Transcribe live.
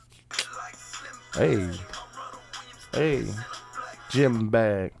Hey, gym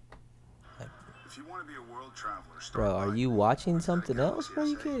bag. Bro, are you watching something else? Bro,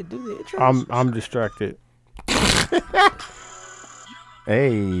 you can't do the intro. I'm distracted.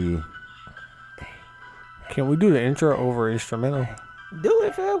 Hey. Can we do the intro over instrumental? Do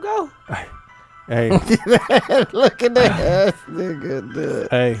it, fam. Go. Hey, Look at that ass nigga.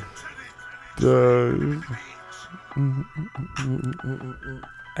 hey,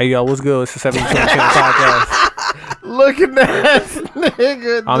 hey, yo, what's good? It's the 72 podcast. Look at that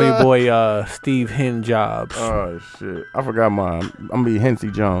nigga. I'm your boy, Steve Hinjobs. Oh shit! I forgot mine. I'm gonna be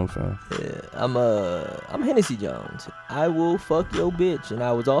Hensey Jones. Huh? Yeah, I'm Hennessy Jones. I will fuck your bitch, and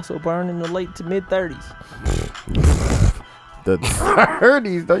I was also born in the late to mid 30s. The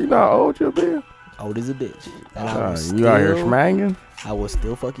 30s, though. You know how old you'll be? Old as a bitch. And I was You out here schmanging? I will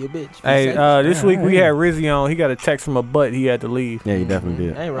still fuck your bitch. Hey, this week we had Rizzy on. He got a text from a butt. He had to leave. Yeah, he definitely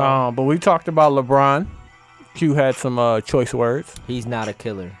did. Ain't wrong. But we talked about LeBron. Q had some choice words. He's not a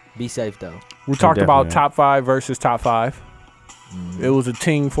killer. Be safe though. We talked about definitely top 5 versus top 5. It was a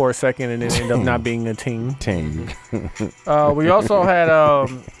team for a second and then ended up not being a team. We also had a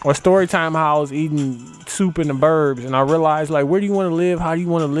story time how I was eating soup in the burbs, and I realized, like, where do you want to live? How do you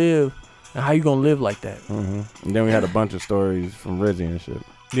want to live? And how you going to live like that? And then we had a bunch of stories from Rizzy and shit.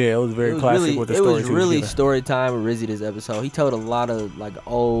 Yeah, it was very classic with the stories. It was really story time with Rizzy this episode. He told a lot of, like,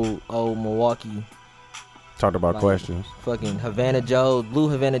 old Milwaukee. Talked about like, questions. Fucking Havana Joe's, blue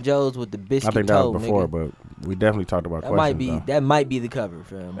Havana Joe's with the biscuit I think that was before, but we definitely talked about questions. That might be the cover,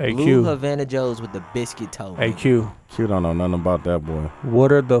 fam. Hey, blue Q. Havana Joe's with the biscuit toe. Hey, Q. Q don't know nothing about that boy.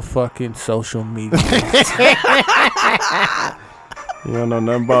 What are the fucking social media? You don't know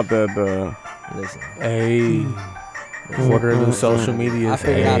nothing about that, Listen. Hey. What are the social medias? I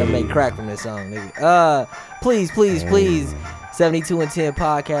figured out how to make crack from this song, nigga. Please. 72 and 10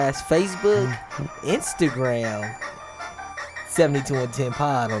 podcast, Facebook, Instagram, 72 and 10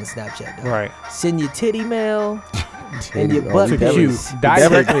 pod on Snapchat. Though. Right. Send your titty mail and your butt to pics Q.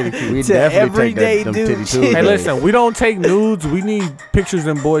 Directly to Q. We to definitely everyday take that, them dude titty shit. too. Hey, listen, we don't take nudes. We need pictures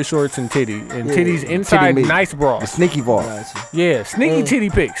in boy shorts and titties inside meat. nice The bras. sneaky vault. Yeah, sneaky And- titty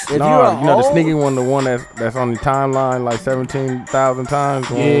pics. If No, you're you know the old- sneaky one, the one that's on the timeline like 17,000 times.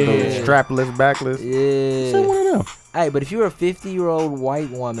 The one with the Yeah. strapless, backless. Yeah. Same one of them. Hey, but if you're a 50-year-old white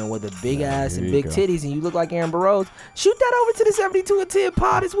woman with a big ass and here you big go. titties and you look like Aaron Burroughs, shoot that over to the 72 and 10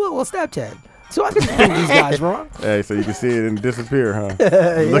 pod as well on Snapchat. So I can prove these guys wrong. Hey, so you can see it and disappear, huh?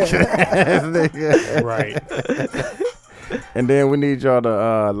 Look at that nigga. Right. And then we need y'all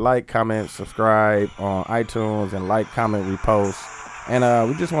to like, comment, subscribe on iTunes, and like, comment, repost. And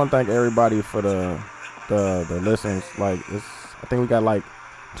we just want to thank everybody for the listens. Like, I think we got like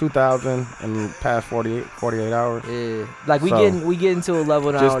 2,000 in the past 48 hours. Yeah, like we So, getting to a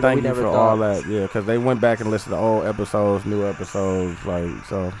level now Just that thank we you never for thought. all that, yeah, because they went back and listened to old episodes, new episodes, like,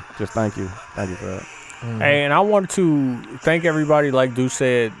 so just thank you for that. Hey, and I want to thank everybody, like Dude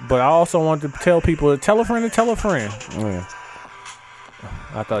said, but I also want to tell people to tell a friend to tell a friend. Yeah.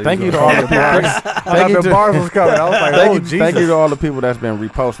 I thought Thank you you was to all gonna the call people. me. I thought the bars was coming. I was like, oh, Jesus. Thank you to all the people that's been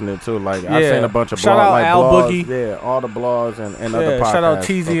reposting it too. Like I've Yeah. seen a bunch of Shout blogs, out like Al blogs, Boogie. yeah, all the blogs and other podcasts. Shout out So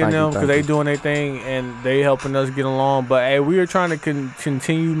TZ thank and you, them because thank they you. doing their thing and they helping us get along. But hey, we are trying to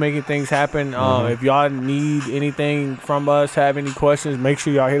continue making things happen. If y'all need anything from us, have any questions, make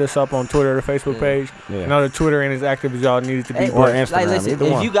sure y'all hit us up on Twitter or Facebook page. Yeah. I know the Twitter ain't as active as y'all need it to be. Hey, Or but Instagram, like, listen, either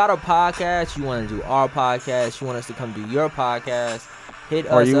if one. you got a podcast, you want to do our podcast, you want us to come do your podcast, hit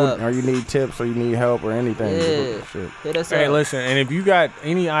Or us up. you need tips or you need help or anything. Yeah. Shit. Hit us Hey, up. listen, and if you got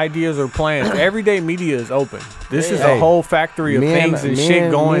any ideas or plans, Everyday Media is open. This is Hey, a whole factory of things and shit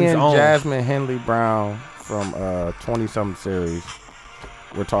going me and on. Jasmine Henley Brown from 20-something series,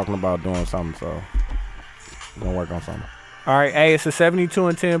 we're talking about doing something, so we're gonna work on something. All right, hey, it's a 72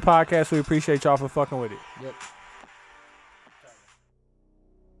 and 10 podcast. We appreciate y'all for fucking with it. Yep.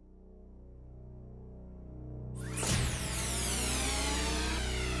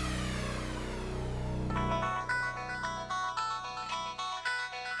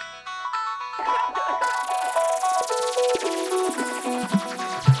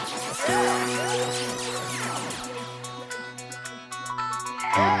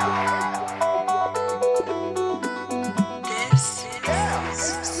 This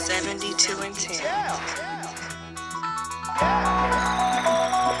is 72 and 10.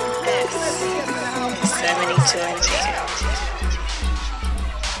 This is 72 and 10.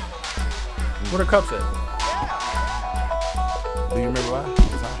 Where the cups at? Do you remember why?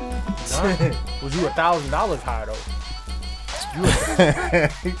 Was you $1,000 high though?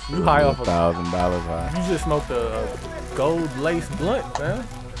 You high off of $1,000 high. You just smoked a gold lace blunt, man.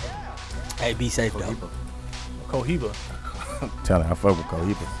 Hey, be safe though. Cohiba. Tell him I fuck with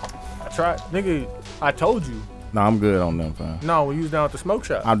Cohiba. I tried, nigga. I told you. No, I'm good on them, fam. No, when you was down at the smoke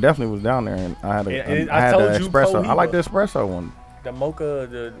shop. I definitely was down there and I had And I had told the you espresso. I like Cohiba. the espresso one. The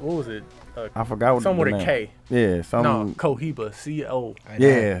mocha, what was it? I forgot what Something the with a name. K. Yeah, some. No, Cohiba. C-O.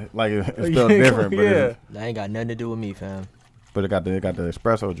 Yeah, like it's spelled different, but Yeah. That ain't got nothing to do with me, fam. it got the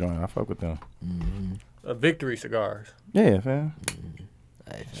espresso joint. I fuck with them. Victory cigars. Yeah, fam.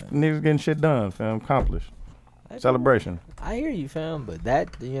 Hey, fam. Niggas getting shit done, fam. Accomplished. Celebration. I hear you, fam, but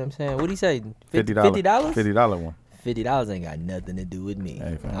that, you know what I'm saying? What'd he say? $50. $50? $50 one. $50 ain't got nothing to do with me.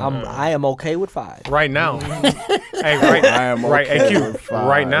 Hey, fam. I am okay with 5. Right now. Hey, right. I am Right, okay AQ. with 5.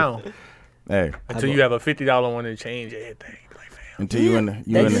 Right now. Hey, Until you have a $50 one and change everything. Like, fam, until you in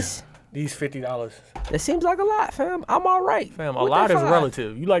the these $50. That seems like a lot, fam. I'm all right. Fam, a with lot that is 5.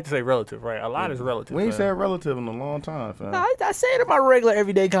 relative. You like to say relative, right? A lot is relative. we ain't fam. said relative in a long time, fam. Nah, I say it in my regular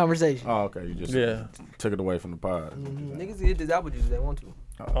everyday conversation. Oh, okay. You just Yeah. took it away from the pod. Niggas can hit this apple juice if they want to.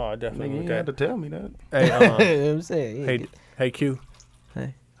 Oh, I definitely Nigga, you with ain't had that. to tell me that. Hey, You know what I'm saying? You ain't hey, Q.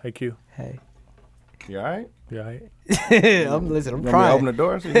 Hey. Hey, Q. Hey. You all right? You all right? I'm listening. I'm You want me to open trying. the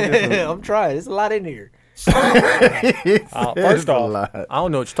door so you can get some? I'm trying. There's a lot in here. First It's a off, lot. I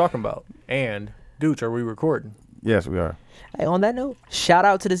don't know what you're talking about. And, dudes, are we recording? Yes, we are. Hey, on that note, shout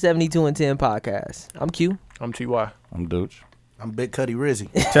out to the 72 and 10 podcast. I'm Q. I'm TY. I'm Dooch. I'm Big Cuddy Rizzy.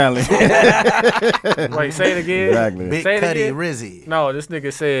 Challenge. Wait, say it again. Exactly. Big Say it Cuddy again. Rizzy. No, this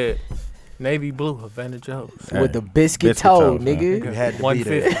nigga said Navy Blue, Havana Joe's. Hey, With the biscuit biscuit toe, toast, man. nigga. You had to be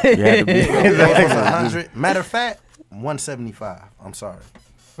there. 150. You had to be. That was 100. Matter of fact, 175. I'm sorry.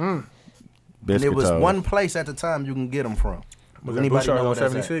 And Biscuit there was toast. one place at the time you can get them from. Was Does it Bouchard on where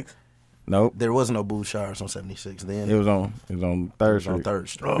that's at? 76? Nope. There was no Bouchards on 76 then. It was on Third on Street. 3rd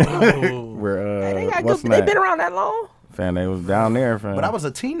Street. Oh. Where Hey, they got what's good, they that? been around that long? Fam, they was down there, fam. But I was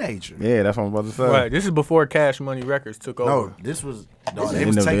a teenager. Yeah, that's what I'm about to say. Right, this is before Cash Money Records took over. No, this was. No, they They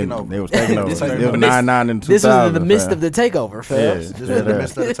was know- taking they, over. They was taking over. This It was was the 99 and 2000. This was in the midst fam. of the takeover, fam. Yeah. This was in the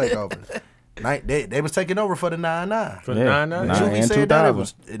midst of the takeover. They was taking over for the 9-9. For Yeah. 99? Nine Juvie and said that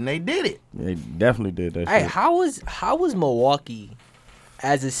 2000. and they did it. They definitely did that Hey, shit. how was Milwaukee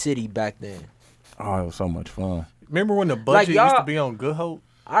as a city back then? Oh, it was so much fun. Remember when the budget Like, used y'all- to be on Good Hope?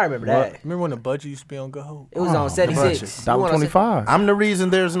 I remember that. Remember when the budget used to be on Good Hope? It was on 76. You wanna say- $1.25. I'm the reason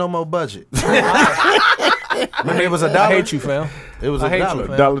there's no more budget. Remember, it was $1. I hate you, fam. It was I hate you, $1.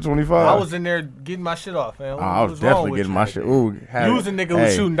 fam. $1.25. I was in there getting my shit off, man. Oh, I was What's wrong definitely with getting you? my shit. Ooh, You was a nigga who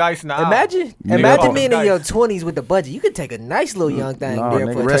was shooting dice in the aisle. Imagine Nigga, being in dice. your 20s with the budget. You could take a nice little young thing Nah, there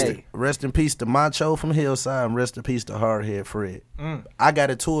nigga, for a Rest, day. rest in peace to Macho from Hillside and rest in peace to Hardhead Fred. I got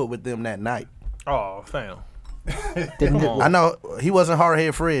into it with them that night. Oh, fam. Didn't- Come on. I know he wasn't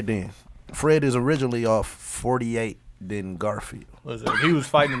Hardhead Fred then. Fred is originally off 48, then Garfield. Listen, if he was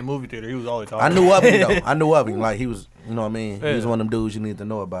fighting in the movie theater, he was always I talking. knew of him though. I knew of him. Like he was, you know what I mean? He was Yeah. one of them dudes you need to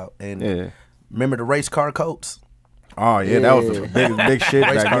know about. And Yeah. remember the race car coats? Oh, yeah, that was the big shit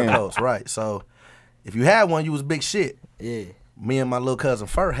Race back car then. coats, right. So if you had one, you was big shit. Yeah. Me and my little cousin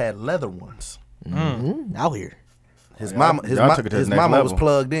Fur had leather ones. Out here. His mama, his, y'all took it to the his next mama was level.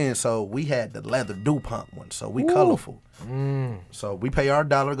 plugged in, so we had the leather DuPont one. So we colorful. So we pay our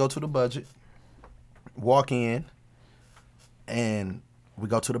 $1, go to the budget, walk in, and we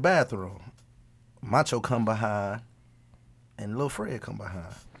go to the bathroom. Macho come behind, and Lil Fred come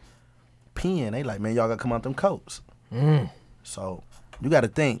behind. Peeing, they like, man, y'all gotta come out them coats. So you gotta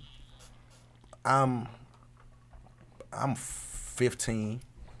think, I'm 15.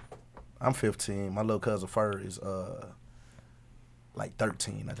 I'm 15. My little cousin Fur is like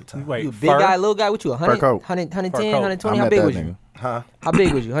 13 at the time. Wait, You a big fur? guy, little guy? What you, 100, Fur coat. 100, 110, Fur coat. 120? I How met big that was you? nigga. Huh? How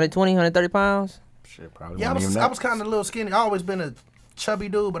big was you? 120, 130 pounds? Shit, probably Yeah, I wasn't was even I that. was kind of a little skinny. I always been a chubby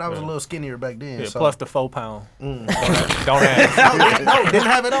dude, but I was a little skinnier back then. Yeah, so. plus the 4 pound. Don't ask. No, didn't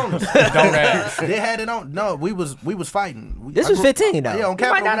have it on us. Don't ask. They had it on. No, we was fighting. This I was grew- 15 though. Yeah, on You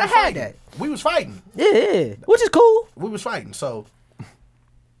Capitol. might not we have was had fighting. that. We was fighting. Yeah, which is cool. We was fighting. So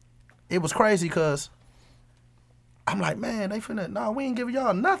it was crazy because I'm like, man, they finna. No, we ain't giving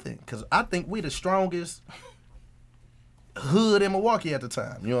y'all nothing because I think we the strongest hood in Milwaukee at the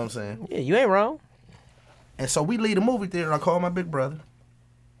time. You know what I'm saying? Yeah, you ain't wrong. And so we leave the movie theater. I call my big brother.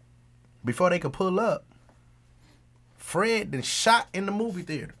 Before they could pull up, Fred then shot in the movie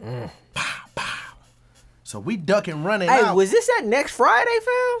theater. Pow, pow. So we ducking, running Hey, out. was this that next Friday,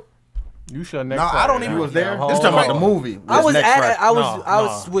 fam? You should next No, I Friday. don't even- Nah, You was there? nah, This hold talking about on. the movie. I was next at. Friday. I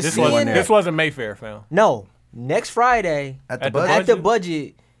was this seeing wasn't, it. this wasn't Mayfair, fam. No, next Friday at the at the budget. at the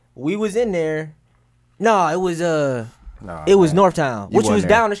budget, we was in there. No, it was Nah, it was man. Northtown, You which wasn't was there.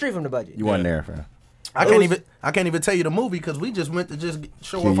 down the street from the budget. You wasn't there, fam. I can't even tell you the movie because we just went to just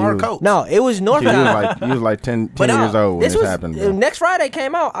show off our coats. No, it was North. You was like 10 years old when this happened. Bro. Next Friday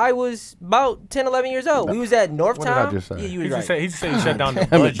came out. I was about 10, 11 years old. We was at North What did Town. I just say? Yeah, you was He right. just said he shut down the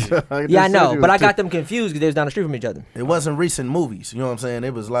budget. Yeah, I know, but I got them confused because they was down the street from each other. It wasn't recent movies. You know what I'm saying?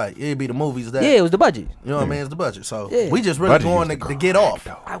 It was like it'd be the movies that. Yeah, it was the budget. You know what I mean? It's the budget. So Yeah. we just really Budget going used to get off.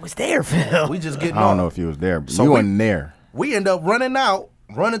 I was there, fam. We just getting I don't off. know if you was there, but So you we- wasn't there. We end up running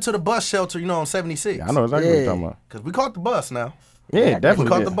to the bus shelter, you know, on 76. I know exactly what you're talking about. Because we caught the bus now. Yeah, We definitely. We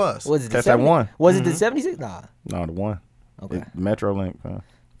caught did. the bus. Was it the Catch that 70? one. Was it the 76? Nah. No, the one. Okay. Metrolink.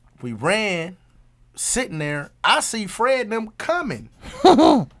 We ran, sitting there. I see Fred and them coming.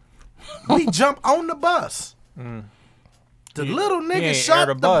 We jump on the bus. The little nigga ain't shot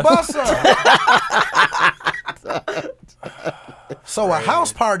air the the bus up. So a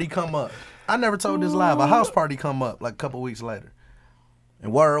house party come up. I never told this live. A house party come up like a couple weeks later.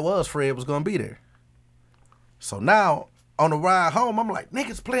 And word was Fred was going to be there. So now, on the ride home, I'm like,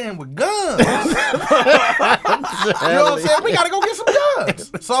 niggas playing with guns. You know what I'm saying? We got to go get some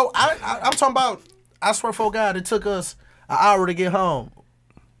guns. So I'm talking about, I swear for God, it took us an hour to get home.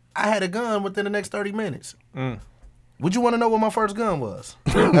 I had a gun within the next 30 minutes. Would you want to know what my first gun was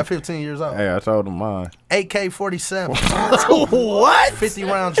at 15 years old? Hey, I told him mine. AK-47. What? 50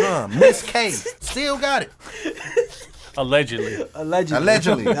 round drum. Miss K. Still got it. Allegedly.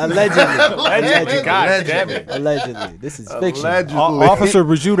 Allegedly. Allegedly. God damn it. Allegedly. This is fiction. Officer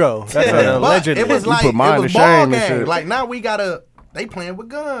Rijudo. That's an But allegedly. it was like, put mine it was to ball shame and gang. shit. Like now they playing with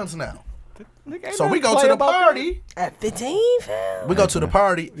guns now. Nigga, So ain't we nothing go play to the about that. party. At 15, fam? We go to the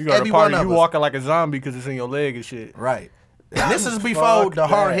party. You go to Every the party, one you of us. walking like a zombie because it's in your leg and shit. Right. And this is before Fuck the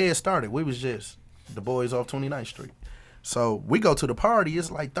hard that. head started. We was just the boys off 29th Street. So we go to the party. It's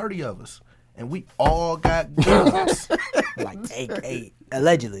like 30 of us. And we all got guns. Like 8.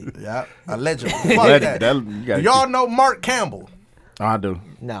 Allegedly. Yeah, allegedly. Fuck Allegedly. that. You gotta Do y'all know Mark Campbell? I do.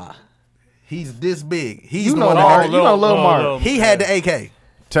 Nah. He's this big. He's You the know one Mark. that You know Lil Mark. he had the AK.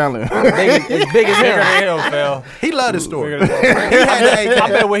 Tell him. As big as Bigger him. than hell, fell. He loved his story. Bigger he than- had the AK. I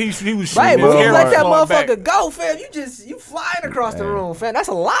bet when he was shooting, Right, his but you hair let was that flowing back. motherfucker go, fam. You flying across the room, fam. That's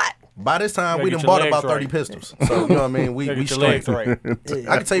a lot. By this time, Gotta we get done your bought legs about 30 right. pistols. So, you know what I mean? We Gotta get your straight. legs right.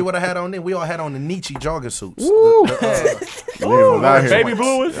 I can tell you what I had on then. We all had on the Nietzsche jogging suits. Niggas was out here. Baby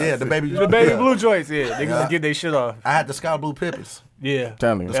blue ones? Yeah, the baby. The baby yeah. blue joints, yeah. They gonna get their shit off. I had the sky blue Pippins. Yeah.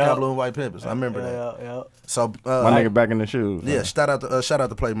 Tell him. The sky blue and white Pippins. I remember that. Yeah. So, My nigga back in the shoes. yeah, shout out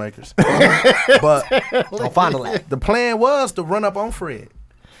the playmakers. But On Final Act. the plan was to run up on Fred.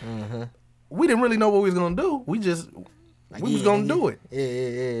 We didn't really know what we was gonna do. We was gonna do it.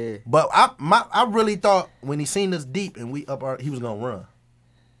 Yeah. But I really thought when he seen us deep and we up he was gonna run.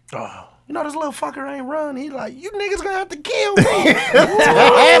 Oh. You know this little fucker ain't run. He like, you niggas gonna have to kill me.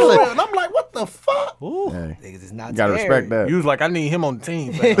 And I'm like, what the fuck? Hey, Niggas is not you gotta scary. respect that. You was like, I need him on the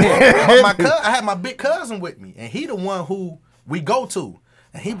team. I had my big cousin with me, and he the one who we go to.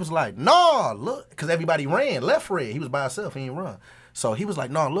 And he was like, nah, look, because everybody ran, left Fred. He was by himself, he ain't run. So he was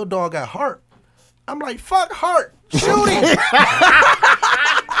like, nah, little dog got heart. I'm like, fuck heart, shoot him.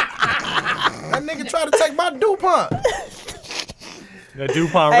 That nigga tried to take my DuPont. The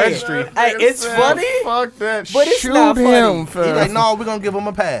DuPont Hey, registry. hey, it's funny. Fuck that. But it's Shoot not funny. him, He fam. like, no, we're gonna give him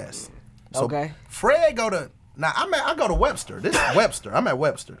a pass. So Okay. Fred go to I go to Webster. This is Webster. I'm at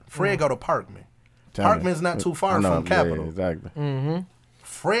Webster. Fred go to Parkman. Tell me. Parkman's not too far I know, from Capitol. Yeah, exactly.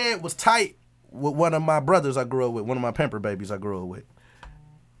 Fred was tight with one of my brothers I grew up with, one of my pamper babies I grew up with.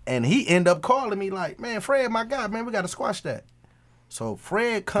 And he ended up calling me like, man, Fred, my guy, man, we got to squash that. So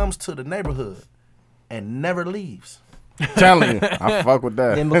Fred comes to the neighborhood and never leaves. Telling you, I fuck with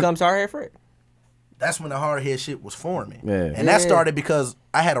that. Then becomes Hardhead Fred. That's when the hard head shit was forming. Yeah. And that started because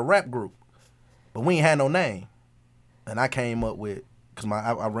I had a rap group, but we ain't had no name. And I came up with, because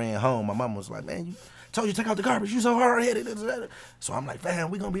I ran home, my mom was like, man, you told you to take out the garbage, you so hard-headed. So I'm like, fam,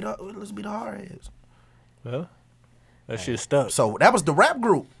 let's be the hard-heads. Well, that shit stuck. So that was the rap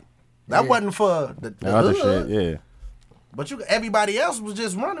group. That wasn't for the Other hood. shit, yeah. But everybody else was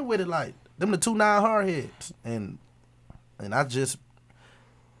just running with it like them the 2-9 hardheads. And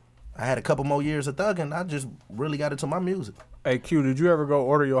I had a couple more years of thugging. I just really got into my music. Hey, Q, did you ever go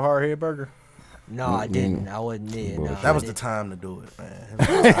order your hardhead burger? No, I didn't. I wasn't there. No, That was the time to do it,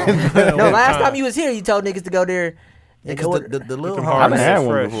 man. No, last time you was here, you told niggas to go there. And Because order. the little them I hard done homie, had is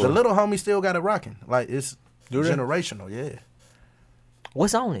one fresh. before. the little homie still got it rocking. Like it's Do they? generational, yeah.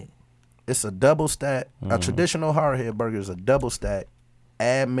 What's on it? It's a double stack. A traditional hardhead burger is a double stack.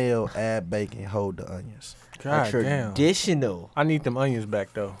 Add meal, add bacon, hold the onions. God damn. Traditional. I need them onions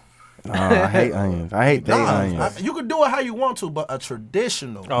back, though. I hate onions. I hate they onions. You can do it how you want to, but a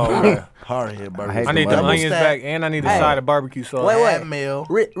traditional hardhead burger. hate I need the Double onions back, and I need a side of barbecue sauce. Wait. Add meal.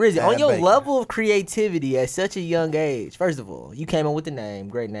 Rizzy, on add your bacon. level of creativity at such a young age, first of all, you came up with the name,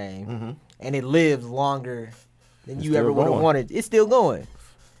 great name, and it lived longer than you still ever would have going. wanted. It's still going.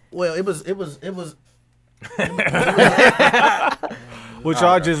 Well, it was. What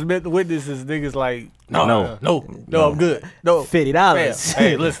y'all just witnesses, niggas like, no, I'm good. No, $50.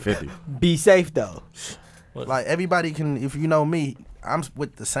 Hey, listen, 50. Be safe though. Like everybody can, if you know me, I'm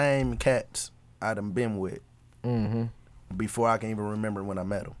with the same cats I done been with before I can even remember when I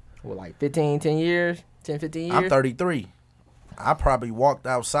met them. Well, like 10 years? 15 years? I'm 33. I probably walked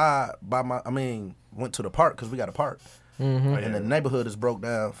outside went to the park because we got a park. And the neighborhood is broke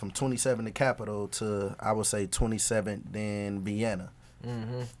down from 27th and Capitol to, I would say, 27th then Vienna.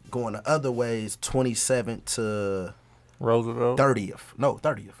 Going the other ways, 27th to Roosevelt. 30th. No,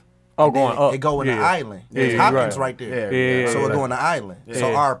 30th. Oh, And then going up. It go in the island. There's you're Hopkins right. right there. Yeah. So it go in the island. So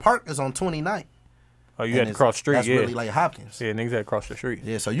Yeah. our park is on 29th. Oh, you And had to cross the street, That's yeah. really like Hopkins. Yeah, niggas had to cross the street.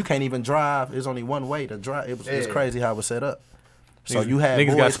 Yeah, so you can't even drive. There's only one way to drive. It's crazy how it was set up. So Niggas- you had niggas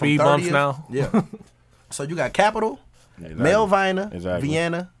boys got from speed bumps 30th. now. Yeah. So you got Capitol, Exactly. Melvina, Exactly.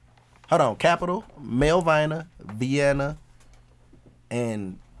 Vienna. Hold on, Capitol, Melvina, Vienna,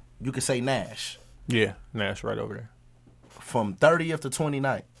 and you could say Nash Yeah, Nash right over there. from 30th to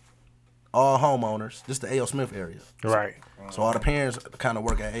 29th. All homeowners. This is the A.O. Smith area. Right. So all the parents kind of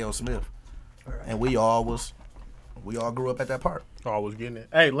work at A.O. Smith, and we all grew up at that park. Always getting it.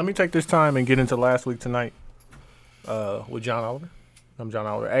 Hey, let me take this time and get into last week tonight with John Oliver. I'm John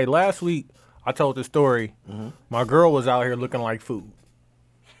Oliver. Hey, last week I told the story. My girl was out here looking like food.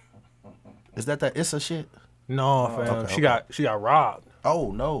 Is that Issa shit? No, fam. okay, She got robbed.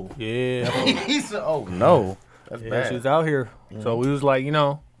 Oh no. Yeah. He said, "Oh No. That's Yeah, bad. she was out here. So we was like,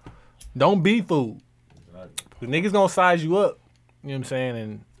 don't be food. The niggas gonna size you up. You know what I'm saying?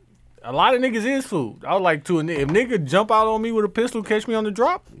 And a lot of niggas is food. I was like, if nigga jump out on me with a pistol, catch me on the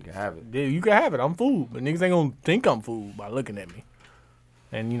drop, You can have it. yeah, you can have it. I'm food. But niggas ain't gonna think I'm food by looking at me.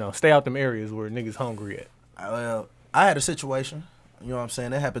 And, stay out them areas where niggas hungry at. Well, I had a situation. You know what I'm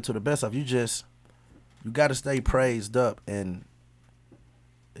saying? That happened to the best of you. You got to stay praised up, and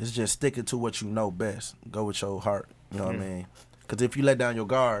it's just sticking to what you know best. Go with your heart. You know what I mean? Because if you let down your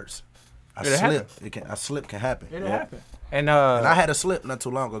guards, It'll happen. a slip can happen. It'll happen. And And I had a slip not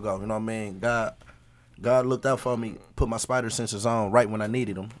too long ago. You know what I mean? God looked out for me, put my spider senses on right when I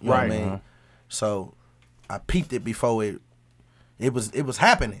needed them. You know what I Right. mean? So I peeped it before it was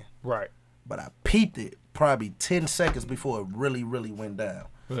happening. right. But I peeped it probably 10 seconds before it really, really went down.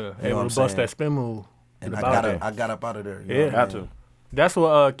 Yeah. You know Able what I'm to bust saying? that spin move. And About I got up out of there. You Yeah. know Got what I mean? to. That's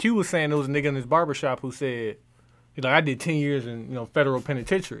what Q was saying. There was a nigga in his barbershop who said, I did 10 years in federal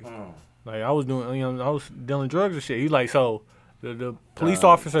penitentiary. Like I was doing, I was dealing drugs and shit. He like, so the police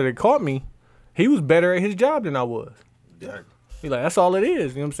officer that caught me, he was better at his job than I was. Yeah. He like, that's all it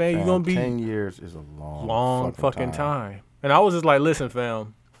is. You know what I'm saying? You're gonna be 10 years is a long fucking time. And I was just like, listen,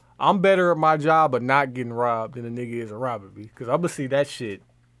 fam, I'm better at my job of not getting robbed than a nigga is at robbing me. Cause I'm gonna see that shit.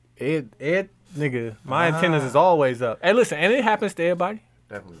 Nigga, my antennas is always up. Hey, listen, and it happens to everybody.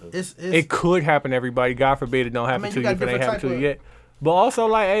 Definitely. It could happen to everybody. God forbid it don't happen mean, to you you got if it ain't different happened to type you yet. But also,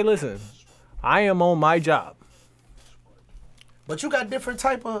 like, hey, listen, I am on my job. But you got different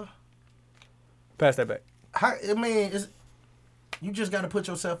type of. Pass that back. You just got to put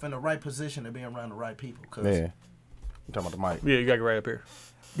yourself in the right position to be around the right people. Cause Yeah. You talking about the mic? Yeah, you got it right up here.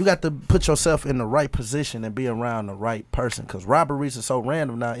 you got to put yourself in the right position and be around the right person. Because robberies are so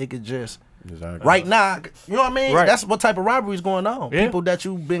random now. It could just. Exactly. Right now, you know what I mean? Right. That's what type of robbery is going on. Yeah. People that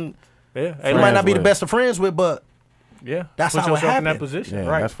you've been. Yeah. Hey, You might not be the with. best of friends with, but. yeah. That's Put how it yourself in that happened. position. Yeah,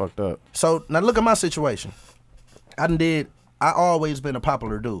 right. that's fucked up. So now look at my situation. I always been a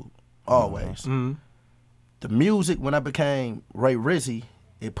popular dude. Always. Mm-hmm. The music, when I became Ray Rizzy,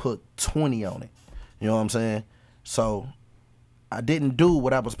 it put 20 on it. You know what I'm saying? So I didn't do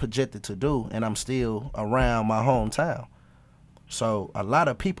what I was projected to do, and I'm still around my hometown. So a lot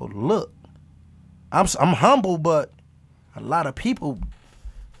of people look. I'm humble, but a lot of people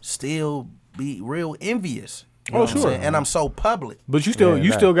still be real envious. You know Oh, what I'm sure. saying? And I'm so public. But you still, Yeah, you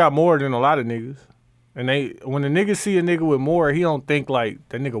that- still got more than a lot of niggas. And when a nigga see a nigga with more, he don't think like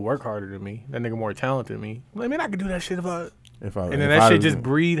that nigga work harder than me. That nigga more talented than me. Like, man, I could do that shit and then that shit just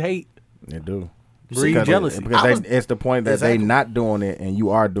breed hate. They do. Breed Because jealousy. it's the point that Exactly. they not doing it and you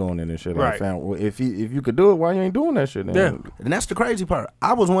are doing it and shit. Like, Right. fam, well, if you could do it, why you ain't doing that shit? Then? Yeah. And that's the crazy part.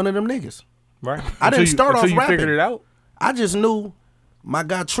 I was one of them niggas. Right. I didn't start until off you rapping. figured it out. I just knew my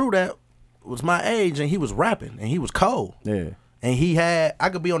guy True that was my age and he was rapping and he was cold. Yeah. And I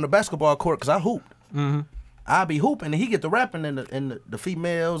could be on the basketball court because I hooped. I be hooping and he get the rapping and the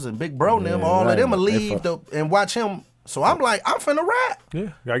females and Big Bro and them, all of them will leave and watch him. So I'm like, I'm finna rap. Yeah,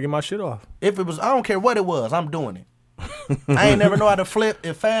 gotta get my shit off. If it was, I don't care what it was, I'm doing it. I ain't never know how to flip.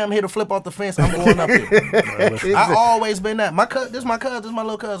 If fam hit a flip off the fence, I'm going up there. I always been that. This is my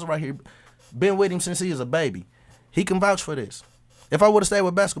little cousin right here. Been with him since he was a baby. He can vouch for this. If I would have stayed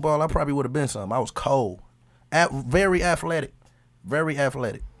with basketball, I probably would have been something. I was cold. Very athletic. Very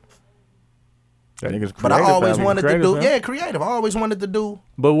athletic. But I always wanted to do, creative. I always wanted to do.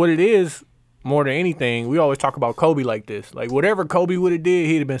 But what it is, more than anything, we always talk about Kobe like this. Like, whatever Kobe would have did,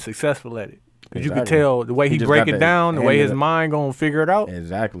 he'd have been successful at it. Because you could tell the way he break it down, the way his mind gonna figure it out.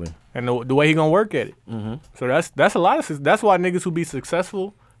 Exactly. And the way he gonna work at it. So that's a lot of, that's why niggas who be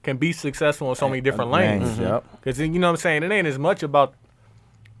successful can be successful in so many different lanes. Because, you know what I'm saying, it ain't as much about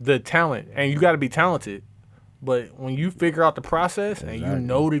the talent. And you got to be talented. But when you figure out the process and you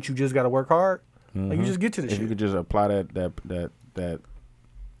know that you just got to work hard, like, you just get to the shit. If you could just apply that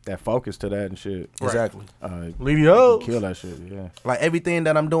focus to that and shit. Exactly. Leave you up. Kill that shit, yeah. Like, everything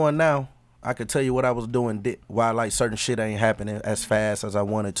that I'm doing now, I could tell you what I was doing why, like, certain shit ain't happening as fast as I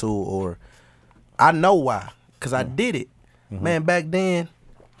wanted to, or I know why, because I did it. Man, back then,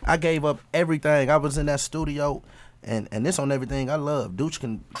 I gave up everything. I was in that studio, and this on everything I love. Dooch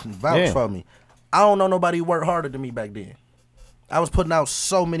can vouch for me. I don't know nobody who worked harder than me back then. I was putting out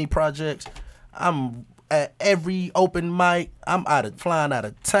so many projects. I'm at every open mic. I'm flying out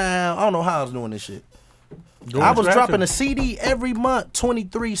of town. I don't know how I was doing this shit. I was dropping a CD every month,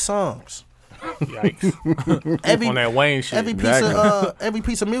 23 songs. Yikes. On that Wayne shit. Every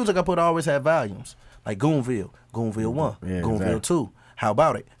piece of music I put always had volumes. Like Goonville 1, Goonville 2. How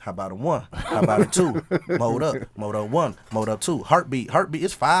about it? How about a 1? How about a 2? Mode up 1, Mode up 2. Heartbeat.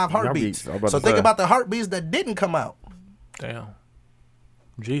 It's 5 heartbeats. So think about the heartbeats that didn't come out. Damn.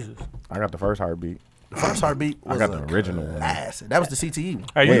 Jesus. I got the first heartbeat. The first heartbeat was I got the original one. That was the CTE one.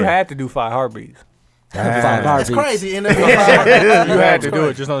 Hey, you had to do 5 heartbeats. 5 heartbeats. It's crazy. And you had to do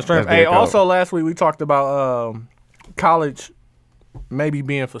it just on the strength. Hey, also last week we talked about college maybe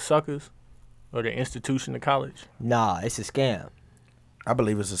being for suckers, or the institution of college. Nah, it's a scam. I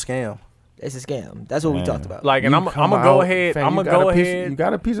believe it's a scam. It's a scam. That's what we talked about. Like, and I'm gonna go ahead. You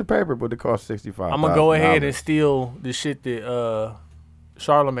got a piece of paper, but it costs $65. I'm gonna go ahead and steal the shit that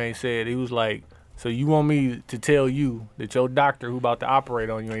Charlamagne said. He was like, so you want me to tell you that your doctor who about to operate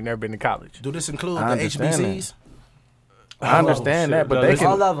on you ain't never been to college? Do this include the HBCs? I understand that, but they can.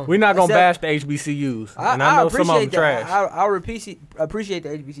 All of them. We're not gonna bash the HBCUs, and I know some of them trash. I appreciate the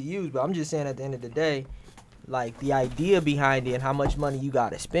HBCUs, but I'm just saying at the end of the day, like, the idea behind it and how much money you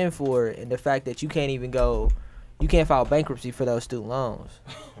got to spend for it, and the fact that you can't file bankruptcy for those student loans.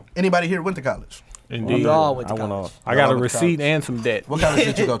 Anybody here went to college? Indeed. We all went to college. I got a receipt and some debt. What college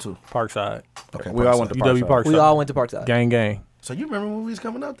did you go to? Parkside. Okay, we all went to UW Parkside. We all went to Parkside. Gang. So you remember when we was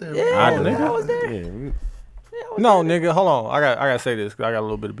coming up there? Yeah, I was there. Yeah. No, nigga, hold on. I gotta say this because I got a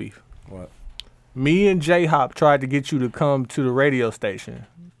little bit of beef. What? Me and J-Hop tried to get you to come to the radio station.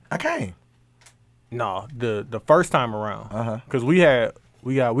 I came. No, the first time around. Because we got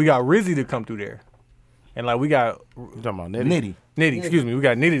Rizzy to come through there, and like we got You talking about Nitty? Nitty. Excuse me, we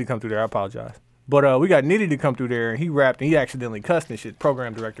got Nitty to come through there. I apologize, but we got Nitty to come through there, and he rapped and he accidentally cussed and shit.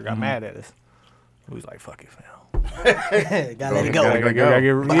 Program director got mad at us. We was like, "Fuck it, fam." Gotta let it go.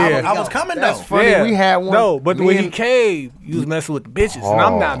 I was coming though. That's funny. Yeah. We had one. No, but when he came, you was messing with the bitches, and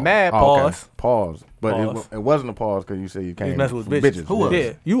I'm not mad. Pause. Okay. Pause. But Pause. It wasn't a pause because you said you came. You was messing with from bitches. Who was?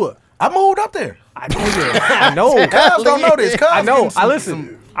 Yeah, you were. I moved up there. I know. Cuz don't know this. Cuz I know. I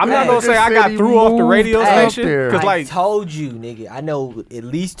listen. I'm not gonna say I got threw off the radio station because, I like, told you, nigga. I know at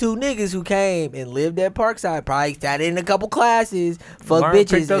least 2 niggas who came and lived at Parkside. Probably sat in a couple classes, fuck learned,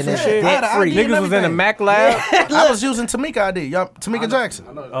 bitches, picked up and some then shit. debt free. Niggas was in the Mac lab. I was using Tamika ID. Y'all, Tamika Jackson.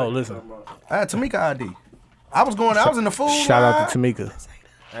 Oh, listen. I had Tamika ID. I was in the food. Shout out to Tamika.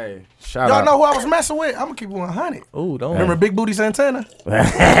 Hey, shout Y'all out. know who I was messing with? I'm gonna keep it 100. Ooh, don't. Remember Big Booty Santana?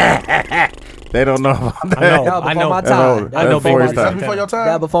 They don't know about that. I know. My time. I know That's Big before Booty his time. That's before your That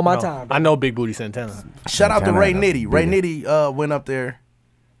time. before my time. I know Big Booty Santana. Shout out to Santana. Ray Nitty. Ray Big Nitty went up there,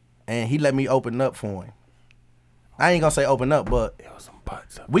 and he let me open up for him. I ain't gonna say open up, but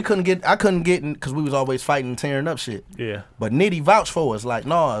I couldn't get in because we was always fighting and tearing up shit. Yeah. But Nitty vouched for us, like,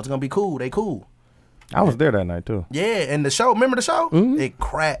 no, it's gonna be cool. They cool. I was there that night too. Yeah, and the show, remember the show? It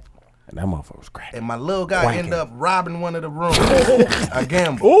cracked. And that motherfucker was cracking. And my little guy ended up robbing one of the rooms. I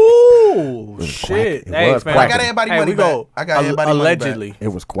gambled. Ooh, shit. It Hey, was man. I got everybody money we go. back. I got everybody money back. Allegedly. It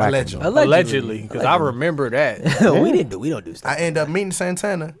was quacking. Allegedly. though. Allegedly, because I remember that. We don't do stuff. I ended up meeting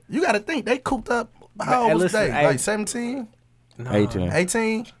Santana. You got to think they cooped up. How Hey, old was listen, they? hey. Like 17? No. 18.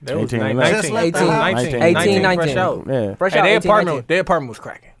 18? That was 18, 19. just left the 18, house. 19, 18, 19, fresh 19. out. Yeah. Fresh Hey, out. their 18, apartment, 19. their apartment was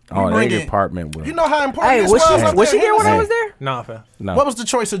cracking. Oh, bring their it. apartment was. You know how important Hey, this was was? she there when I Hey. was there? Nah, fam. No. What was the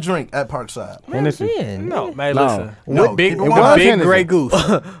choice of drink at Parkside? Hennessy. Man, No, man, No. listen. No, big, keep it it was 100. big Hennessy. Grey Goose. If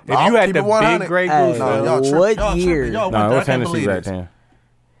you had keep the it 100. big Grey Hey. Goose, No, fam. y'all tripping. What Y'all year? tripping. Y'all No, went it there. was I can't Hennessy believe back this. then.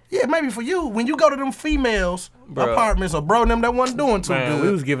 Yeah, maybe for you. When you go to them females' Bruh. apartments or bro them that wasn't doing too Man, good.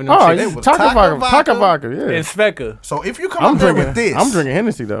 we was giving them Oh, shit. yeah, was Taka Taka Vodka. Taka Vodka. Vodka, yeah. And Sveka. So if you come I'm up there drinking. with this, I'm drinking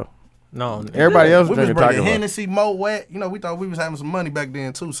Hennessy though. No. Everybody else we was drinking Taka bringing Vodka. Hennessy, Mo Wet. You know, we thought we was having some money back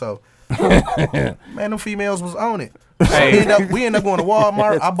then too. So, man, them females was on it. So Hey. we ended up going to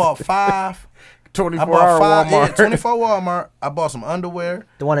Walmart. I bought 5. 24-hour Yeah, Walmart. 24 Walmart. I bought some underwear,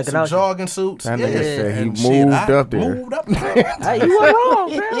 The one in some Kenosha. jogging suits. That yeah. nigga said he And shit, moved I up there. Moved up there. Hey, you weren't wrong,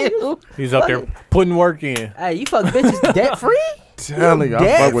 man. He's up there putting work in. Hey, you fuck bitches debt free? Telling you, I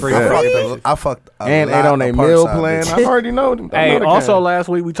dead fuck with free. that. I fucked a And lot ate on a of meal Parkside plan. bitches. I already know them. Hey, know the also game. last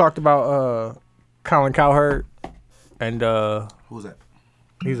week we talked about Colin Cowherd, and Who's that?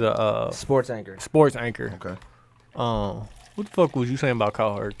 he's a Sports anchor. sports anchor. Okay. What the fuck was you saying about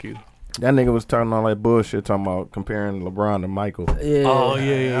Cowherd, Q? That nigga was talking all that bullshit, talking about comparing LeBron to Michael. Yeah. Oh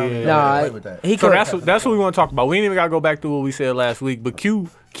yeah. Nah, with that. he So could. that's what we want to talk about. We ain't even gotta go back to what we said last week. But Q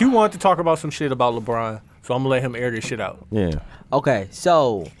wanted to talk about some shit about LeBron, so I'm gonna let him air this shit out. Yeah. Okay,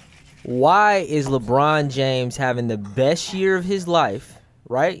 so why is LeBron James having the best year of his life,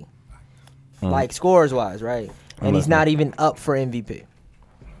 right? Like scores wise, right? And he's listening. not even up for MVP.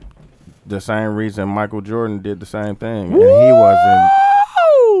 The same reason Michael Jordan did the same thing, and he wasn't.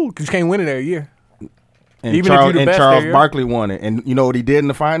 Cause you can't win it every year. And Even if Charles, you the and best Charles there. Barkley won it, and you know what he did in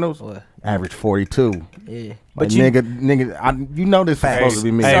the finals? What? Average 42. Yeah. But But you, nigga, you know this is supposed to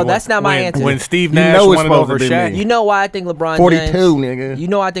be me. So when- that's not my when- answer. When Steve You Nash know it's won it supposed to over be Shaq, me. you know why I think LeBron 42, James, nigga. You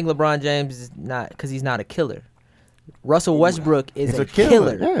know why I think LeBron James is not, because he's not a killer. Russell Westbrook is He's a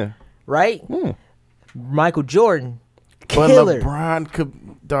killer, Yeah. right? Yeah. Michael Jordan, But killer. LeBron could.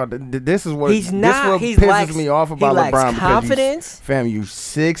 Dog, this is what. He's not. This what He pisses lacks, me off about he lacks LeBron confidence. because fam, you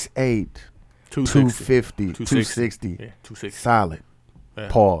 6'8", 250, 260, Yeah, 260. solid. Yeah.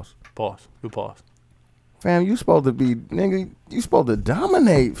 Pause. Pause. Good pause. Fam, you supposed to be nigga. You supposed to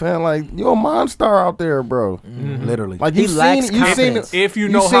dominate, fam. Like you're a monster out there, bro. Literally. Like He you lacks seen, you seen confidence. it. If you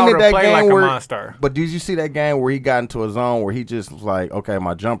know seen how it to that play game like a where- monster. But did you see that game where he got into a zone where he just was like, okay,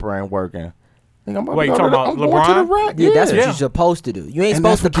 my jumper ain't working. Nigga, I'm about Wait, to you go to talking the- about I'm going to the LeBron? rack. Yeah, that's what Yeah. you're supposed to do. You ain't And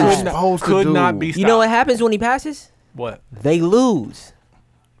supposed to that's what you're pass. supposed to Could do. not be stopped. You know what happens when he passes? What? They lose.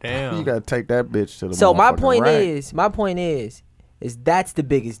 Damn. You gotta take that bitch to the. So my motherfucking point rack. is that's the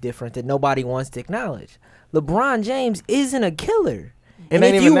biggest difference that nobody wants to acknowledge. LeBron James isn't a killer. And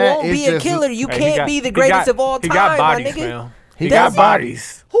ain't if even you that, won't it's be a just- killer, you Hey, he can't got- be the he greatest got- of all time, He got bodies, my nigga. man. He Does got he?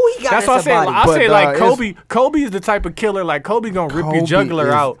 bodies. Who he got That's as why I a say, body? I But, say like it's- Kobe. Kobe is the type of killer like Kobe gonna rip your Kobe jugular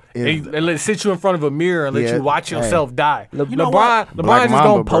is- out is- and let sit you in front of a mirror and let Yeah, you watch hey. yourself die. know LeBron what? Black just Mamba,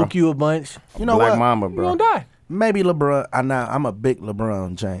 gonna bro. poke you a bunch. You know Black what? Mama, You bro. gonna die. Maybe LeBron. I'm a big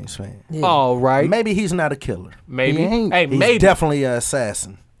LeBron James fan. Yeah. All right. Maybe he's not a killer. Maybe. He ain't. Hey, He's maybe. definitely an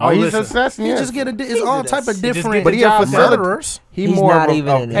assassin. Oh, he's listen. assassin. He Yes. just get it's all type of just different. get But he a job done. murderers. He He's more not of a,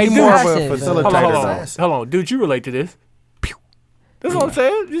 even an he more of a assassin, fam. facilitator. Hold on, Assassin. hold on. Dude, you relate to this. Pew. That's what I'm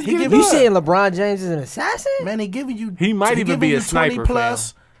saying. Just get it You done. saying LeBron James is an assassin? Man, he giving you. He might even giving be a you 20 sniper,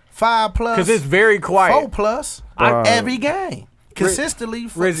 plus, 5 plus, Because it's very 4 quiet. plus Dog. every game consistently.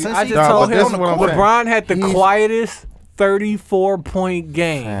 Rizzy, Since I he just Dog, told but him this is what I'm saying. LeBron had the He's- quietest 34-point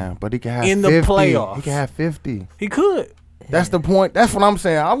game. Yeah, but he can have In the 50. playoffs. He can have 50. He could. That's the point. That's what I'm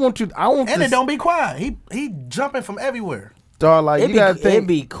saying. I want And this, it don't be quiet. He jumping from everywhere. dog. Like you gotta It'd think.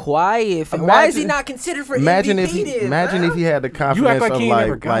 be quiet. Why is he Imagine- not considered for Imagine MVP if he, then, imagine fam? if he had the You confidence act like of he ain't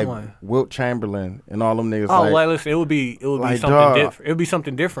never got one. Wilt Chamberlain and all them niggas. Oh, like, like, listen, it would be like, something dog. different. It would be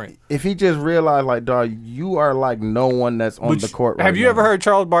something different. if he just realized, like, dog, you are like no one that's on But the court. Right have you now. ever heard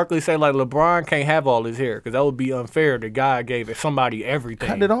Charles Barkley say like LeBron can't have all his hair because that would be unfair? The guy gave somebody everything.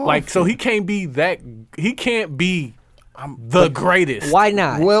 Cut it off. Like so he can't be that. He can't be the greatest. Why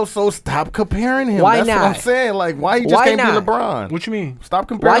not? Well, so stop comparing him. Why That's what I'm not? saying. Like, why he just Why can't not? be LeBron? What you mean? Stop Why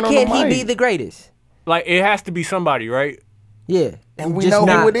comparing. can't him to he be Mike. the greatest? Like it has to be somebody, right? Yeah, And we just know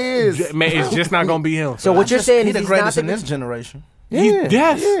not. who it is. Man, it's just not gonna be him. So what you're saying He is the he's greatest not in the this generation. Yeah,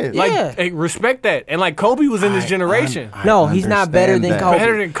 yes, yeah. like Yeah. hey, respect that. And like Kobe was in this generation. No, he's not better than understand Kobe.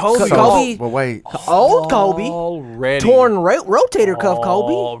 Better than Kobe. that. Kobe- But wait, Old Kobe, Already. torn rotator cuff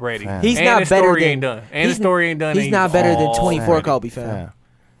Kobe. Already. He's And not his better story than. ain't done. And he's- the story ain't done. He's and not better than 24 already. Kobe, fam. yeah.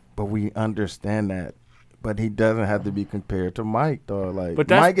 But we understand that. But he doesn't have to be compared to Mike, though. Like, But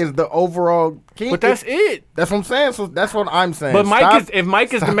that's- Mike is the overall king. But that's it. That's what I'm saying. So that's what I'm saying. But Stop-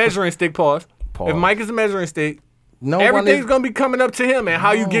 Mike is the measuring stick. Pause. Pause. If Mike is the measuring stick, everything's gonna be coming up to him, and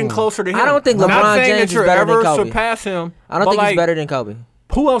how you getting closer to him. I don't think Not LeBron saying James that you're is better than ever Kobe. surpass him. I don't but think like, he's better than Kobe.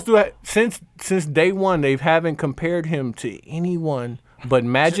 Who else do I since day one? They haven't compared him to anyone but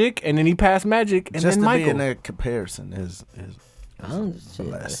Magic, and then he passed Magic, and Just then to Michael. be in that comparison is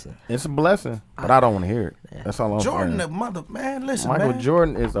Blessing. It's a blessing, but I don't want to hear it. That's all I'm Jordan, saying. the mother man. Listen, Michael man.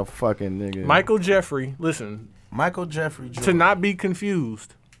 Jordan is a fucking nigga. Michael Jeffrey, listen, Michael Jeffrey Jordan. to not be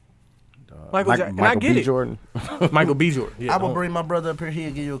confused. Michael, and I Michael get B. it. Jordan. Michael B. Jordan. Yeah, I will bring my brother up here.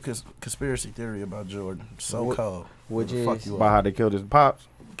 He'll give you a conspiracy theory about Jordan. So cold. Which He'll fuck is- you About up. how they killed his pops.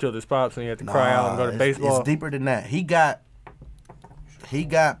 killed his pops, and he had to cry out and go to baseball. It's deeper than that. He got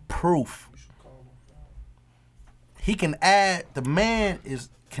proof. He can add. The man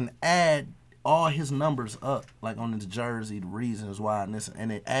can add all his numbers up, like on his jersey, the reasons why,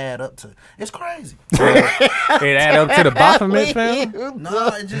 and it add up to. It's crazy. It add up to the Baphomet, fam. No,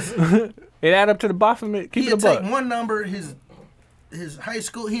 it just. It add up to the Baphomet. Keep it He'd a buck. take one number, his high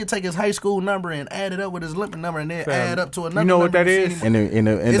school. He'd take his high school number and add it up with his Olympic number, and then Fam, add up to another. you know what number that to see is? him. In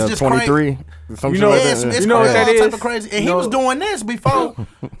It's the just 23. Some You shit know like what- Yes, that. it's You know what crazy, that all type is? of crazy. And he No. was doing this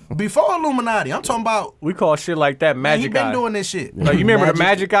before Illuminati. I'm talking about. We call shit like that Man, magic he been eye. doing this shit. Like, you remember the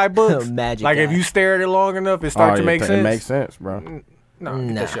Magic- Magic Eye books? Magic like if Eye. you stare at it long enough, it starts to make sense. It makes sense, bro. No,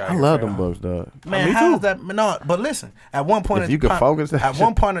 get that shit out I here, love fam. them books, dog. Man, me how's too. that? No, but listen. At one point, If you could focus that at shit.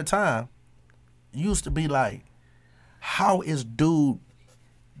 one point in time, used to be like, how is dude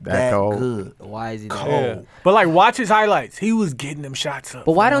that cold. good? Why is he Cold. that? Yeah. But like, watch his highlights. He was getting them shots up.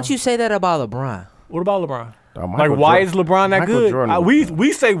 But why don't you say that about LeBron? What about LeBron? Dog, Like, Michael why Jordan- is LeBron that Michael good? Jordan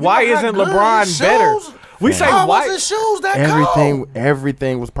We say, why know how isn't good LeBron his better? shoes- We say, How why? was his shoes that cold?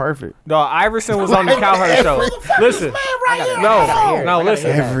 Everything was perfect. No, Iverson was on the Cowherd show. Listen, no, listen.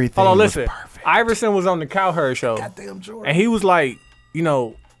 Everything Hold on, was listen. perfect. Iverson was on the Cowherd show, Goddamn Jordan. and he was like, you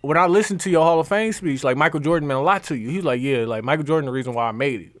know, when I listened to your Hall of Fame speech, like Michael Jordan meant a lot to you. He was like, yeah, like Michael Jordan, the reason why I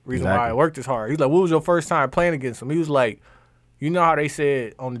made it, reason why I Exactly. worked this hard. He's like, what was your first time playing against him? He was like, you know how they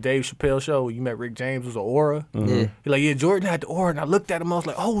said on the Dave Chappelle show when you met Rick James was an aura? Yeah. He's like, yeah, Jordan had the aura, and I looked at him, I was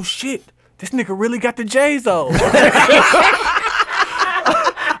like, oh shit, this nigga really got the J's though.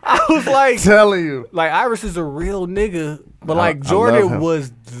 I was like, Telling you. like Iris is a real nigga, but I like love Jordan him.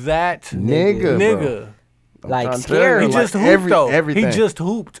 was that Nigga, nigga. Like I'm scary. He telling you, just like, hooped though. everything. He just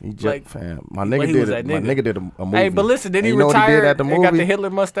hooped. He just, like, fam. My like nigga he did was it. that My nigga. nigga did a movie. hey, but listen, then And he you know what retired did at the and got the movie? Hitler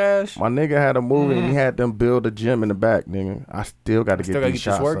mustache. My nigga had a movie and he had them build a gym in the back, nigga. I still got to Still get gotta these get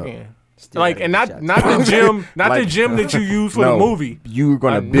this shots work up. in. Still Like, gotta and get not shots. the gym, not the Like- gym that you use for No, the movie. You're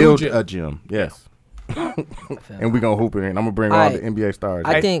gonna A new build gym. a gym, yes. And we gonna hoop it in. I'm gonna bring all Alright. the NBA stars.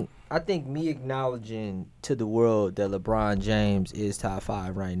 I think me acknowledging to the world that LeBron James is top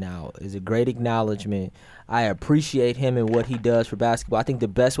 5 right now is a great acknowledgement. I appreciate him and what he does for basketball. I think the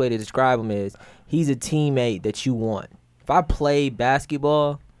best way to describe him is he's a teammate that you want. If I played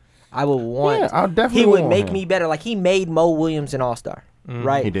basketball, I would want. Yeah, I definitely he would want make him. me better. Like he made Mo Williams an All-Star,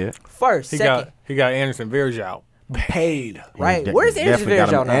 right? He did. First, He second, got Anderson Varejao paid, right? He Where's Anderson definitely got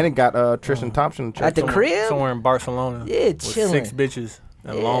him. Varejao now? And it got Tristan Thompson. At the crib? somewhere in Barcelona. Yeah, with chilling. 6 bitches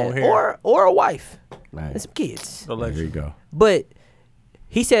and Yeah, long hair. or a wife Man, and some kids. The there legend. you go. But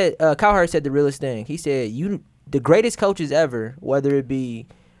he said, Cowherd said the realest thing. He said, the greatest coaches ever, whether it be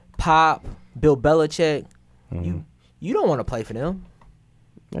Pop, Bill Belichick, you don't want to play for them.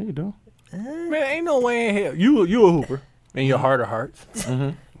 Yeah, you do. Man, ain't no way in hell. You a hooper in your heart of hearts.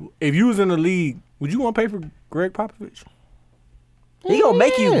 If you was in the league, would you want to pay for Greg Popovich? He gonna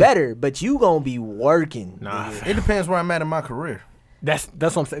make you better, but you gonna be working. Nah, It depends where I'm at in my career. that's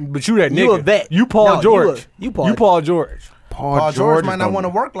what I'm saying. But you that nigga. You a vet. You Paul No, George. you Paul George. Paul George might not want to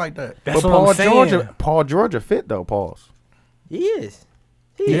work like that. That's But what I'm saying. Paul George a fit though. Pause. He is.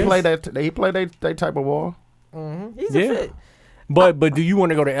 He Yes. played that. He played that type of ball. He's Yeah. a fit. But do you want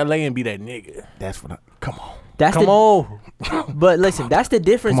to go to LA and be that nigga? That's what. Come on. That's Come the, on. But listen, that's the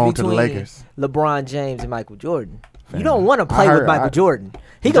difference Come on to the between Lakers. LeBron James and Michael Jordan. You Fam. don't want to play I with heard- Michael Jordan.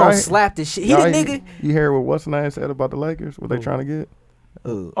 He Y'all gonna ain't- slap the shit. He Y'all the ain't- nigga. You hear what what's name said about the Lakers? What they trying to get?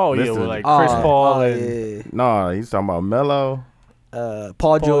 Ooh. Oh yeah, Listen. well, like Chris Paul and yeah. No, he's talking about Melo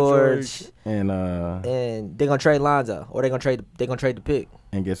Paul George, and and they gonna trade Lonzo, or they gonna trade the pick.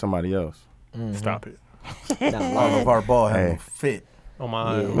 get somebody else. stop it. Not Uncle Lonzo. LeVar Ball having Hey. a fit. Oh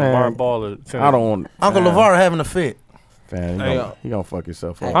my, Man, Bar Baller. I don't want Uncle LeVar having a fit. Fam, Hey, he gonna fuck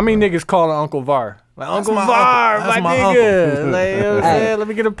yourself up. How many niggas calling Uncle Var? Like, That's Uncle my Var, uncle. That's my my nigga. uncle. Like, you know what I'm Hey. saying? Let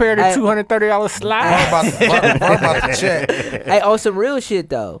me get a pair of the Hey. $230 Var slides. about to check. Hey, on some real shit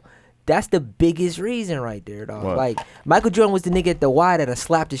though, that's the biggest reason right there, dog. What? Like Michael Jordan was the nigga at the Y that'll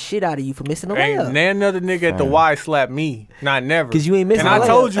slap the shit out of you for missing a Ain't layup. none other nigga at the Y slapped me. Not never. 'Cause you ain't missing And a I layup.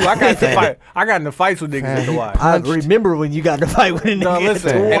 told you I got to fight. I got in the fights with niggas at the Y. I remember when you got in a fight with a nigga. No, at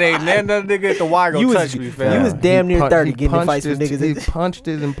listen, the Y. it ain't none other nigga at the Y gonna touch me, fam. You was damn near 30 getting in fights his, with niggas. He punched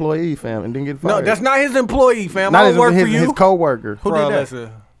his employee, fam, and didn't get fired. No, that's not his employee, fam. Not I don't work for you. his coworker. Who Bro, did that?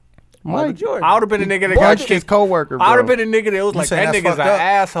 listen. Mike Jordan. I would have been a nigga that got punched his kicked. coworker, bro. I would have been a nigga that was like, saying that that's nigga's an fucked up?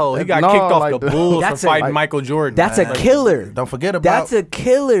 asshole. He got No, kicked off like the the- Bulls for That's a- fighting like- Michael Jordan. That's a Like, killer. Don't forget about. That's a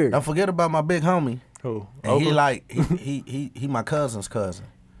killer. Don't forget about my big homie. Who? And he Oprah? like he my cousin's cousin,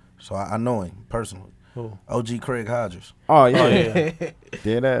 so I know him personally. Who? OG Craig Hodges. Oh yeah, yeah.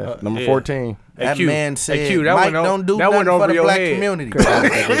 Dead ass. Number yeah. 14. Hey, That Q. man Hey, said, Q, that Mike went don't do that went nothing for over the your black head.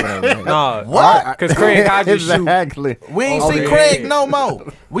 community. Nah, What? Because Craig Hodges shoot. Exactly. We ain't Over see your Craig head. no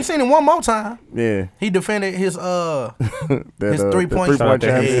more. We seen him one more time. Yeah. He defended his his That, 3-point three-point shot. Yeah,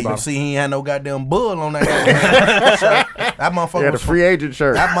 championship. you see, he ain't had no goddamn bull on that. Goddamn shirt. That motherfucker Yeah, the was free agent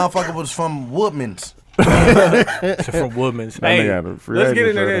shirt. That motherfucker was from Woodman's. From Woodman's. That Hey, nigga got a free let's agent get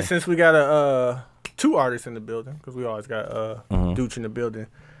into shirt this on. since we got two artists in the building because we always got Dooch in the building.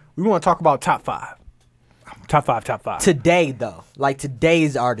 We want to talk about top five. Top five. Today though, like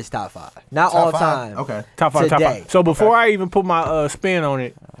today's artist top 5, not all Top five? time. Okay. Top five. Today. So before I even put my spin on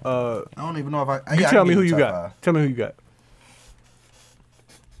it, I don't even know if I. you yeah, I tell can me give who you top got. five. Tell me who you got.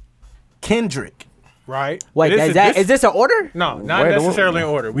 Kendrick. Right? Wait, This is this an order? No, not Wait, necessarily in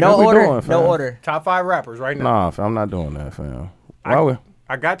order. We No what we order. doing, fam? No order. top 5 rappers right now. Nah, fam, I'm not doing that, fam. Why would?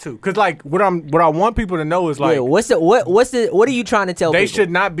 I got to, cause like what I want people to know is like Yeah. What are you trying to tell they people? should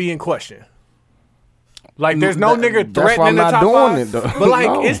not be in question. Like there's no nigga that's why threatening I'm the not top doing 5. it, though. But like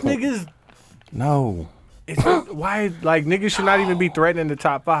No. it's niggas. No. It's why like niggas should not even be threatening the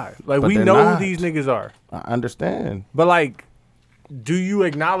top 5. Like But we they're know not. who these niggas are. I understand. But like, do you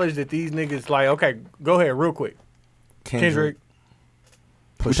acknowledge that these niggas like okay? Go ahead, real quick. Kendrick,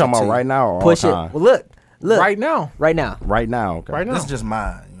 We talking about right now or all Push it. time? Well, look. right now, Right now. Right now. Okay. right now. This is just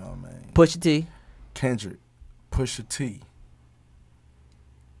mine. You know what I mean? Push it T. Kendrick, Pusha T.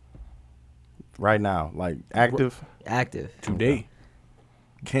 Right now. Like active. Active. Today,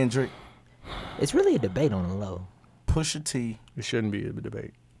 Kendrick, It's really a debate on the low. Pusha T, it shouldn't be a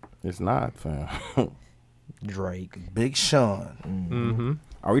debate. It's not, fam. Drake. Big Sean. Mm-hmm.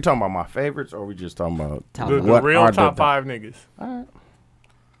 Are we talking about my favorites or are we just talking about Top The, five. the what real are top the 5 niggas.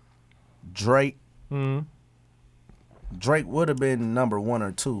 Drake. Mm-hmm. Drake would have been number 1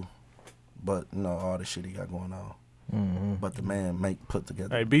 or 2, but you know all the shit he got going on. But the man put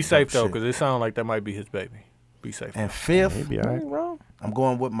together. Hey, be dope safe though, shit. because it sounds like that might be his baby. Be safe. And fifth, Maybe all right. I'm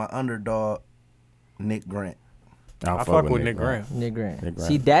going with my underdog, Nick Grant. I fuck with Nick Grant. Nick Grant. Nick Grant.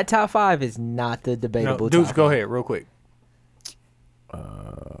 See, that top 5 is not the No, debatable dudes, top go five. ahead, real quick. 2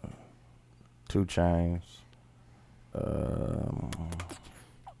 Chainz. I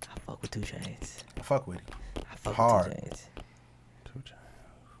fuck with 2 Chainz. I fuck with him. I fuck Hard. with 2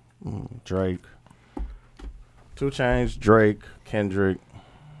 Chainz. Drake. 2 Chainz, Drake, Kendrick.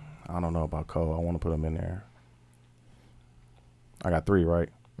 I don't know about Cole. I want to put him in there. I got 3, right?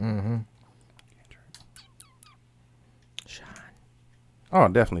 Sean. Oh,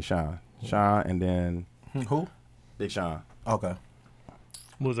 definitely Sean. Sean and then Who? Big Sean. Okay.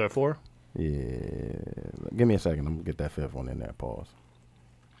 What was that for? Yeah. Give me a second. I'm going to get that 5th one in there. Pause.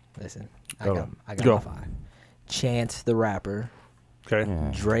 Listen, Go. I got Go. my 5. Chance the Rapper. Okay.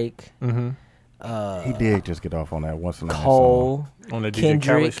 Yeah. Drake. He did just get off on that once in a while. Cole. On the DJ Kendrick.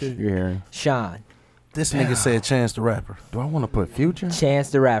 Khaled shit. You hearing? Sean. This nigga said Chance the Rapper. Do I want to put Future?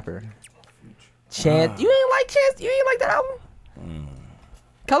 Chance the Rapper. Chance. You ain't like Chance? You ain't like that album?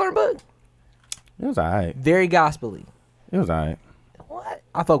 Coloring Book? It was all right. Very gospel-y. It was all right. What?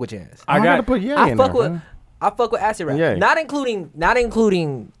 I fuck with Chance. I I got got to put Ye I in fuck there. with fam. I fuck with acid rap. Yeah. Not including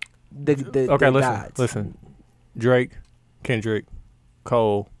the Okay, the listen, gods. listen. Drake, Kendrick,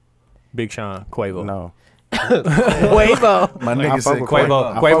 Cole, Big Sean, Quavo. No. Quavo. My I nigga fuck said with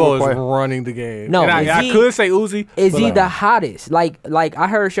Quavo, I fuck Quavo with is Quavo. running the game. No, and is I he- could say Uzi. Is but he like, the hottest? Like I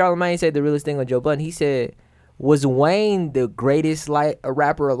heard Charlamagne say the realest thing on Joe Budden. He said, was Wayne the greatest a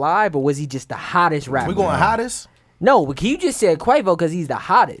rapper alive, or was he just the hottest rapper? We going hottest? No, but you just said Quavo because he's the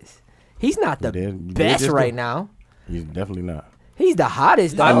hottest. He's not the You did best just right do- now. He's definitely not. He's the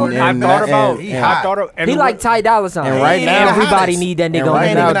hottest I, dog. And- I and- thought about. and- I thought of. And He like Ty Dolla Sign. And right now- everybody hottest. need that And nigga on right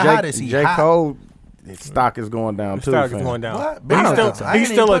ain't the now, even the J. hottest, he J. hot. Cole, his stock is going down too. Stock is fam. going down. What? But I don't he's think so. I he's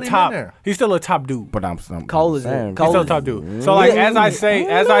ain't still even a put him in top. there. He's still a top dude. But I'm Cole is saying, it. He's Cole still a is top dude. So like as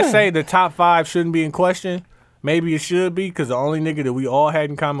I say the top 5 shouldn't be in question. Maybe it should be because the only nigga that we all had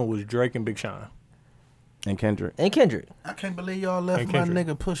in common was Drake and Big Sean. And Kendrick. I can't believe y'all left my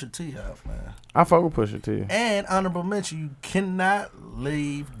nigga Pusha T out, man. I fuck with Pusha T. And honorable mention, you cannot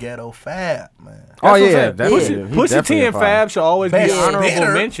leave Ghetto Fab, man. Oh yeah, Pusha T and Fab should always be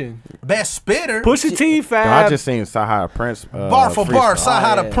honorable mention. Best spitter. Pusha T, Fab. I just seen Sahara Prince. Bar for bar,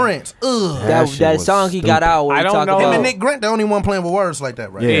 Sahara Prince. Ugh. That song he got out where I he don't talked know. about. Him and Nick Grant, the only one playing with words like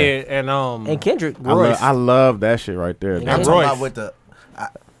that, right? Yeah, and Kendrick. I love that shit right there. And I'm Royce. talking about with the.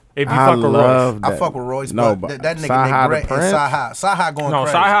 if you fuck with Royce. I fuck with Royce, No, but that nigga Saha Nick Grant and Saha going No,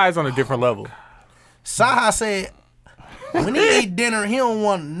 crazy. Saha is on a different level. Saha said when he eat dinner, he don't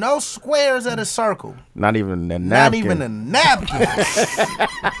want no squares at a circle. Not even a napkin. Not even a napkin.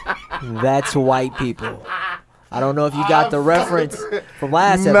 That's white people. I don't know if you got the reference from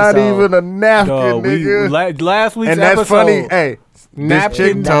last episode. Not even a napkin, nigga. Last week's And that's episode, funny. Hey,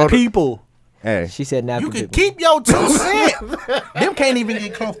 napkin people. Hey, She said napkin You can people. keep your 2 cents. Them can't even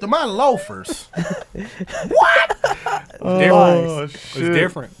get close to my loafers. It's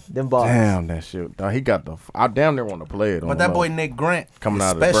different. Them bars. damn that shit. Dog, he got the. I damn near want to play it. But that boy Nick Grant Coming is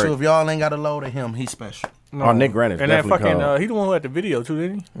out of the special. break. If y'all ain't got a load of him, he's special. Oh, Nick Grant is And that definitely fucking, cold. he the one who had the video too,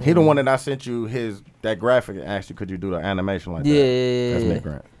 didn't he? He the one that I sent you that graphic and asked you, could you do the animation like that? Yeah. That's Nick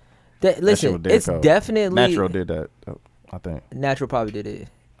Grant. That, That shit listen, was dead it's cold. definitely Natural did that, I think. Natural probably did it.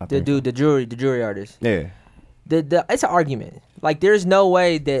 I The think dude, the jury artist. Yeah. It's an argument. Like there's no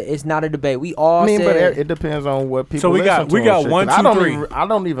way that it's not a debate. We all I mean, but said it depends on what people. So we got- listen to we and got shit, 1, 'cause 2, 3. I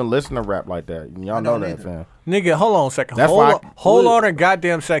don't even listen to rap like that. Y'all know don't that, either. fam. Nigga, hold on a second. That's hold why on, hold on a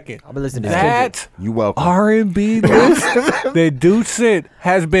goddamn second. I'm listening to Kendrick. That You welcome. R&B list that Dude sent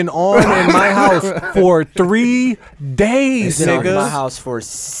has been on in my house for 3 days, It's been on in my nigga. house for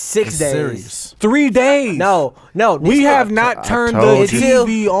 6 days. Serious. 3 days. No. We this have guy- not turned the told you.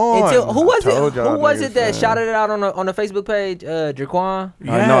 TV on. Until who was told it? y'all Who was niggas, it that man. shouted it out on the Facebook page? Jaquan.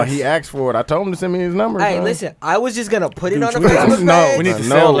 No, he asked for it. I told him to send me his number. Hey, fam. listen, I was just gonna put it on the we need to- Facebook no, page. we need to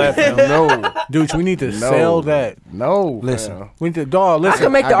sell that, fam. No, Dude, we need to no, sell that. No, Listen. fam. We need to, dog, I listen.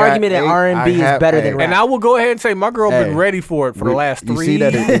 can make the I got argument that 8 R&B is better than rap. And I will go ahead and say my girl been Hey, ready for it for the last 3 You see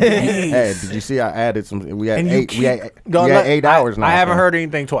that? days. Hey, did you see? I added some. We had And you 8. We had, keep- we dog, had look, 8 hours now. I haven't fam. heard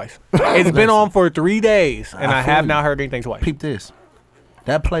anything twice. It's been on for 3 days, and I feel have you. not heard anything twice. Peep this.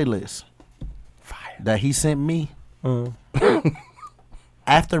 That playlist that he sent me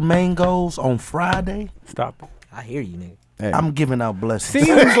after Mangoes on Friday, Stop it. I hear you, nigga. Hey. I'm giving out blessings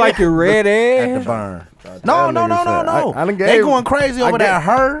Seems like you're red at the ass. burn. No. I done They gave- going crazy I over gave- that.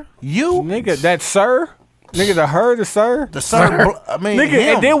 Her, you, Nigga, that sir? Nigga, the her, the sir? the sir. I mean, Nigga,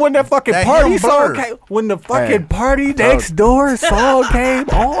 him. and then when that fucking That party him song blurred. came, when the fucking Hey, party next door song came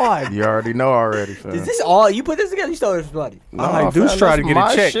on. You already know already, fam. Is this all you put this together? You stole it from somebody. No, I'm like, fam, Deuce try to that's get a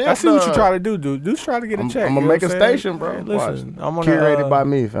my check. shit, I see what you dog. try to do, dude. Deuce try to get a check. I'm you gonna know make a what I'm saying? station, bro. Hey, listen, Watch. I'm gonna Curated by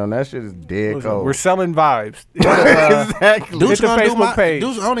me, fam. That shit is dead listen, cold. we're selling vibes. Exactly. Deuce Hit the gonna do Facebook my. page.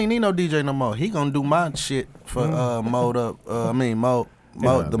 Deuce I don't even need no DJ no more. He gonna do my shit for Mode Up.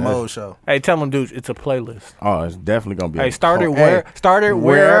 The Mode Show. Hey, tell them, dude, it's a playlist. Oh, it's definitely gonna be. Hey, a start it cold- start it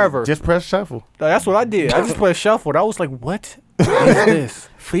wherever. Just press shuffle. That's what I did. I just played shuffle. I was like, what is this?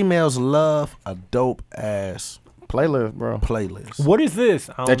 Females love a dope ass Playlist, bro. playlist. What is this?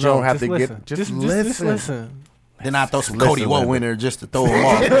 I That you know. don't have to get- listen. just Just listen. listen. Then I throw some Listen, Cody Woe Linda. in there just to throw them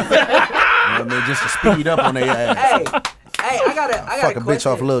off. You know what I mean? Just to speed up on their ass. Hey, I got Fuck a a bitch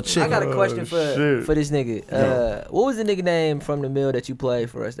question. off a little I chicken. got a question shit. for this nigga. What was the nigga name from the mill that you played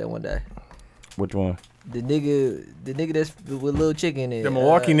for us that one day? Which one? The nigga that's with Lil Chicken and The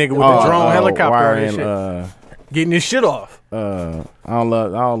Milwaukee nigga with Oh, the drone helicopter wiring, and shit. Getting his shit off. I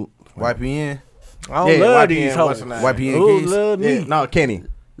don't. YPN. I don't Yeah, love YPN, these what's hoes. her name? YPN Ooh, Keys. love me. Yeah, no, Kenny.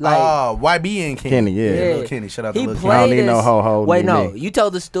 like YB and Kenny. Kenny, yeah. Lil Kenny. Shout out to he Lil Kenny. played I don't need no us- ho-ho, Wait, need no, me. you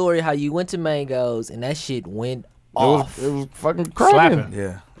told the story how you went to Mangoes and that shit went It off. was fucking cracking.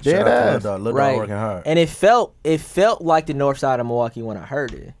 Yeah. Dead Shout out to Lil ass. Dog. Lil Right. Dog working hard. And it felt like the north side of Milwaukee when I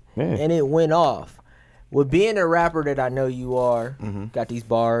heard it. Yeah. And it went off. With being a rapper that I know you are, got these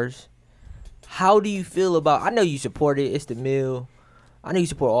bars, how do you feel about, I know you support it, it's the mill. I know you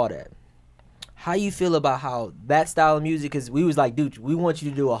support all that. How you feel about how that style of music, because we was like, dude, we want you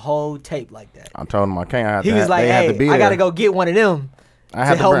to do a whole tape like that. I told him I can't. I had He to, was like, they had hey, to be I got to there. go get one of them I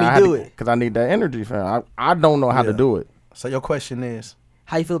had to help bring- me I had do to- it. Cause I need that energy, fam. I don't know how to Yeah. do it. So your question is,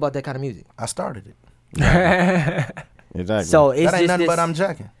 How you feel about that kind of music? I started it. Exactly. So it's That ain't just nothing this, but I'm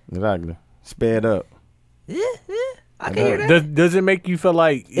jacking. exactly. Sped up. yeah, I can hear that. Does it make you feel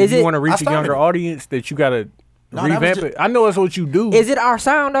like Is if you it- want to I reach a started younger it. audience that you gotta No, that was revamp ju- it? I know it's what you do. Is it our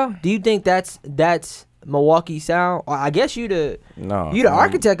sound though? Do you think that's Milwaukee sound? Or I guess you the No.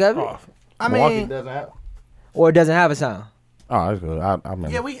 architect of it, Oh, I Milwaukee mean, doesn't have. or it doesn't have a sound. Oh, that's good. I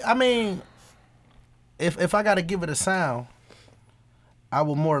remember. yeah, I mean, if I gotta give it a sound, I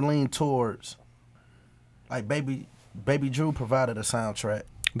would more lean towards like Baby Drew provided a soundtrack.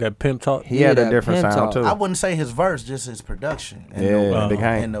 That Pimp Talk. He had a that different Pimp sound Talk. too. I wouldn't say his verse, just his production. And Yeah, Big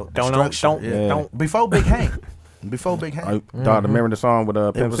Hank. And the Don't. structure. Yeah. Before Big Hank. Before Big Hank. Dog, remember the song with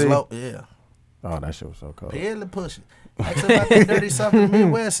It Pimp was C? low. Yeah. Oh, that shit was so cold. Barely push it. Ask about that dirty Southern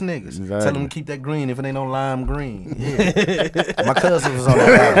Midwest niggas. Exactly. Tell them to keep that green if it ain't on lime green. Yeah. My cousin was on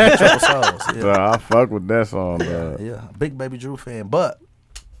that album, Triple Souls. Yeah. So I fuck with that song, bro. Yeah. Big Baby Drew fan. But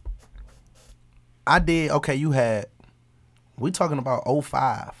I did, okay, you had, we talking about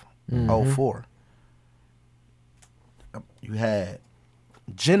 05, 04. You had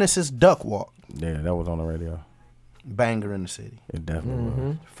Genesis Duck Walk, Yeah, that was on the radio. banger in the city. It definitely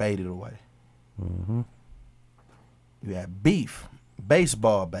was. Faded away. You had Beef,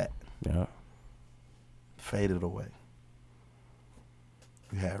 baseball bat, Yeah. faded away.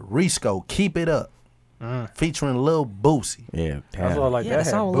 You had Risco, Keep It Up, featuring Lil Boosie. Yeah. That's all like Yeah, that. that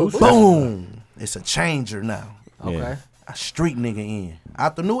Had song was Boosie. Boom! It's a changer now. Okay. Yeah. A street nigga in.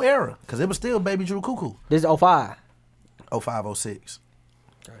 Out the new era, because it was still Baby Drew Cuckoo. This is 05. 05, 06.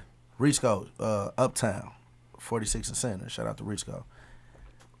 Risco, Uptown, 46 and Center. Shout out to Risco.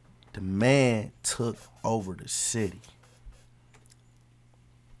 The man took over the city.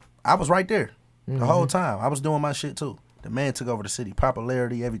 I was right there the whole time. I was doing my shit too. The man took over the city.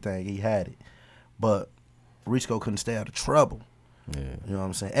 Popularity, everything. He had it. But Risco couldn't stay out of trouble. Yeah. You know what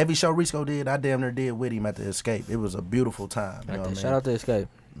I'm saying? Every show Risco did, I damn near did with him at the Escape. It was a beautiful time. You know what I mean? Shout out to Escape.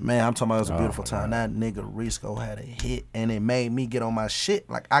 Man, I'm talking about it was a beautiful time. That nigga Risco had a hit, and it made me get on my shit.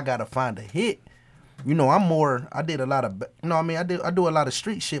 Like, I gotta find a hit. You know, I did a lot of, you know what I mean? I do a lot of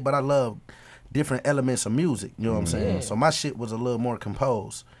street shit, but I love different elements of music. You know what I'm saying? So my shit was a little more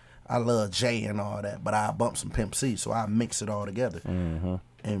composed. I love Jay and all that, but I bump some Pimp C, so I mix it all together.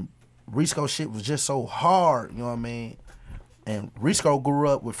 And Risco shit was just so hard, you know what I mean? And Risco grew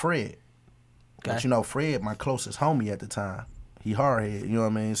up with Fred. But you know, Fred, my closest homie at the time, he hardhead, you know what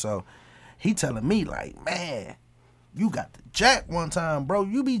I mean? So he telling me like, man, you got the jack one time, bro.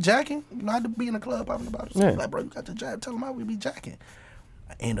 You be jacking? You know, I had to be in the club popping about it. So Yeah. like, bro, you got the jack. Tell him how we be jacking.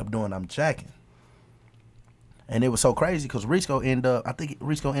 I end up doing I'm jacking. And it was so crazy because Risco ended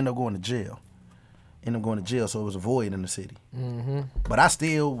up going to jail. Ended up going to jail, so it was a void in the city. But I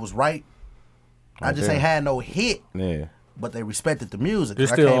still was right. I just there. ain't had no hit. Yeah. But they respected the music.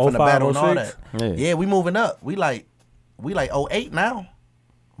 It's I still came from the 05, battle and all that. 06? Yeah, we moving up. We like 08 now.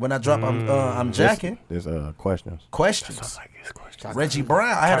 When I drop I'm jacking. There's questions. Questions. Like his question. Reggie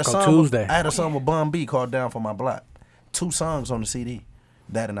Brown. I had a Taco song. Tuesday. I had a song with Bun B called Down for My Block. 2 songs on the CD.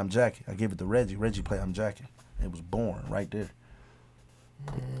 That and I'm jacking. I give it to Reggie. Reggie play I'm jacking. It was born right there.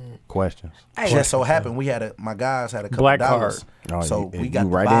 Questions. Just so happened my guys had a couple Black dollars. card. Oh, So you- we you got the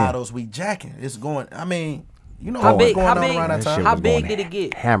right in. bottles. We jacking. It's going. I mean, you know How what's big? going How on big? around that That time. shit How was big going did it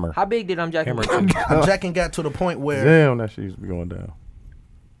get? hammer. How big did I'm jacking? I'm jacking got to the point where Damn, that shit used to be going down.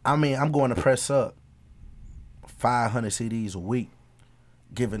 I mean, I'm going to press up 500 CDs a week,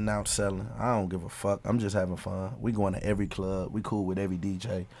 giving out, selling. I don't give a fuck. I'm just having fun. We going to every club. We cool with every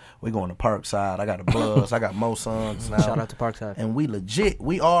DJ. We going to Parkside. I got a buzz. I got more songs now. Shout out to Parkside. And we legit.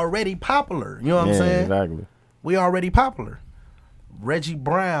 We already popular. You know what Yeah, I'm saying? exactly. We already popular. Reggie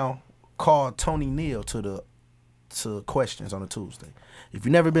Brown called Tony Neal to Questions on a Tuesday. If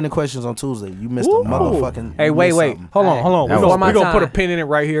you never been to Questions on Tuesday, you missed a motherfucking. Hey, you wait. missed something. Hold Hey, on. that We was gonna my put a time. pin in it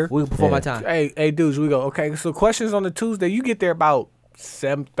right here. We before my Yeah. time. Hey, dudes, we go. Okay, so questions on the Tuesday. You get there about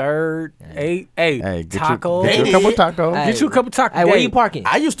 7:30, 8. Hey, Hey, tacos. get you a couple tacos. Hey. Get you a couple tacos. Hey, where you parking?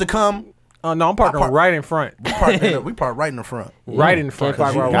 I used to come. No, I'm parking right in front. We park right in the front. Right in front. Can't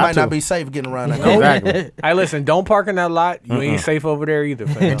park You right might to. not be safe getting around that. Exactly. Hey, listen, don't park in that lot. You ain't safe over there either.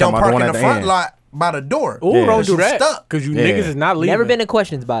 fam. And don't Talking about park the one in at the the front end. lot by the door. Ooh, Yeah. don't do You that. stuck. Because you Yeah. niggas is not leaving. Never been to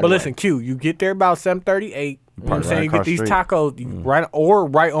Questions by the But way. listen, Q, you get there about 7:38. You know what I'm Park saying? right You get across these the street.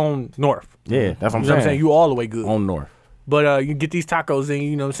 tacos right on North. Yeah, that's what I'm You know what I'm saying? saying. You all the way good. On North. But you get these tacos in,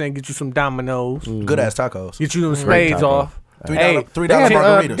 you know what I'm saying? Get you some Dominoes. Good ass tacos. Get you them Great spades taco. off. $3 Hey, $3 They had,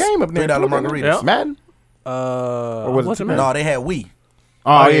 margaritas. game up there $3 too, didn't margaritas. they? Yeah. Madden? Was was it it Madden? No, they had Wii.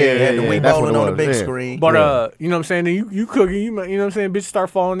 Oh, yeah, They yeah, had the yeah. Wii That's what bowling it on the was, big yeah. screen. But Yeah. you know what I'm saying? Then you cooking, you know what I'm saying? Bitch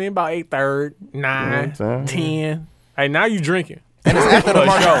start falling in about 8:30, 9, Yeah. 10. Hey, now you drinking. And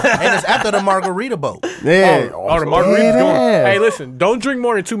it's after the margarita boat. Yeah. Oh, the margaritas going. yeah. Hey, listen, don't drink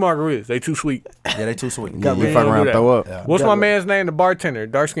more than 2 margaritas. They too sweet. Yeah, they too sweet. Yeah, you Yeah, fuck don't around do and throw up. Yeah. What's my man's name? The bartender,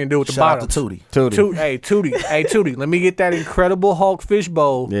 dark skin dude with the Shout out bottom. to Tootie. Tootie. Hey, Tootie. Hey, Tootie. Let me get that Incredible Hulk fish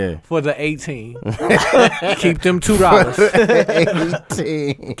bowl Yeah. for the 18. Keep them $2.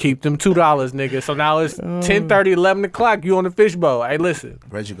 18. Keep them $2, nigga. So now it's 10:30, 11 o'clock. You on the fish bowl. Hey, listen.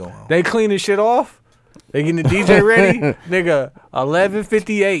 Reggie go on. They cleaning shit off. They getting the DJ ready, nigga.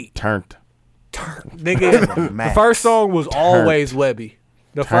 11:58. Turned. Nigga, the Max. first song was always Webby.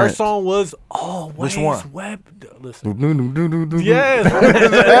 The Turned. first song was always Which one? Web. Listen. Yes.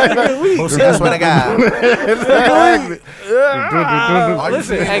 Oh, see, I swear to God.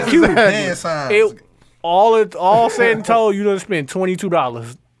 Listen, and Q. Hand signs. It all said and told, you done spent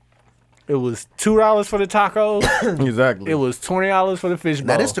 $22. It was $2 for the tacos. Exactly. It was $20 for the fish bowl.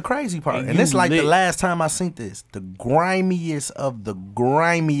 Now, this the crazy part. And And you it's like the lit. last time I seen this. The grimiest of the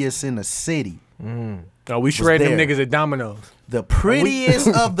grimiest in the city. No, we shredded them there. niggas at Domino's. The prettiest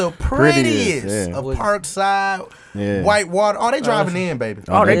of the prettiest yeah. of Parkside, Yeah. Whitewater. Oh, they driving in, baby.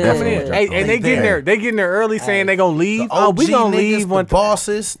 Oh, they Yeah. coming in. Yeah. Hey, and they getting there. They getting there early, saying they gonna leave. Oh, we gonna leave the one.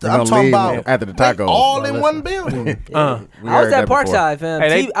 bosses. They I'm gonna talking leave about after the they tacos. all Well, in one building. We I was heard at that before. Parkside, fam.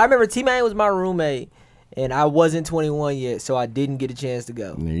 Hey, I remember T-Man was my roommate, and I wasn't 21 yet, so I didn't get a chance to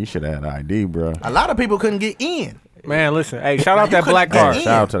go. Yeah, you should have had ID, bro. A lot of people couldn't get in. Man, listen. Hey, shout out You that black couldn't car. get in.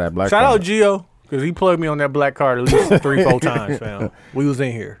 Shout out to that black Shout car. out Gio, because he plugged me on that black card at least 3-4 times, fam. We was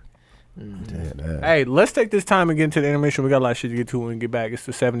in here. Yeah, that. Hey, let's take this time and get into the intermission. We got a lot of shit to get to when we get back. It's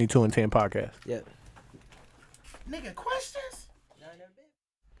the 72 and 10 podcast. Yep. Nigga, questions?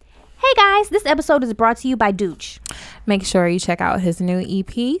 Hey guys, this episode is brought to you by Dooch. Make sure you check out his new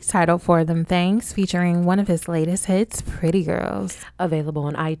EP titled For Them Things, featuring one of his latest hits, Pretty Girls. Available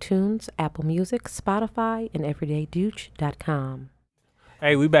on iTunes, Apple Music, Spotify, and everydaydouche.com.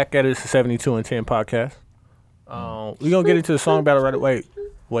 Hey, we back at it. It's the 72 and 10 podcast. We gonna get into the song battle right away.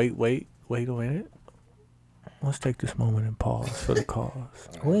 Wait a minute. Let's take this moment and pause for the cause.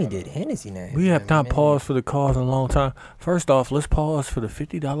 We ain't did Hennessy now. We have not paused for the cause in a long time. First off, let's pause for the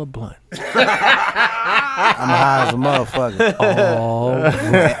 $50 blunt. I'm high as a motherfucker. Oh,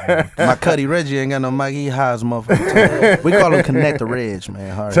 My Cuddy Reggie ain't got no mic. He high as a motherfucker. Too. We call him Connect the Reg,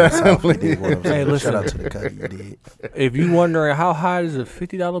 man. Hard as South. You dig what I'm saying? Hey, listen. Shout out to the Cuddy. You dig? if you wondering how high is a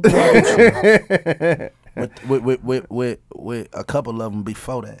 $50 blunt, With a couple of them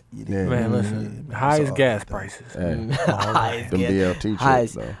before that. You dig? Yeah. man, listen. High as gas prices. Hey, highest, them BLT chips,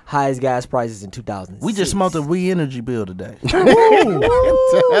 highest, though. highest gas prices in 2000. We just smoked a We Energy bill today. Let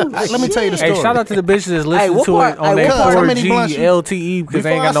me tell you the story. Hey, shout out to the bitches that's listening what to part- it on hey, their what part- how many 4G blunts you- LTE because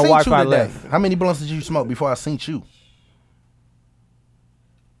they ain't got no Before I seen Wi-Fi you today, left. How many blunts did you smoke before I seen you?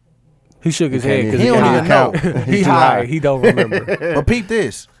 He shook his head He because He don't even know. He He's high. high. He don't remember. But peep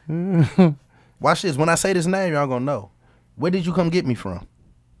this. Watch this. When I say this name, y'all gonna know. Where did you come get me from?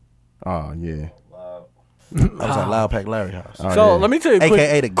 Oh, yeah. I was at Loud Pack Larry house. Oh, So yeah. let me tell you, quick,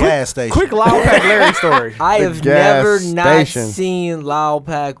 AKA the gas station. quick Loud Pack Larry story. I The have gas never not station. seen Loud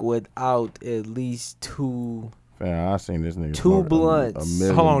Pack without at least two. Man, I seen this nigga Two smoke blunts. A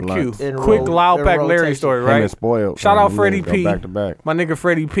million Hold on, blunts. Q. In Quick ro- Loud in Pack Larry rotation. story, Him right? and Spoiled. Shout man, out them Freddie niggas go P. Back to back. My nigga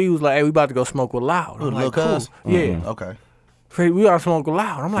Freddie P was like, "Hey, we about to go smoke with Loud." I'm Little like, Lil "Cool." Cuz? Yeah, Okay. Freddie, we gotta smoke with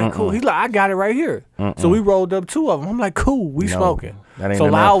Loud. I'm like, "Cool." He's like, "I got it right here." So we rolled up two of them. I'm like, "Cool, we No, smoking." that ain't So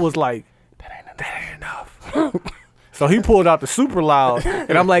enough. Loud was like, "That ain't enough." So he pulled out the super loud,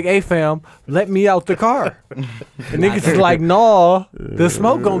 and I'm like, "Hey fam, let me out the car." And niggas is like, "Nah, the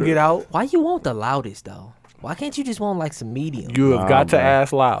smoke gonna get out." Why you want the loudest though? Why can't you just want like some medium? You have Nah, got to bro.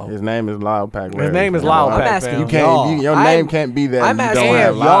 ask Loud. His name is Loud Pack. His name is fam. Loud I'm Pack. asking fam. You can't. Your Y'all. name can't be that. I'm You asking don't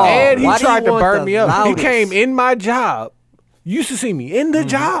have y'all. Loud. And he Why do tried you to want burn the me up. loudest? He came in my job. You used to see me in the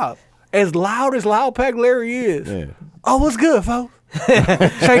job. As Loud Pack Larry is. Yeah. Oh, what's good, folks?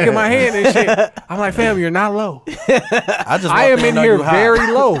 Shaking my hand and shit. I'm like, fam, you're not low. I am in here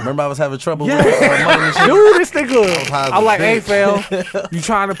very low. Remember I was having trouble with Yes. money and shit? Dude, this nigga. high as I'm a like, hey, bitch. fam, you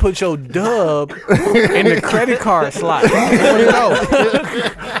trying to put your dub in the credit card slot.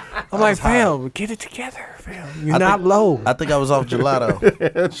 I'm like, fam, get it together, fam. You're not low. I think I was off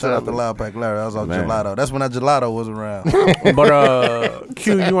gelato. Shout out to Loud Pack Larry. I was off Man. gelato. That's when that gelato was around. But,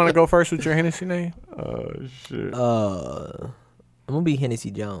 Q, you want to go first with your Hennessy name? Shit. I'm gonna be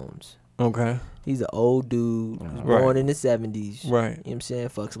Hennessy Jones. Okay. He's an old dude. He was Right. born in the 70s. Right. You know what I'm saying?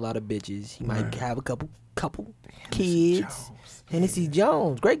 Fucks a lot of bitches. He might have a couple kids. Hennessy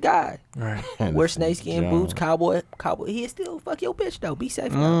Jones. Great guy. Right. Wear snakeskin boots, Jones. cowboy. He'll still fuck your bitch though. Be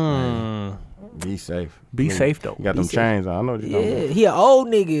safe though. Be safe. Be safe, though. You got them safe. chains on. I know what you're talking Yeah, about. he an old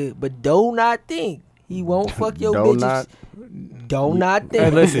nigga, but do not think he won't fuck your Do bitches. not. Do not think. Hey,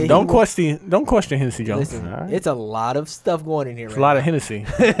 that listen, he don't won't- question Hennessy Jones. Listen, Alright. it's a lot of stuff going in here. It's a lot of Hennessy.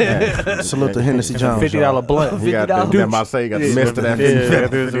 Salute to Hennessy Jones. $50 blunt. You got the, $50. that might say you got the Yeah, mist of that yeah,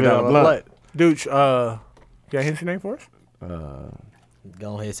 $50 blunt. Dude, you got a Hennessy name for us?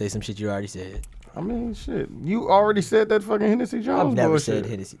 Go ahead and say some shit you already said. I mean, shit. You already said that fucking Hennessy Jones I've never bullshit. said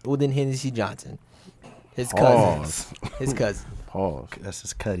Hennessy. Well, then Hennessy Johnson. His cousin. Pause. His cousin. Pause. That's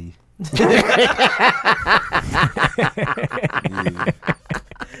his Cuddy.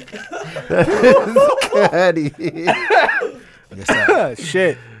 Cuddy. Yes, sir.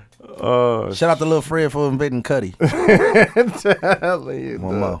 Shit. Shout out to Lil Fred for inviting Cuddy. One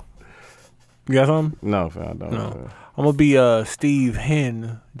more. You got something? No, fam, I don't. No. I'm gonna be Steve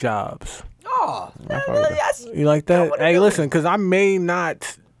Hen Jobs. Oh, You like that? Hey, listen, because I may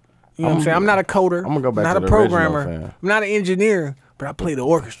not. You know what I'm saying? I'm not a coder. I'm gonna go back not to a the programmer. original, fam. I'm not an engineer, but I play the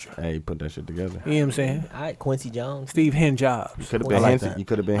orchestra. Hey, you put that shit together. You know what I'm saying? all right, Quincy Jones. Steve Hen Jobs. You could have I been like Hensy. that. You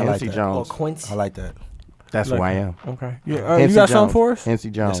could have been I like Hensy that. Or Jones. Quincy. I like that. That's who I am. Okay. Yeah, Hensy you got Jones. something for us?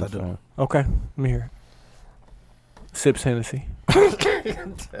 Hensy Jones. Yes, I do. fam. Okay. Let me hear it. Sips Hennessy.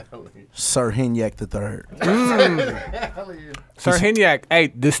 Sir Henyak III. Sir Henyak, hey,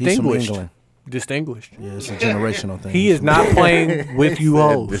 He's from distinguished. England. Distinguished. Yeah, it's a generational thing. He is not playing with you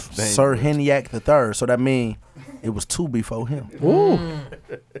hoes. Sir Henyak III. So that means it was two before him.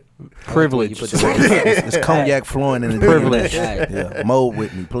 Privilege. It's cognac flowing in the Privilege. Yeah, mold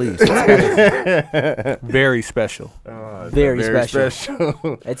with me, please. Very special. Very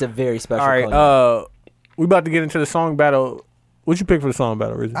special. It's a very special. All right. cognac. We about to get into the song battle. What you pick for the song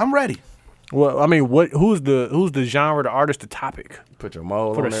battle, Rizzy? I'm ready. Well, I mean, who's the genre, the artist, the topic Put your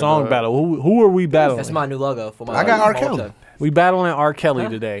mold for on the there, song dog. battle? Who are we battling? That's my new logo for my. I got R. my Kelly. website. We battling R. Kelly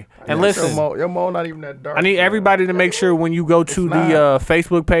today. And listen, Your mold not even that dark. I need everybody to make sure when you go to the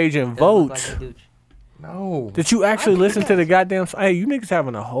Facebook page and Doesn't look vote like a douche. No. that you actually listen to the goddamn. Hey, you niggas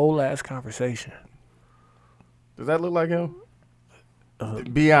having a whole ass conversation. Does that look like him?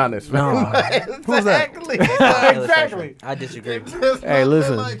 Be honest, man. No. Who's that? Exactly. I disagree. Hey,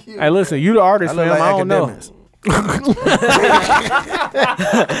 listen. Hey, listen. You the artist, I look fam. like I don't know. academics.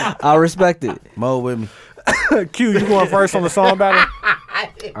 I respect it. Mold with me. Q, you going first on the song battle?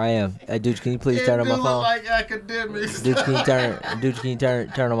 I am. Hey, dude, can you please turn on my phone? academics. Dude, can you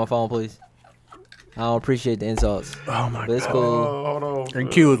turn on my phone, please? I don't appreciate the insults. Oh my But it's god. cool. Hold on.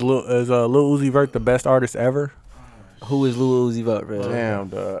 And Q is Lil Uzi Vert the best artist ever? Who is Lil Uzi Vert, bro? Damn,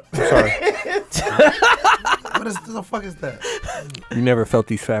 dog. Sorry, What the fuck is that? you never felt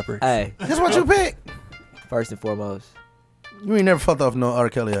these fabrics. Hey, Guess what you picked? first and foremost, You ain't never fucked off no R.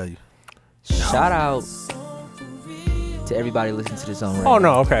 Kelly, are you? shout out to everybody listening to this song right Oh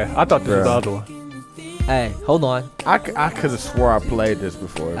now. no, okay. I thought this was the other one. Hey, hold on. I could have swore I played this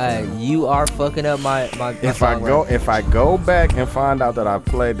before. Hey, you are fucking up my If I go back and find out that I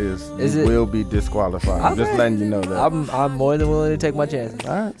played this, Is you it- will be disqualified. I'm just Okay. letting you know that. I'm more than willing to take my chances.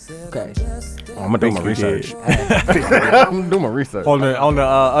 All right. Okay. I'm gonna do my Think you research. did. I'm gonna do my research. On the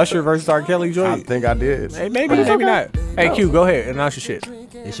Usher versus R. Kelly I joint? think I did. Hey, maybe, maybe not. Hey, Q, go ahead and announce your shit.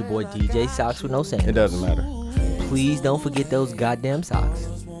 It's your boy DJ Socks with no It sandals. doesn't matter. Please don't forget those goddamn socks.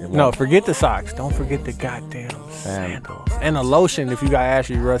 No, forget the socks. Don't forget the goddamn sandals. And the lotion if you got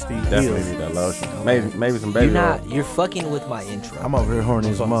ashy, rusty Definitely heels. need that lotion. Maybe some baby oil. You're fucking with my intro. I'm over here horny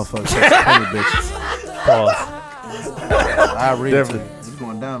as a motherfucker. Honey bitches. Pause. I read it. Definitely. It's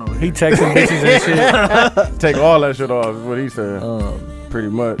going down over He here. texting bitches and shit. Take all that shit off. Is what he said. Pretty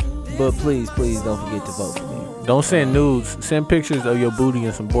much. But please don't forget to vote for me. Don't send nudes. Send pictures of your booty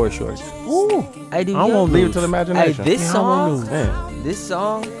and some board shorts. Hey, dude, I won't Leave it nudes. to the hey, imagination. this Yeah, I song, want nudes. Man, this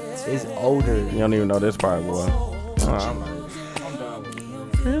song is older. you don't even know this part, boy.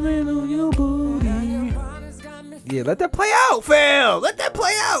 Yeah, let that play out, fam. Let that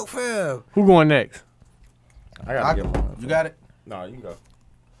play out, fam. Who going next? I gotta get one. You got it? No, you can go.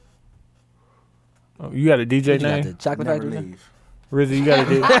 Oh, you got a DJ You got name? the Chocolate Never Factory? leave. Rizzy, you got a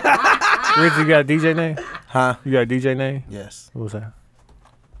DJ? Rizzy, you got a DJ name? Huh? You got a DJ name? Yes. What was that?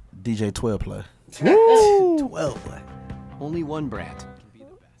 DJ 12 play. Woo! 12 play. Only one brand.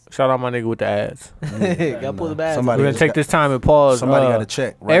 Shout out my nigga with the ads. Gotta pull the bag. Somebody We're gonna take this time and pause. Somebody got to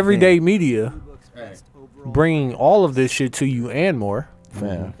check. Right Everyday then. Media, bringing all of this shit to you and more.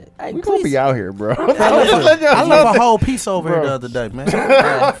 Hey, We gonna please. be out here, bro. I left a whole piece over here Bro. the other day,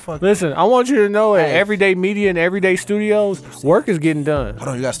 man. Fuck. Listen, I want you to know at Hey. Everyday Media and Everyday Studios, work is getting done. Hold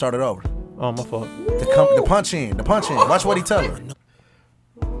on, you got to start it over. Oh, my fault. The punch in. The punch in. Watch what he tell her.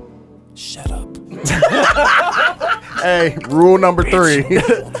 Shut up. Hey, rule number 3.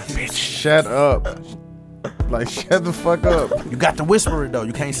 Shut up. Like, shut the fuck up. You got to whisper it, though.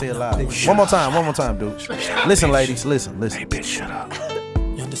 You can't say it loud. One more time, dude. Listen, ladies. Listen. Hey, bitch, shut up.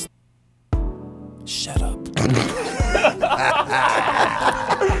 You understand? Shut up.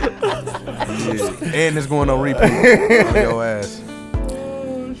 And it's going on repeat on your ass.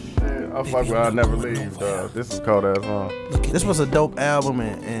 I fuck with I'll Never Leave, dog. This is cold ass song. This was a dope album,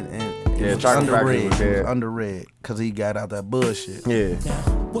 and Yeah, it was Chocolate Factory underrated. was It was dead. underrated because he got out that bullshit. Yeah.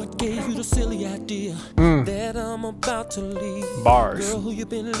 What gave you the silly idea that I'm about to leave? Bars. Girl, who you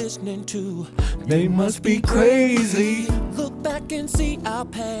been listening to? They must be crazy. Look back and see our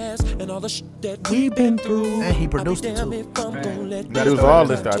past and all the shit that we've been through. And he produced it too. That was all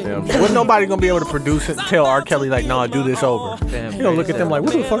this goddamn shit. Wasn't nobody gonna be able to produce it? Tell R. Kelly like, nah, do this over. Damn, You gonna look at them like,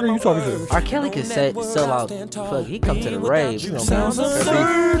 what the fuck are you talking to? R. Kelly could sell out. Fuck, he come to the rave. You know,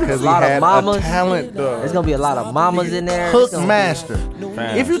 Because a lot of mamas. talent, though. There's gonna be a lot of mamas in there. Hook It's gonna be- master.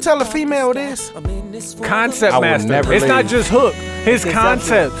 If you tell a female this, Concept I would master. never It's not leave. just Hook. His Exactly.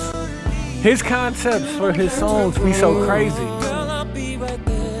 concepts. His concepts for his songs be so crazy.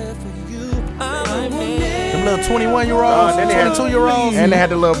 them little 21-year-olds, then they had- 22-year-olds, And they had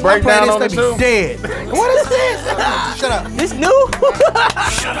the little I play breakdown this, on they it be too. dead. What is this? Shut up. This new?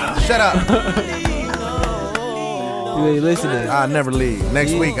 Shut up. You ain't listening. I'll never leave.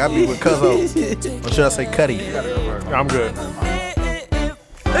 Next week, I'll be with Cuzzo. Or should I say Cuddy? I'm good.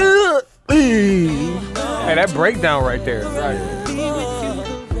 Hey, that breakdown right there.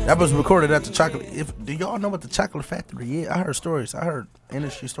 That was recorded at the Chocolate. Do y'all know what the Chocolate Factory is? I heard stories. I heard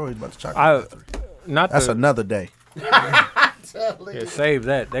industry stories about the Chocolate Factory. That's another day. Yeah, save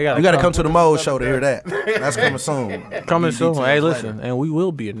that. They You got to come to the Mode Show to hear that. That's coming soon. Coming soon. Details Hey, later. listen, and we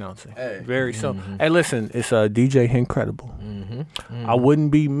will be announcing very soon. Hey, listen, it's DJ Incredible. I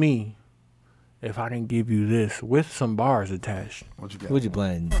wouldn't be me if I didn't give you this with some bars attached. What you got? What you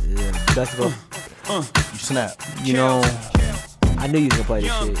playing? Festival? You snap. You know, I knew you was gonna play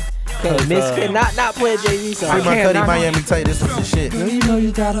this shit. Can't miss. Not play Jay-Z song. Free my Cuddy Miami Tay. This was the shit. You know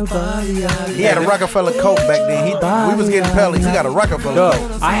you got a body. He had a Rockefeller coat back then. We was getting pellies. He got a Rockefeller Yo,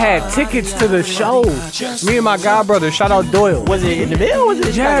 coat. I had tickets to the show. Me and my god brother, shout out Doyle. Was it in the middle? Was it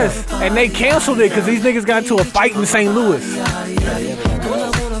in Yes, and they canceled it because these niggas got into a fight in St. Louis.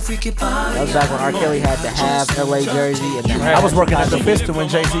 That was back when R. Kelly had the half LA jersey and the half. I was working at the Fister when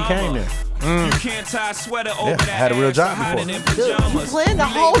JC came there. You can't tie a sweater over Yeah, I had a real job before. You playing the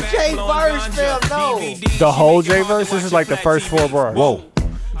whole J verse, fam? No. The whole J verse. This is like the first 4 bars. Whoa.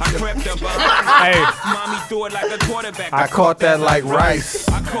 I crept up Hey, mommy threw it like a quarterback. I caught that like rice.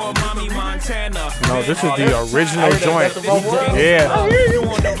 I called mommy Montana. no, this is the original joint. Yeah, You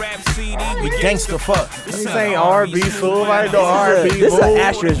on the rap CD? We gangsta fuck. this ain't R&B fool. I ain't no R&B This is an fool.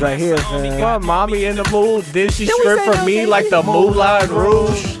 asterisk right here, fam. What, mommy in the mood? Did she Did we strip say for no me Jay-Z? like the Moulin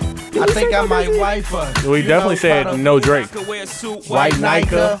Rouge? I think I might wife her. We definitely said no Drake. Could wear a suit, White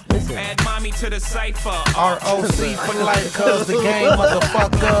Nike. Add mommy to the cipher. ROC for life, cause the game,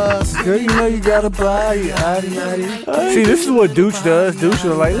 motherfuckers. Girl, you know you got a body. See, this is what Dooch does. Dooch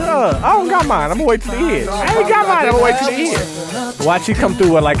was like, I don't got mine. I'm gonna wait till the end. I ain't got mine. I'm gonna wait till the end. Watch you come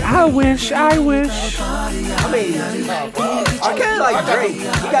through with like, I wish. I mean, R. Kelly like Drake. He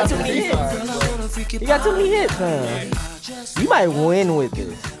got too many hits. Fam. You might win with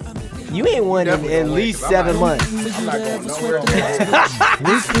this. You ain't won in at least 7 months. We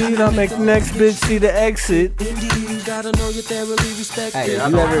speed, I'll make the next bitch see the exit. Hey,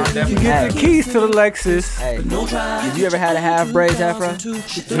 You get the keys to the Lexus. Hey, did you ever had a half braids afro?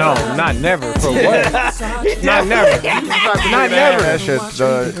 No, not never. For what? Not never. Not never. That shit,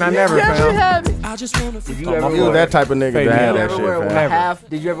 Not never, fam. Did you ever you that type of nigga Hey, to have never that shit, wear fam. half?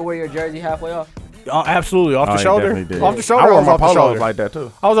 Did you ever wear your jersey halfway off? Oh, absolutely. Off Oh, the he shoulder? definitely did. Off the shoulder? I wore was my off the polos shoulder. like that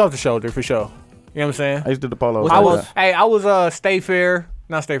too. I was off the shoulder for sure. You know what I'm saying? I used to do the polos. What's I like was, that. hey, I was State Fair,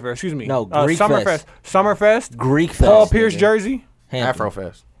 not State Fair, excuse me. No, Greek Summerfest. Fest. Summerfest. Greek Paul Fest, Pierce nigga. jersey. Hampton.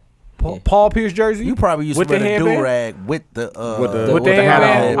 Afrofest. Paul Pierce jersey. You probably used with to wear the the headband. do-rag with the With the hat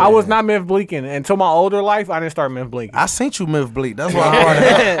headband. on. I was not Myth Bleaking. Until my older life, I didn't start Myth Bleaking. I sent you Myth Bleak. That's why I brought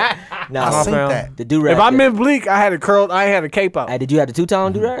it up. No, I seen fam. that. the do rag. If I Myth Bleak, I had a curl. I had a cape out. Hey, did you have the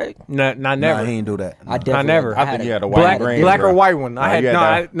two-tone do rag? Not Nah, never. he didn't do that. I definitely. never. I think you had a white Black, and green. black or bro. white one. I Oh, had you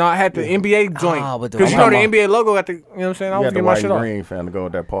had that. I had the NBA joint. Oh, but the Because you white know the one. NBA logo got the. You know what I'm saying? I You was had the getting my white shit and off. green fan to go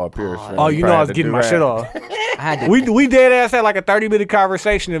with that Paul Pierce. fam. Oh, you know I was Probably getting my do shit rag. off. I had to. We dead ass had like a 30-minute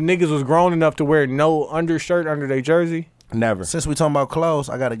conversation if niggas was grown enough to wear no undershirt under their jersey. Never. Since we talking about clothes,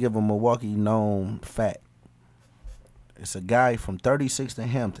 I got to give a Milwaukee known fact. It's a guy from 36th and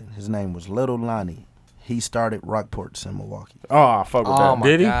Hampton. His name was Little Lonnie. He started Rockports in Milwaukee. Oh, I fuck with Oh that. my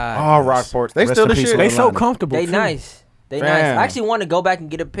Did he? God. Oh, Rockports. They Rest still in the peace, shit. They Little so Lonnie. comfortable. They too. nice. They nice. Fam. I actually want to go back and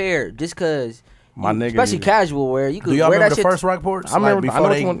get a pair just cause. My nigga. Especially casual wear. You could Do y'all wear remember that the shit. first Rockports? I remember- Like I know before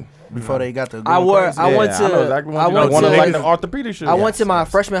which one. before they got the. I wore. crazy? I Yeah, went to. I know exactly I one. went One to. of like the orthopedic shit. I went to my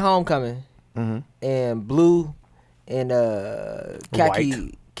yes. freshman homecoming Mm-hmm. and blue and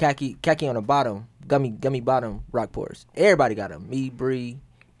khaki on the bottom, gummy bottom Rockports. Everybody got them. Me, Bree,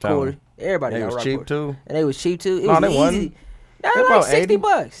 Tell Corey. me. Everybody They got was cheap Rockports. too. And they was cheap too. It No, was they easy. wasn't. That's It's like about 60 80.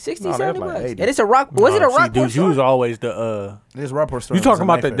 bucks, 60, No, that's 70 like bucks. 80. And it's a rock. Was it a Nah, see, Rockport dude, you store? was always the This Rockport store. You talking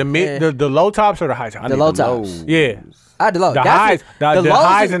about the mid, the low tops or the high tops? The low tops. Yeah. The low. The That's highs, what- the lows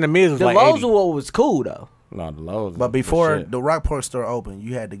highs is- and the mids was the like lows 80. were what was cool though. No, the lows. But before shit. the Rockport store opened,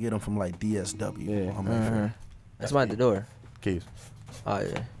 you had to get them from like DSW. Yeah. on Mayfair. That's my at the door. Keys. Oh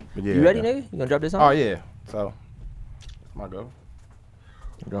yeah. But yeah. You ready, nigga? You gonna drop this on? Oh yeah. So, that's my go.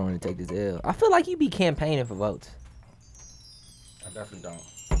 I'm going to take this L. I feel like you be campaigning for votes. I definitely don't.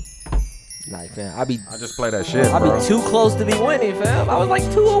 Like, fam, I just play that shit, I bro. be too close to be winning, fam. I was like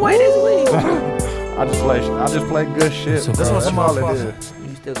 2 away this week. I just play good shit. This bro. was That's my all it fault. is.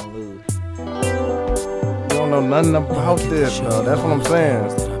 You still gonna lose. You don't know nothing about this, bro. That's what I'm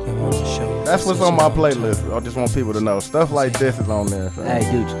saying. That's what's on my playlist. I just want people to know stuff like this is on there. Fam.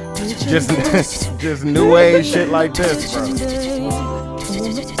 Hey, dude. Just new age shit like this, bro.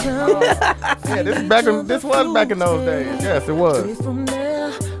 Yeah, this was back in those days. Yes, it was.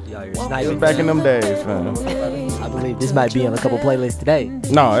 Yo, you're It was sniping. back in them days, fam. I believe this might be on a couple playlists today.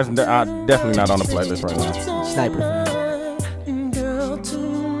 No, it's definitely not on the playlist right now. Sniper, fam. You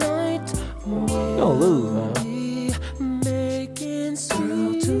gonna lose, man.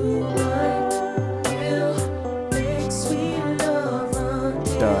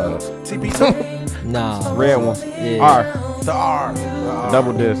 TP2. Nah. Red one. Yeah. R. The R.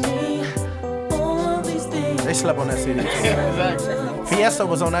 Double disc. They slept on that CD. Fiesta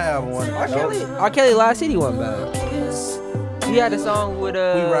was on that album. Wasn't it? R. Kelly Live City wasn't bad. He had a song with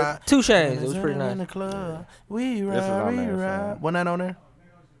Ride. 2 Chainz. It was pretty In nice. the club, we This is ride, on we there, ride. fam. Wasn't that on there?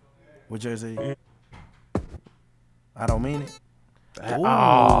 With Jay-Z. I don't mean it.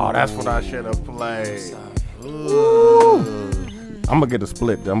 Oh, that's what I should have played. I'm gonna get a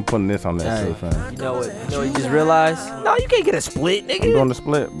split. I'm putting this on that Hey. shit, fam. You know what you just realized? No, you can't get a split, I'm nigga. doing the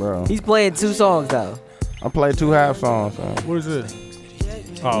split, bro. He's playing 2 songs though. I played 2 half songs, fam. What is this?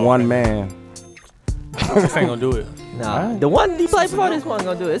 Oh, One okay. man. This ain't gonna do it. Nah, Alright. the one he played before this one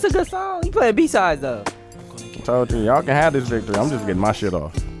gonna do it. It's a good song. He playing B-sides though. I told you, y'all can have this victory. I'm just getting my shit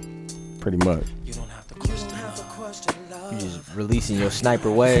off. Pretty much. You just releasing your sniper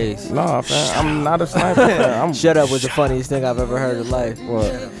ways. No, fam. I'm not a sniper, fam. I'm Shut up was the funniest thing I've ever heard in life.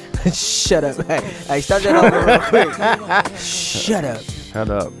 What? Shut up. Hey, start that over real quick. Shut up. Shut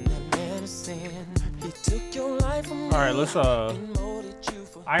up. All right, let's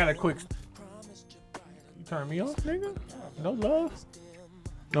I got a quick. You turn me off, nigga. No love.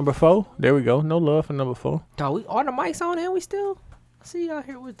 Number 4. There we go. No love for number 4. Dog, we all the mics on and we still see you out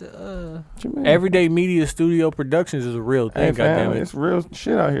here with the What you mean? Everyday Media Studio Productions is a real thing. Hey, fam, Goddamn it. it's real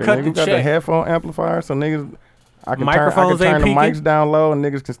shit out here. Cut Nigga. the We got the check. headphone amplifier, so niggas. I can Microphones turn ain't the peaking? mics down low, and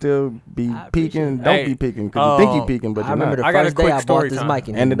niggas can still be I appreciate peeking. it. Don't Hey, be peeking because you think you peeking, but I you're remember not. the I got a first day quick I bought story this time. mic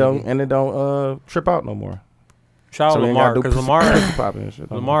in And here, it don't trip out no more. Shout out we ain't Lamar, gotta do because Lamar, popping and shit.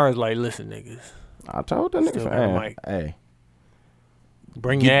 no more. Lamar is like, listen, niggas, I told that Still nigga, got a hey, mic. hey,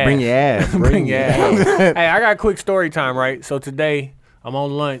 bring your ass. bring your ass, Bring your ass. Hey, I got a quick story time, right? So today, I'm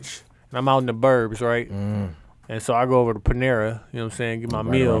on lunch, and I'm out in the burbs, right? And so I go over to Panera, you know what I'm saying, get my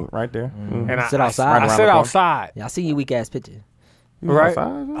meal. right there. And Sit I outside. I sit outside, Yeah, I see your weak ass picture. right? Outside,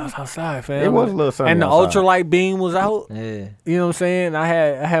 I man? was outside, fam. It was a little sunny And the outside. ultralight beam was out. Yeah. You know what I'm saying? I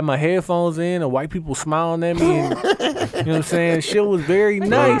had my headphones in, and white people smiling at me, and you know what I'm saying? Shit was very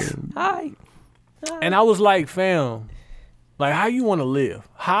nice. Hi. And I was like, fam, like, how you want to live?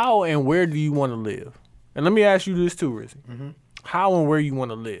 How and where do you want to live? And let me ask you this too, Rizzy. How and where you want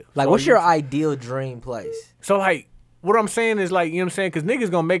to live? Like, So what's you- your ideal dream place? So, like, what I'm saying is, like, you know what I'm saying? Because niggas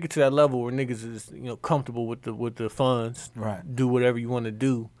gonna make it to that level where niggas is, you know, comfortable with the funds. Right. Do whatever you want to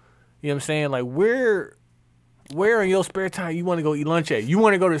do. You know what I'm saying? Like, where in your spare time you want to go eat lunch at? You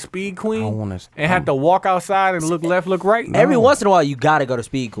want to go to Speed Queen wanna- and have to walk outside and look left, look right? Every once in a while, you gotta go to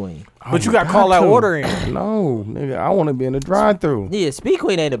Speed Queen. But you got to call that order in. No, nigga, I want to be in the drive-through. Yeah, Speed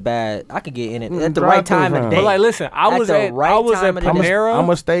Queen ain't a bad. I could get in it at the right time of fam. day. But, like, listen, I At was the at right I was time at of the day. Panera. I'm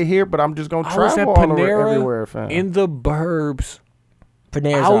gonna stay here, but I'm just gonna I was at travel all over Panera everywhere, fam. in the burbs.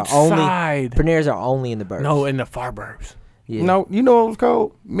 Paneras are only. Outside. Paneras are only in the burbs. No, in the far burbs. Yeah. No, you know what was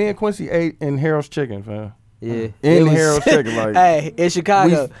cold? Me and Quincy ate in Harold's Chicken, fam. Yeah. In It was- Harold's Chicken, like Hey, in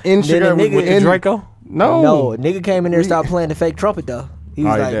Chicago. we- in then Chicago, a we nigga, went in- Draco? no, No, a nigga came in there and started playing the fake trumpet though. He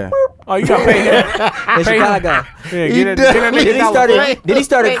was Oh, like, yeah. Oh, you got to pay him. in Pay him. Chicago. Yeah, He get a did. nigga Then he $1. started. Then he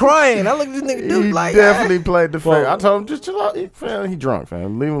started crying. I looked at this nigga he dude like, definitely played the fake. Well- I told him just chill out, fam. He drunk,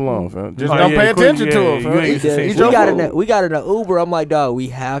 fam. Leave him alone, fam. Just Oh, don't yeah, pay quit- attention to yeah, him, you fam. ain't Eat just saying eat shit. your we got food. in we got in an Uber. I'm like, dog, we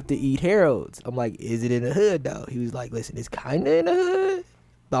have to eat Harold's. I'm like, is it in the hood though? He was like, listen, it's kind of in the hood,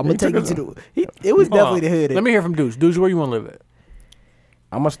 but I'm gonna He take took you us- to the. It was Hold definitely on. the hood. Let me hear from Deuce. Deuce, where you want to live at?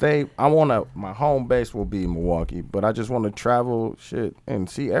 I'm gonna stay. My home base will be Milwaukee, but I just want to travel shit and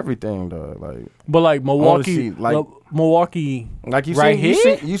see everything though. Like, but like Milwaukee, see, like Milwaukee, like you right see,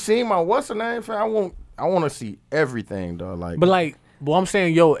 here. you see my what's the name? I want to see everything though. Like, but like, well, I'm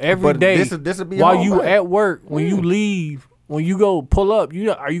saying, yo, every day this will be while you at work, when you leave, when you go pull up,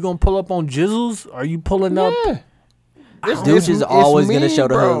 are you gonna pull up on Jizzles? Are you pulling up? Dooch is always gonna show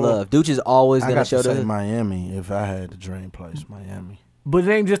the bro. hood love. Dooch is always I gonna got show to the say hood. Miami if I had the dream place, Miami. But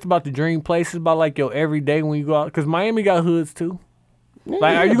it ain't just about the dream place. It's about like your every day when you go out. Because Miami got hoods too.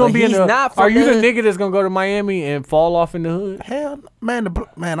 Like, are you gonna but be in he's the? not from Are you the the hood. nigga that's gonna go to Miami and fall off in the hood? Hell, man,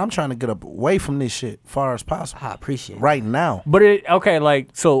 I'm trying to get up away from this shit far as possible. I appreciate it. Right now. But okay, like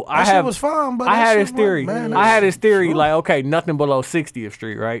so That shit was fun, but I that had shit this theory. wasn't, man, I that had this shit- theory. sure. Like, okay, nothing below 60th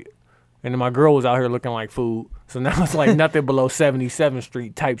Street, right? And then my girl was out here looking like food. So now it's like nothing below 77th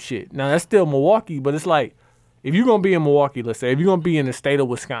Street type shit. Now that's still Milwaukee, but it's like if you're gonna be in Milwaukee, let's say if you're gonna be in the state of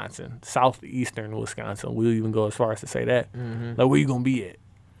Wisconsin, southeastern Wisconsin, we'll even go as far as to say that. Like, where you gonna be at?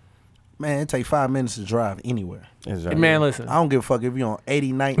 Man, it take 5 minutes to drive anywhere. Exactly. Man, listen. I don't give a fuck if you're on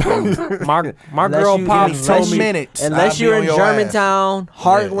 89th. My Unless girl you- Pops unless told you- me. minutes. Unless I'll you're be on in your Germantown, ass.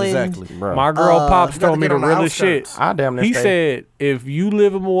 Heartland. Yeah, exactly. Bro. My girl Pops you gotta told me get the on the realest shit. outskirts. I damn near He stay. said, if you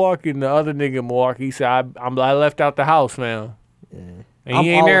live in Milwaukee and the other nigga in Milwaukee, he said, I left out the house, man. And I'm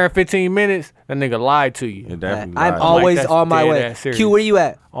he ain't there al- in 15 minutes, that nigga lied to you. It definitely I'm lied. always that's on my dead way. ass serious. Q, where you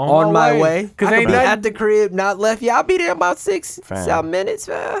at? On my my way. way. 'Cause I ain't could be nothing- at the crib, not left. Yeah, I'll be there in about 6 Fam. minutes,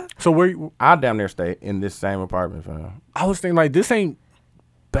 man. So where I damn near stay in this same apartment, fam. I was thinking like this ain't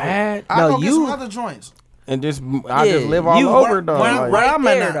bad. I No, go get you- some other joints. And I just Yeah, live all you- over Where, though. where, like, where right I'm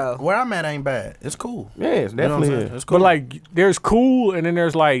there, at, though. where I'm at ain't bad. It's cool. yeah, it's You know what I'm definitely saying? is. It's cool. But like there's cool and then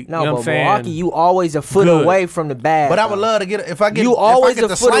there's like No, you know what but I'm saying? Milwaukee, you always a foot Good. away from the bad. But I would though. love to get if I get You if always I get a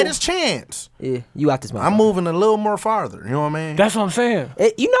the foot slightest chance. Yeah, you out this motherfucker. I'm moving a little more farther. You know what I mean? That's what I'm saying.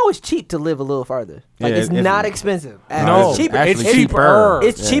 You know it's cheap to live a little farther. Like Yeah, it's it's- not expensive. No, it's cheaper. actually it's cheaper.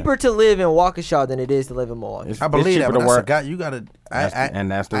 It's Yeah. cheaper to live in Waukesha than it is to live in Milwaukee. It's- I believe it's that, cheaper but to that's a work. guy. You gotta.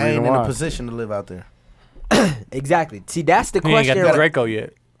 And that's the I ain't reason in why. a position to live out there. Exactly. See, that's the He ain't got question. the Draco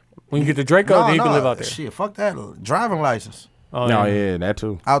yet. When you get the Draco, then you can live out there. Shit, fuck that. Driving license Oh, No, yeah, that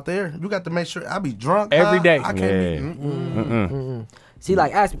too. out there. You got to make sure I be drunk Every high. day. I can't Yeah. be. See,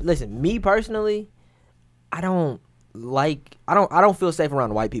 like, listen, me personally, I don't feel safe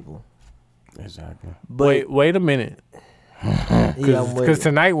around white people. Exactly. But Wait a minute. yeah, I'm with Because it.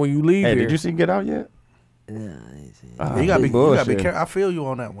 tonight when you leave Hey, here, did you see Get Out yet? Ah, You gotta be bullshit. careful. I feel you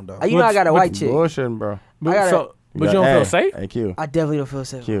on that one, though. You know I got a white chick. Bullshitting, bro. but, I gotta- so, but you don't hey, feel safe? Hey, Q. I definitely don't feel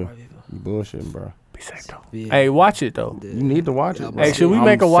safe Q. around white people. You bullshitting, bro. Be safe though. Yeah. Hey, watch it though. You need to watch it. Bro. Hey, should we I'm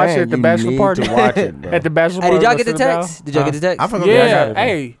make a watch it saying at the you bachelor need party? to watch it, bro. At the bachelor Hey, party. did y'all go get the sit down? text? Did y'all get the text? I'm finna go get Yeah. it.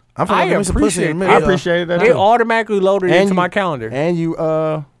 Hey, I'm finna I give me some pussy appreciate in a it. minute. I appreciate that It too. automatically loaded And into you- my calendar. And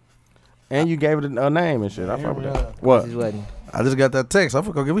you gave it a name and shit. I fuck with that. What? This wedding. I just got that text. I'm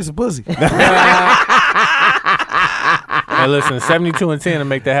finna go give me some pussy. Hey, listen, 72 and 10 to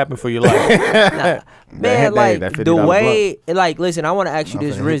make that happen for your life. Man, Hey, like that the $50 way, like, listen, I want to ask you I'm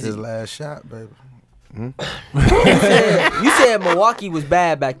this, finna hit this Rizzy. last shot, baby. You said Milwaukee was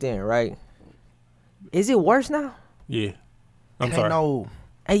bad back then, right? Is it worse now? Yeah. I'm Ain't sorry. no.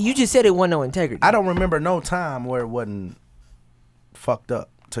 Hey, you just said it wasn't no integrity. I don't remember no time where it wasn't fucked up.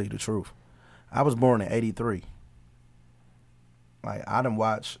 To tell you the truth, I was born in '83. Like I done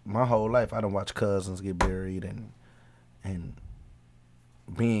watch my whole life. I done watch cousins get buried and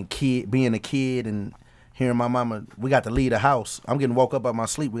being a kid and hearing my mama. We got to leave the house. I'm getting woke up out my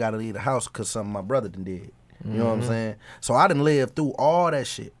sleep. We got to leave the house because something my brother done did. You know what I'm saying? So I done lived through all that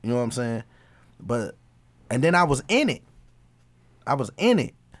shit. You know what I'm saying? And then I was in it.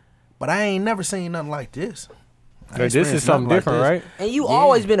 But I ain't never seen nothing like this. Hey, this is something different, right? And you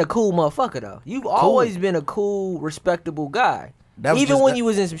always been a cool motherfucker, though. You've always been a cool, respectable guy. That was Even just when that- you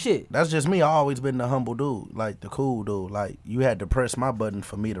was in some shit. That's just me. I always been the humble dude, like the cool dude. Like you had to press my button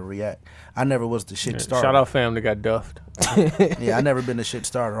for me to react. I never was the shit starter. Shout out fam that got duffed. Yeah, I never been the shit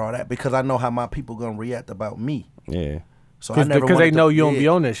starter, all that, because I know how my people gonna react about me. Yeah. So I 'Cause- never because wanted they know you don't be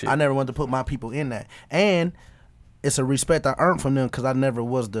on that shit. I never wanted to put my people in that, and it's a respect I earned from them because I never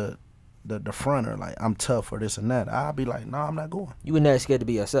was the fronter. Like I'm tough or this and that. I'll be like, no, I'm not going. You were never scared to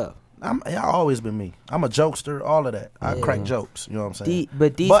be yourself. I always been me. I'm a jokester, all of that. I crack jokes. You know what I'm saying?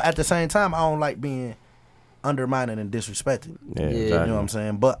 But at the same time, I don't like being undermined and disrespected. Yeah. Yeah. You Exactly. know what I'm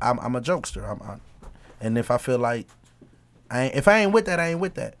saying? But I'm a jokester. And if I feel like if I ain't with that, I ain't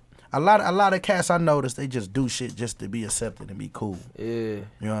with that. A lot of cats I notice they just do shit just to be accepted and be cool. Yeah. You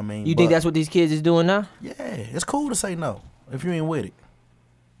know what I mean? You think that's what these kids is doing now? Yeah, it's cool to say no if you ain't with it.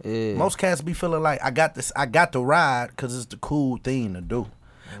 Yeah. Most cats be feeling like I got to ride because it's the cool thing to do.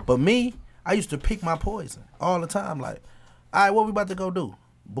 But me, I used to pick my poison all the time. Like, all right, what we about to go do?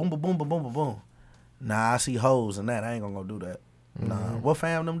 Boom, boom, boom, boom, boom, boom, boom. Nah, I see hoes in that. I ain't gonna go do that. Nah, what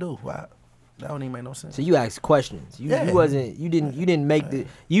fam them do? Why? That don't even make no sense. So you asked questions. You didn't make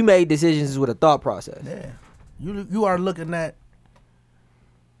you made decisions with a thought process. Yeah. You are looking at,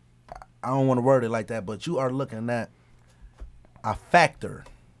 I don't want to word it like that, but you are looking at a factor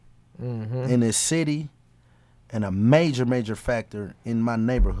in this city and a major factor in my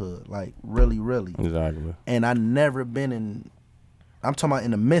neighborhood. Like, really. Exactly. And I never been I'm talking about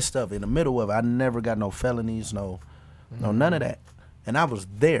in the midst of it, in the middle of it. I never got no felonies, no none of that. And I was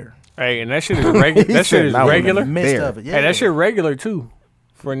there. Hey, and that shit is regular. That shit is regular. In the midst of it, yeah. Hey, that shit regular too,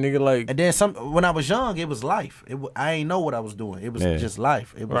 for a nigga like. And then when I was young, it was life. I ain't know what I was doing. It was just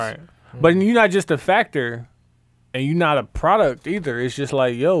life. It was right. But you're not just a factor, and you're not a product either. It's just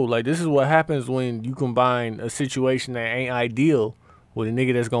like, yo, like this is what happens when you combine a situation that ain't ideal with a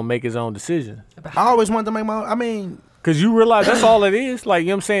nigga that's gonna make his own decision. I always wanted to make my own. I mean, cause you realize that's all it is. Like, you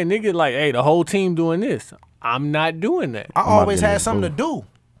know what I'm saying, nigga, like, hey, the whole team doing this. I'm not doing that. I always had something to do.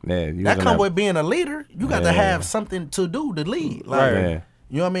 Yeah, that come with being a leader. You got to have something to do to lead. Like, right.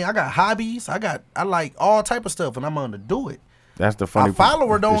 You know what I mean? I got hobbies. I like all type of stuff, and I'm gonna do it. That's the funny. A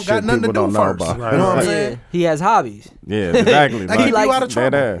follower don't got nothing to do first. Right. You know what I'm saying? He has hobbies. Yeah, exactly. That keep you out of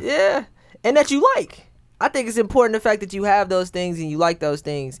trouble. Yeah, and that you like. I think it's important the fact that you have those things and you like those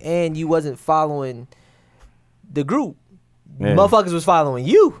things, and you wasn't following the group. Yeah. Motherfuckers was following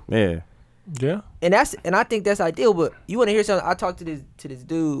you. Yeah. Yeah. And I think that's ideal. But you want to hear something? I talked to this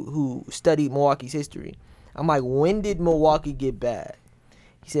dude who studied Milwaukee's history. I'm like, when did Milwaukee get bad?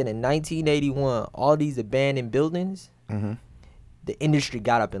 He said in 1981, all these abandoned buildings, the industry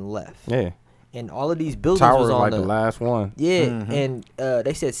got up and left. Yeah. And all of these buildings Tower was on like the last one. Yeah, and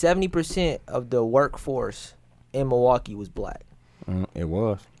they said 70% of the workforce in Milwaukee was black. It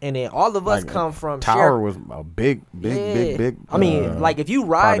was. And then all of us come from Tower was a big. I mean, like if you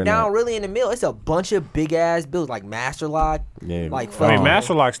ride down really in the middle, it's a bunch of big ass buildings like Master Lock. Yeah. Like I mean,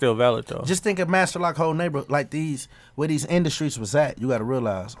 Master Lock's still valid though. Just think of Master Lock whole neighborhood, like where these industries was at. You got to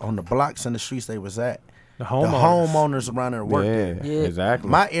realize on the blocks and the streets they was at. The homeowners around there work there. Yeah, exactly.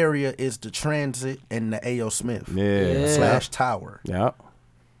 My area is the Transit and the A.O. Smith. / Tower. Yeah.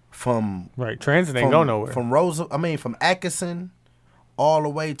 Transit ain't go nowhere. From Atkinson all the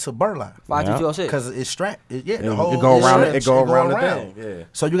way to Burleigh. 5206. Because it's strapped. It go around it. It go around the thing. Yeah.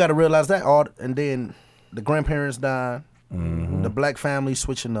 So you got to realize that. And then the grandparents died. The black family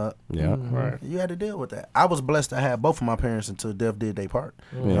switching up. Yeah. Right. You had to deal with that. I was blessed to have both of my parents until death did they part.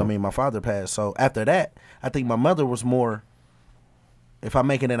 You know what I mean? My father passed. So after that, I think my mother was more, if I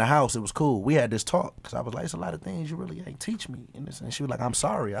make it in a house, it was cool. We had this talk because I was like, it's a lot of things you really ain't teach me. And she was like, I'm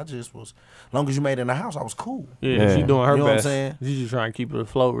sorry. I just was, as long as you made it in the house, I was cool. Yeah. She doing her best. You know what I'm saying? She's just trying to keep it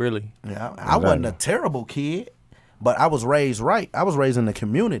afloat, really. Yeah. I wasn't a terrible kid, but I was raised right. I was raised in the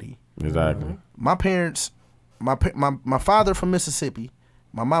community. Exactly. My parents, my father from Mississippi,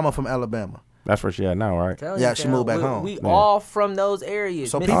 my mama from Alabama. That's where she at now, right? Yeah, she moved back home. We all from those areas.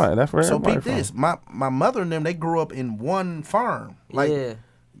 So that's where peep this. My mother and them, they grew up in one farm. Like,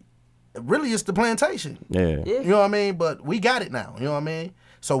 really, it's the plantation. Yeah. You know what I mean? But we got it now. You know what I mean?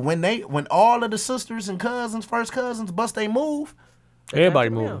 So when all of the sisters and cousins, first cousins, they move.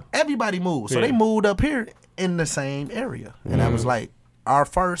 Everybody moved. Everybody moved. So they moved up here in the same area. And that was like our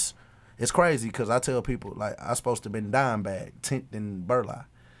first. It's crazy because I tell people, like, I supposed to have been dime bag, 10th in Burleigh.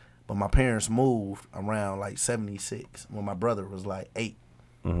 But my parents moved around like 76 when my brother was like 8.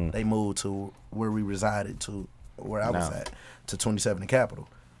 They moved to where we resided to where I was at, to 27 in Capitol.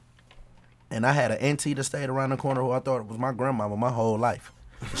 And I had an auntie that stayed around the corner who I thought was my grandmama my whole life.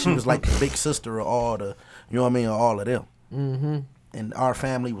 She was like the big sister of all the, you know what I mean, of all of them. And our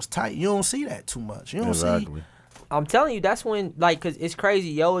family was tight. You don't see that too much. You don't see. I'm telling you, that's when, like, because it's crazy.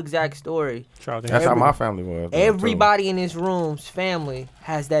 Your exact story. That's how my family was. Everybody in this room's family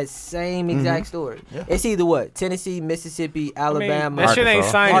has that same exact story. Yeah. It's either what? Tennessee, Mississippi, Alabama. That shit ain't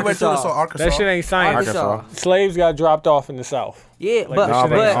science. Arkansas. That shit ain't science. Slaves got dropped off in the South. Yeah, like,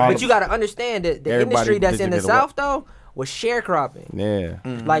 but you got to understand that the industry that's in the South, though, was sharecropping. Yeah.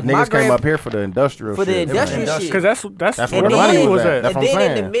 Like niggas came up here for the industrial shit. For the industrial shit. Because that's where the money money was at. That's and what I'm then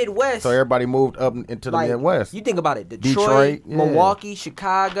saying. in the Midwest. So everybody moved up into the Midwest. You think about it. Detroit, Milwaukee,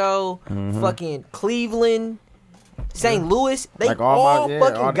 Chicago, fucking Cleveland, St. Louis. They like all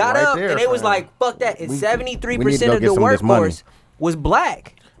fucking got right up there, and they was like, fuck that. And 73% of the workforce was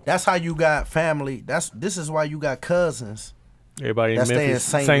black. That's how you got family. This is why you got cousins. Everybody that in Memphis,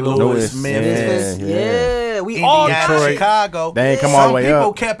 stay in St. Louis, Memphis. Yeah. we all Indiana, got shit. Chicago. They ain't come all the way Some people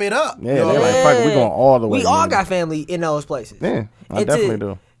up. kept it up. Yeah, they're like, fuck it, we going all the way. We all nigga. got family in those places. Yeah, I And definitely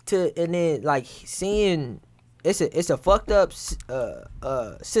do. And then like seeing it's a fucked up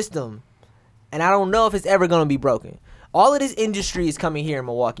system, and I don't know if it's ever gonna be broken. All of this industry is coming here in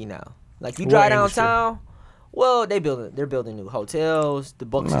Milwaukee now. Like you drive downtown, well they're building new hotels. The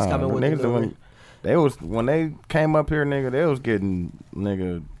books is coming with the new. When they came up here, nigga, they was getting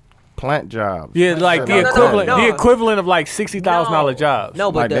plant jobs. Yeah, like the equivalent of like $60,000 jobs.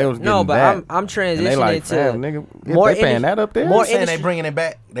 No, but Like they was getting but that. I'm And they transitioning like, to fam, nigga, more they paying that up there. more Saying industry. they bringing it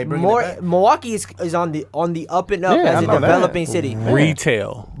back. They bringing More it back. Milwaukee is on the up and up Yeah, I as a know that. developing city.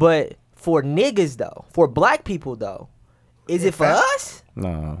 Retail. But for niggas though, for black people though, is it for us?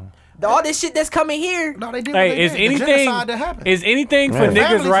 No. All this shit that's coming here. No, they did. Hey, is anything for Yeah. niggas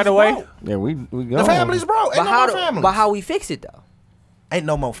Families right is away? broke. Yeah, we The go. families broke. Ain't no more families. But how we fix it though? Ain't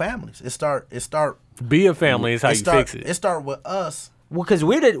no more families. It start. Be a family is how it you start, fix it. It start with us. Well, because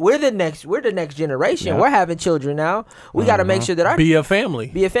we're the next generation. Yeah. We're having children now. We got to make sure that our Be a family.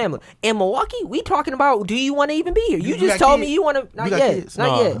 be a family. In Milwaukee, we talking about, do you want to even be here? You just got told kids? me you want to. Not You got yet. kids?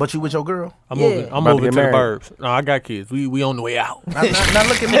 Not yet. But you with your girl. I'm Yeah. moving. I'm About to moving get to the married. burbs. No, I got kids. We on the way out. Now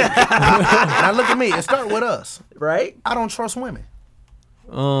look at me. Now look at me. It start with us. Right? I don't trust women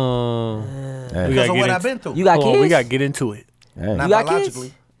Hey. We because gotta of get what in- I've been through. You got Hold on, kids? we gotta get into it. Hey. Not You got biologically.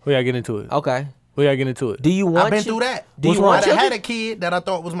 kids? We gotta get into it. Okay. We gotta get into it. Do you want? I've been through that. Do you want I children? had a kid that I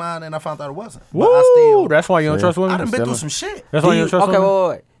thought was mine, and I found out it wasn't. But Woo! I still. That's why you don't See? trust I women. done been through Still- some shit. That's Do why you you, don't trust okay, women.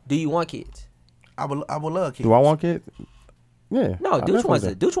 wait. Do you want kids? I would love kids. Do I want kids? Yeah. No, I Dooch wants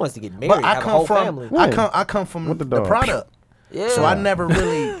definitely to. Dooch wants to get married. But I have a come whole from. family. I come from With the the dog. product. Yeah. So I never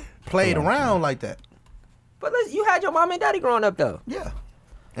really played around like that. But you had your mom and daddy growing up though. Yeah.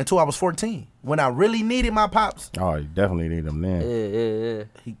 Until I was 14. When I really needed my pops, do. Oh, you definitely need them then. Yeah.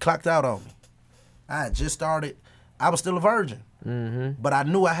 he clocked out on me. I had just started. I was still a virgin. Mm-hmm. But I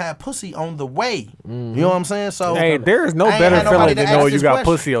knew I had pussy on the way. You know what I'm saying? So Hey, there is no I ain't better had nobody feeling to than know ask you this got question.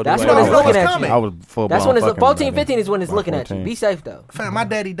 pussy on the That's way. when it's I was looking at coming. you. I was full That's blown when it's fucking 14, with 15 is when it's my looking at you. 14. Be safe though. Fam, my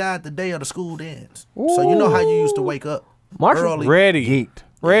daddy died the day of the school dance. So you know how you used to wake up Marshall? early. Ready. Geeked.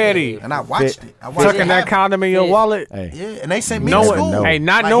 Ready. And I watched it. I watched Tucking it that happen. condom in your Yeah. wallet. Hey. Yeah, and they sent me to Knowing, school. hey,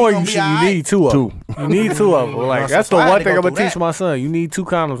 not Like, he knowing gonna you be should. You alright. need two of them. You need two of them. Like that's the So I had one to thing go I'm gonna through teach that. my son. You need two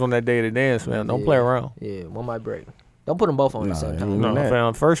condoms on that day of the dance, man. Don't play around. Yeah, one might break. Don't put them both on at the same time. you No, that.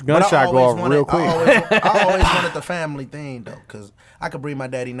 fam. First But I gunshot go always off real quick. I always wanted the family thing though, cause I could bring my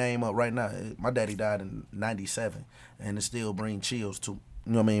daddy name up right now. My daddy died in '97, and it still bring chills to, you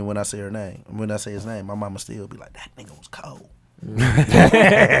know what I mean, when I say her name. When I say his name, my mama still be like, that nigga was cold. Boy,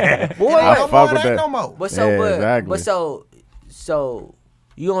 I no fuck more, with it ain't that. no more. but so, Yeah, but, exactly. but so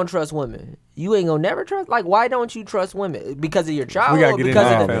you don't trust women. You ain't gonna never trust. Like, why don't you trust women? Because of your child, We gotta or get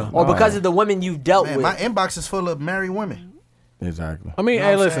because into of that, the, fam. or because of the women you've dealt Man, with? my inbox is full of married women. Exactly. I mean, know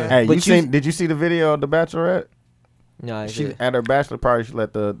hey, what I'm listen. saying? Hey, did you see the video of the Bachelorette? No, I She did. at her bachelor party, she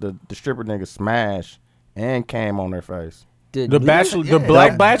let the stripper nigga smash and came on her face. The new- bachelor, Yeah. the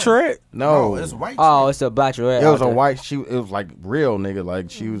black bachelorette. No, it's white. Oh, it's a bachelorette. it was out a there. white. It was like real nigga. Like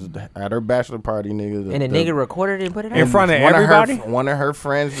she was at her bachelor party, nigga. And the nigga recorded it and put it In out. front of one everybody? one of her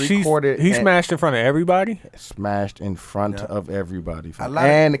friends She's, recorded. he and smashed in front of everybody. smashed in front of everybody, A lot of-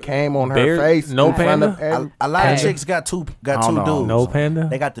 and it came on her Bare- face. no in front of panda? every- A lot Hey. of chicks got two I don't know. dudes. No panda.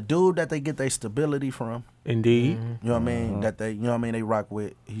 They got the dude that they get their stability from. Indeed. You know what I mean? That they, you know what I mean? They rock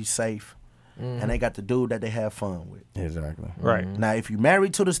with. He's safe. And they got the dude that they have fun with. Exactly. Right. Now, if you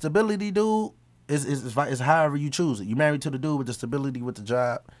married to the stability dude, it's however you choose it. You married to the dude with the stability with the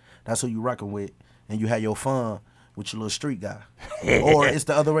job, that's who you rocking with, and you had your fun with your little street guy. Or it's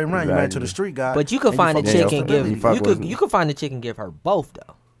the other way around. You married to the street guy. But you could and find a fuck with chick your and give stability. you could find a chick and give her both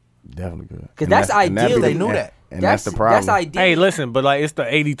though. Definitely good. 'Cause that's ideal. They knew that. And that's the problem. That's ideal. Hey, listen, but like it's the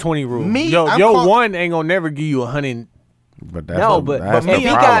 80-20 rule. Me, yo, I'm yo, call- one ain't gonna never give you 100. But that's no, the- but that's if the he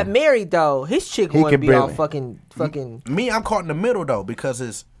got problem. married though, his chick He wouldn't could be all barely- fucking. Me, I'm caught in the middle though because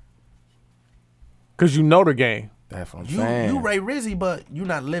it's Cause you know the game. That's what I'm you saying. Ray Rizzy, but you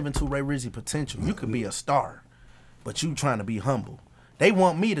not living to Ray Rizzy potential. You could be a star, but you trying to be humble. They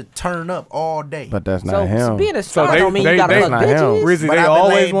want me to turn up all day. But that's not So him. being a star they- don't mean they- you gotta they- fuck not him. bitches. Rizzy, But they I've been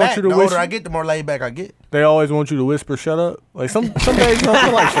always laid want back. you to The whisper. older I get, the more laid back I get. They always want you to whisper, "Shut up." Like some days you don't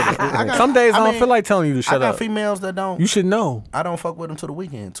feel like shut up. Some days I don't feel like telling you to I shut got up. females that don't. You should know. I don't fuck with them till the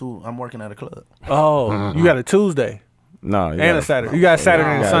weekend. Too. I'm working at a club. Oh, you got a Tuesday No, you and gotta- a Saturday. You got a Saturday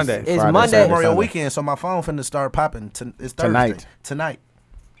and a Yeah, Sunday. It's Friday, Monday. Saturday, Memorial Sunday. weekend, so my phone finna start popping. It's Thursday. Tonight.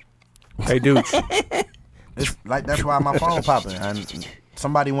 Hey, dude. It's like that's why my phone popping. And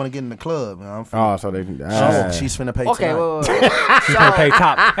somebody want to get in the club. You know, I'm Oh, finna, so they can. she's finna pay Okay, tonight. wait. She's gonna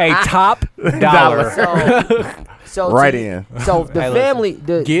pay top dollar. So Right to- in. So the Hey, listen,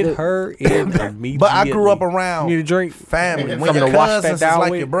 family, Get her in immediately. But I grew up around You need a drink? family. When Something your to wash that cousins is down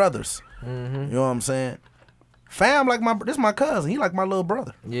like with? your brothers. You know what I'm saying? Fam, like this my cousin. He like my little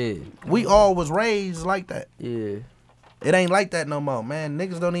brother. Yeah, We all was raised like that. yeah. It ain't like that no more, man.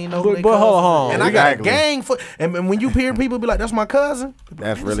 Niggas don't even know But- who they but hold cousins on, is. And I exactly. got a gang for. And when you hear people be like, "That's my cousin,"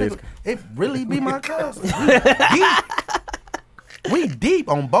 That's really. it really be my cousin. We deep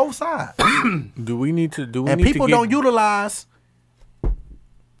on both sides, Do we need to do? and people don't utilize.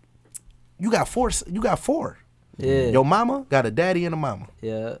 You got four. You got four. Yeah. Your mama got a daddy and a mama.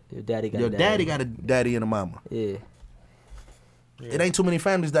 Yeah. Your daddy got Your a daddy got a daddy and a mama. Yeah. It ain't too many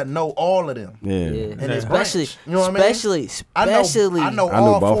families that know all of them. Yeah. Yeah. And it's Especially, branch. You know what I mean? especially, I know I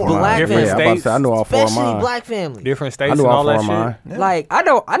all knew both four. of mine. Black Yeah, family. I'm about to say, I knew all four of especially mine. black family. different I states knew and all all four that of shit. mine. Like I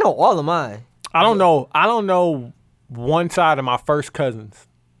know all of mine. I don't know one side of my first cousins.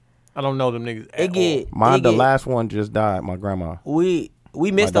 I don't know them niggas. It get Mine, it the get- last one just died. My grandma. We missed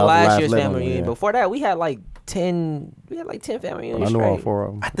that the was the last last year's living family one, reunion. yeah. Before that, we had like 10. We had like 10 family I reunions knew all straight. four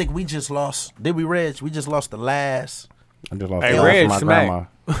of them. I think we just lost. Did we, Reg? We just lost the last. I just lost Hey, the last Reg of my smack.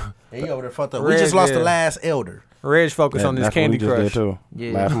 grandma. He over there fucked up. We Reg, just lost the yeah. last elder. Reg focus on this That's what Candy we just Crush. did too.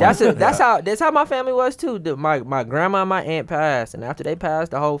 Yeah, Last month. that's how my family was too. My grandma and my aunt passed, and after they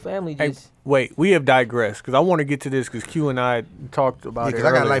passed, the whole family Hey, just. wait, we have digressed because I want to get to this because Q and I talked about it. Because I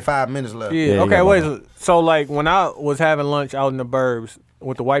got earlier. like 5 minutes left. Yeah. Yeah, you Okay. got Wait. about- So like when I was having lunch out in the burbs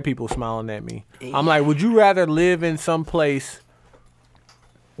with the white people smiling at me, I'm like, would you rather live in some place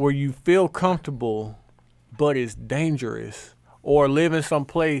where you feel comfortable but it's dangerous, or live in some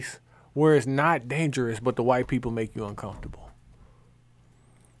place where it's not dangerous but the white people make you uncomfortable?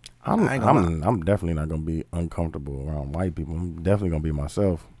 I'm definitely not gonna be uncomfortable around white people. I'm definitely gonna be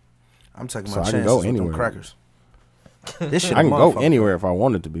myself. I'm taking So my I can chances go with them anywhere. crackers. This shit I can go motherfucker. anywhere if I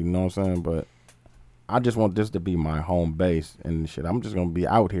wanted to be. You know what I'm saying? But I just want this to be my home base and shit. I'm just gonna be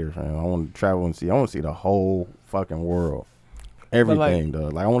out here, fam. I want to travel and see. I want to see the whole fucking world, everything, though.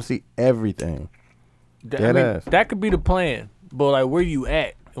 Like I want to see everything. Dead ass. That could be the plan, but like where you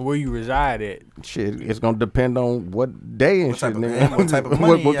at and where you reside at. Shit, it's gonna depend on what day and What shit, type of- nigga. and what type of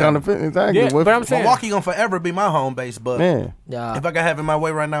money what you kind got. of exactly? Yeah, what, but I'm saying- Milwaukee gonna forever be my home base, but man, Yeah. if I could have it my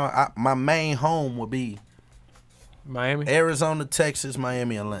way right now, my main home would be Miami. Arizona, Texas,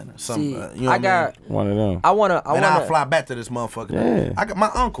 Miami, Atlanta. See, You know what I got. one of them. I wanna. I And I'll wanna. fly back to this motherfucker. Yeah. I got my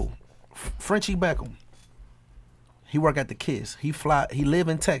uncle, Frenchie Beckham. He work at the Kiss. He live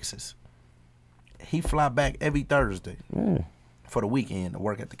in Texas. He fly back every Thursday Yeah. for the weekend to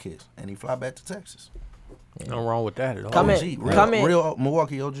work at the Kiss, and he fly back to Texas. No wrong with that at all. Come in- OG, real, come in- real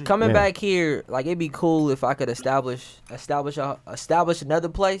Milwaukee OG. Coming Yeah. back here, like it'd be cool if I could establish another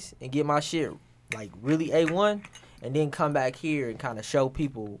place and get my shit like really A1, and then come back here and kind of show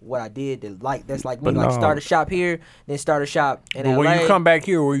people what I did. That's like me. But Like no. start a shop here, then start a shop in But LA. when you come back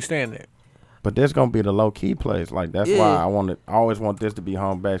here, where you staying at? But there's gonna be the low key place. Like that's Yeah. why I always want this to be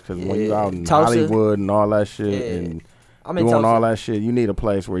home base. Because when you Yeah. out in Tulsa. Hollywood and all that shit Yeah. and I'm in doing Tulsa. all that shit, you need a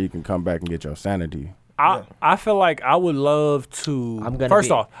place where you can come back and get your sanity. I feel like I would love to. I'm gonna First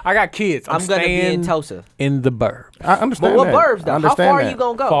be- off, I got kids. I'm gonna be in staying Tulsa. in the burb. I understand But what that. burbs I though? How understand far are that. you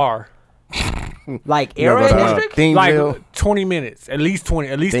gonna go? Far, Like You gonna Arrowhead go to, District? Thiensville, like 20 minutes, at least 20,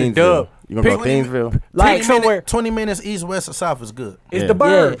 at least in Thiensville. Dub. You gonna go Pick- Thiensville? Like somewhere. 20 minutes east, west, or south is good. It's Yeah. the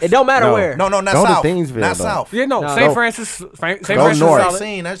burbs. Yeah, it don't matter No. where. No, not Go to south. Thiensville, not though. south. Yeah, no. No. St. Go- Francis. St. go Francis north. solid.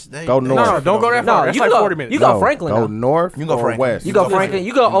 Seen, Go north. No, don't go that far. No, That's you like can go- 40 minutes. you go No, Franklin, Go though. north You can go or Franklin. west. You go go Franklin.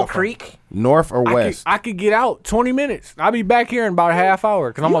 You go Oak Creek. North or west. I could get out 20 minutes. I'll be back here in about a half hour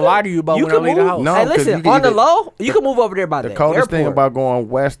because I'm You going to can- lie to you about you when I can leave the move. house. No, Hey, 'cause listen, you can on the either- low, you can move over there by The the coldest airport. thing about going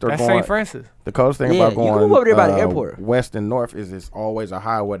west or That's going St. Francis. the coldest thing Yeah, about you can going move over there by the airport. west and north is it's always a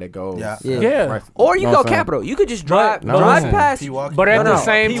highway that goes. Yeah. Yeah. right- Or you know go what I'm saying? Capitol. You could just drive No. drive No. past. Pewaukee. But at No, the no.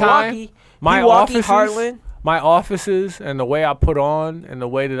 same time, Pewaukee, my Pewaukee, offices, Heartland. my offices and the way I put on and the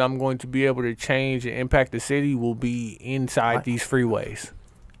way that I'm going to be able to change and impact the city will be inside these freeways,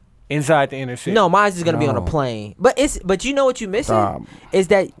 inside the inner city. No, mine's is gonna be on a No. plane. But you know what you're missing Stop. is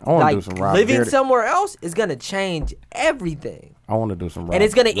that I wanna do like some Rob living Dyrdek. somewhere else is gonna change everything. I want to do some. And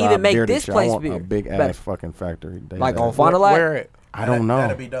it's gonna even Rob make Dyrdek this shit. place I want be a big better. ass fucking factory. Like on Font. Fond du Lac? Where it? I don't know.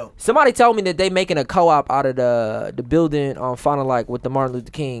 That'd be dope. Somebody told me that they making a co-op out of the building on Fond du Lac with the Martin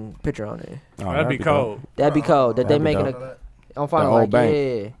Luther King picture on it. Oh, That'd be cold. That'd be cold. That they That'd be making dope. on Fond The du Lac. old bank.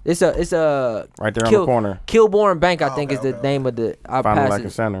 Yeah, it's a Right there on the corner. Kilbourne Bank, I think, okay, is the okay. name of the. I Fond du pass Lac it.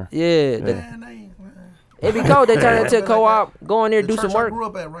 Center. Yeah, Man, they ain't- it'd be cold. They turn it into a co-op. Go in there, the do church some work. I grew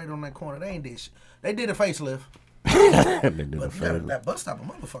up at right on that corner. They ain't did shit. They did a facelift. They do the But favor. that bus stop a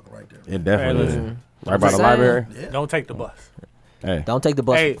motherfucker right there. It definitely listen. is. Right by the saying. library. Yeah. Don't take the bus. Hey, Don't take the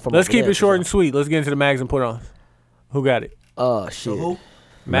bus. Hey, from let's over keep there, it short for and sweet. Let's get into the mags and put on. Who got it? sure. Shit. Who?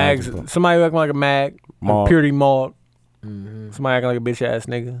 Mags. Mags. Somebody acting like a mag. Maul. Purity mauled. Mm-hmm. Somebody acting like a bitch ass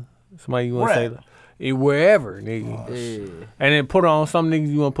nigga. Somebody you want to Where say at? wherever, nigga. Yeah. And then put on some niggas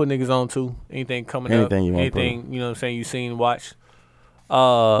you want to put niggas on too. Anything coming Anything up. you wanna Anything, you know what I'm saying, you seen, watch.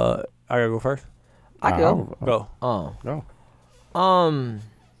 I gotta go first. I go. Go. Go.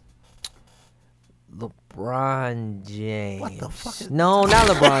 LeBron James. What the fuck is No, not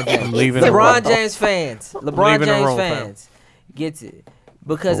LeBron James. I'm leaving the LeBron room. James fans. LeBron leaving the James room, fam. fans gets it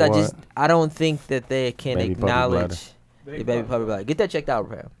because For I don't think that they can Baby puppy acknowledge the baby puppy bladder. Get that checked out,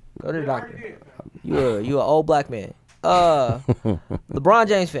 fam. Go to the doctor. You an old black man. LeBron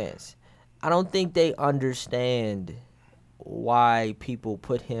James fans. I don't think they understand why people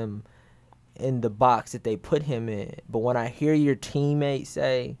put him in the box that they put him in. But when I hear your teammates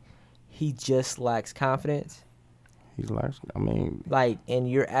say he just lacks confidence, He's like, I mean, like, and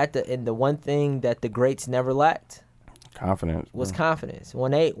you're at and the one thing that the greats never lacked confidence. was bro. confidence.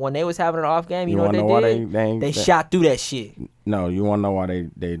 When they was having an off game, you know what wanna they know why did? they ain't- They shot through that shit. No, you want to know why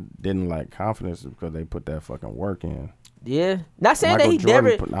they didn't like confidence? Because they put that fucking work in. Yeah, not saying Michael that he Jordan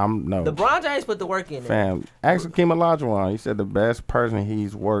never. put- no. LeBron James put the work in. There. Fam, ask Hakeem Olajuwon. He said the best person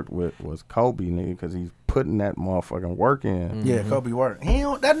he's worked with was Kobe, nigga, because he's putting that motherfucking work in. Yeah, Kobe work. He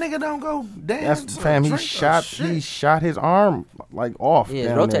don't, that nigga don't go dance. That's or fam. He drink or shot. shit. He shot his arm like off.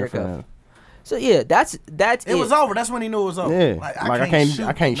 Yeah, down there, rotator cuff. fam. So yeah, that's It was over. That's when he knew it was over. Yeah, Like,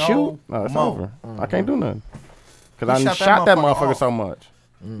 I can't shoot. No, it's more. over. I can't do nothing. Cause He I shot that shot that motherfucker motherfucker off. so much.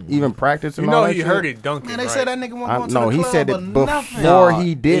 Even practicing. You all know that he shit. heard it dunking, Man, they right? said that nigga wasn't going to No, the he club said or it nothing. before Nah,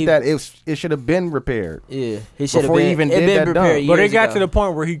 he did he- that. It should have been repaired. Yeah, he should have Before been. he even it did been that prepared dunk. But it years got ago. to the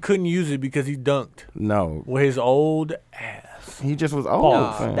point where he couldn't use it because he dunked No, with his old ass. he just was old.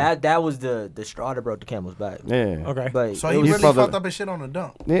 Nah, fam. that was the straw that broke the camel's back. Yeah. Okay. But So it he was- He's really supposed to- fucked up his shit on the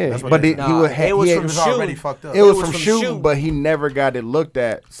dunk. Yeah, That's what but they he said. Nah, would. it was He from He was shooting. already fucked up. It was was from from shooting, shooting. but he never got it looked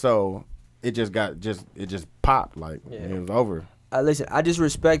at, so it just popped like it was over. Listen, I just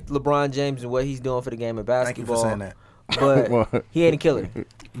respect LeBron James and what he's doing for the game of Thank you basketball. for saying that. But What? he ain't a killer.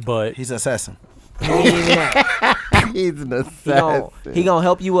 But He's an assassin. He ain't even that. He's an assassin. He gonna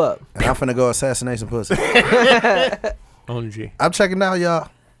help you up. And I'm finna go assassination pussy. on the G. I'm checking out, y'all.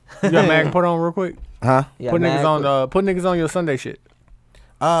 You got mag put on real quick? Huh? Yeah, Put man, niggas on your Sunday shit.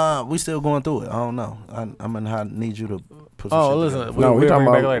 We still going through it. I don't know. I'm gonna need you to put some Oh, shit listen. together. No, we we'll talking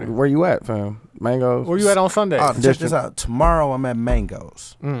bring it back about later. where you at, fam? Mangoes. Where you at on Sunday? Oh, check this out. Tomorrow I'm at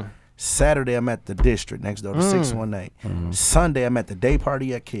Mangoes. Mm. Saturday I'm at the District next door to 618. Sunday I'm at the day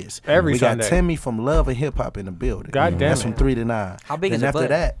party at Kiss. Every we Sunday. got Timmy from Love and Hip Hop in the building. God damn That's it. from 3 to 9. How big then is her after butt?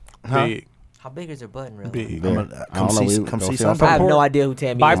 that, huh? Big. How big is her button, really? Big. Yeah. Come I don't know, see, we come go see see on something. I have Propor- no idea who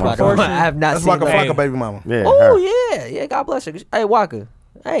Tammy by is. by the way. proportion? I have not That's seen Waka her. Flocka baby mama. Yeah. Oh yeah, God bless her. Hey Waka,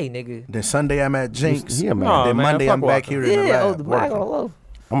 hey nigga. Then Sunday I'm at Jinx. He a man. No, Then man, Monday fuck I'm back Waka. here in the Yeah, lab. the bag on working. low.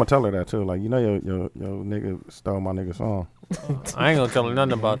 I'm gonna tell her that too. Like, you know, your nigga stole my nigga song. I ain't gonna tell her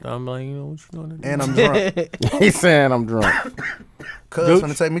nothing about that. I'm like, you know what you know. And I'm drunk. He's saying I'm drunk. Cuz Gooch.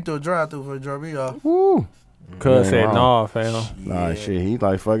 finna take me through a drive-through for a drop me off. Woo. Cuz Yeah, said, wrong. nah, fam. Nah, shit. He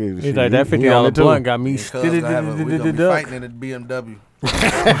like fuck it. He's shit, like, that he on $50 it too. blunt got me We gonna be duck. fighting in the BMW.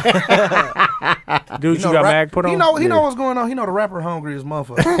 Dude, you got mag put on? He know Yeah. what's going on. He know the rapper hungry as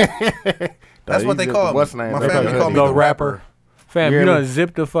motherfucker. That's Nah, what they he just- call me. what's the name? My They family call call you me the the rapper. rapper. Fam, You you hear done me?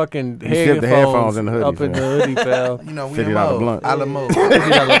 zipped the fucking You zipped the headphones in the hoodie, up in the hoodie, fam. You know, we $50 in mode. blunt. A la mode.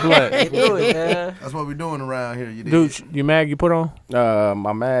 $50 blunt. Get through it, man. That's what we doing around here. You dig? Dude, you mag you put on?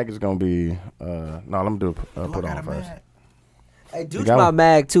 My mag is gonna be. No, let me do put on first. Hey, dude, got my one?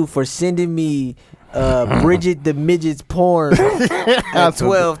 mag too for sending me Bridget the Midget's porn at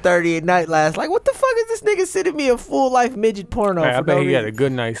 12:30 at night last. Like, what the fuck is this nigga sending me a full life midget porno? Hey, I for bet no he had a reason?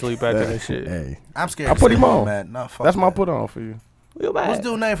 good night's sleep after that shit. Hey, I'm scared. I to put say him that, on. Man. Nah, fuck that's my that. put on for you. Real mag. What's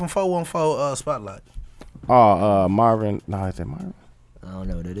dude name from 414 Spotlight? Oh, Marvin. No, is it Marvin? I don't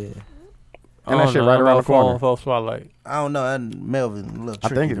know what it is. And that shit right around the corner. Full spotlight. I don't know. That Melvin a little I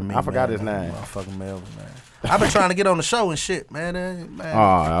tricky think to it- me. I forgot man. his name. Motherfucking Melvin, man. I've been trying to get on the show and shit, man. Man.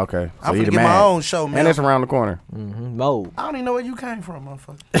 Oh, okay. So I'm he finna the get my man. own show, man. And it's around the corner. Mode. I don't even know where you came from,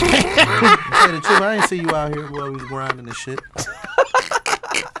 motherfucker. To tell you the truth, I ain't see you out here while we was grinding and shit.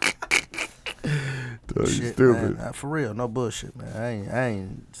 Shit, stupid. man. For real, no bullshit, man. I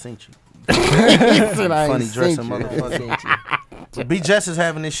ain't seen you. Said I ain't Funny seen dressing you. motherfucker. So B Jess is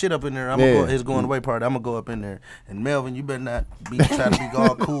having this shit up in there. I'm Yeah. gonna go his going away party. I'm gonna go up in there. And Melvin, you better not be trying to be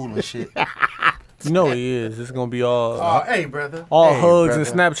all cool and shit. You know he is. It's gonna be all hey, brother. all Hey, hugs brother.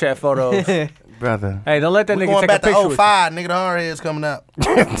 and Snapchat photos. brother. Hey, don't let that We nigga going take back a picture to with 05, nigga. The hard head's coming out.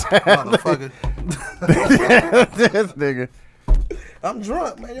 Motherfucker. This nigga. I'm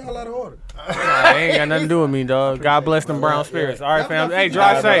drunk, man. Y'all out of order. Nah, ain't got nothing to do with me, dog. God bless them brown spirits. All right, fam. Hey,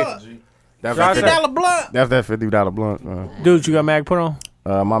 drive safe. That's Drive safe. $50 blunt. That's that $50 blunt. Dude, you got mag put on?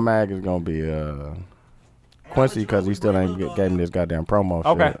 My mag is gonna be Quincy because he still ain't gave me this goddamn promo.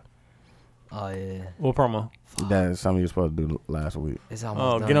 Okay. Shit. Oh yeah. What promo? That's something you were supposed to do last week. It's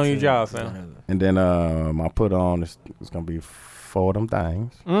almost done, get on your too. job, It's fam. gonna- And then my put on is gonna be For Them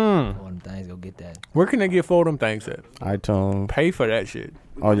Things. One of them things, go get that. Where can they get for them things at? iTunes. Pay for that shit.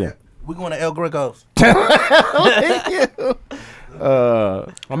 Oh yeah. We going to El Greco's.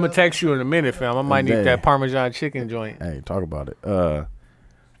 I'm gonna text you in a minute, fam. I might need Yeah. that Parmesan chicken joint. Hey, talk about it.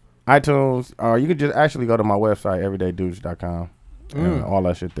 iTunes, or you could just actually go to my website, everydaydudes.com, and all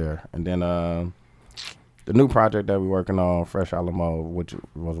that shit there. And then the new project that we're working on, Fresh Alamo, which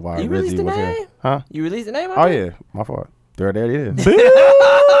was why You released Rizzy the was name? here. Huh? You released the name? Oh yeah, my fault. There it is. You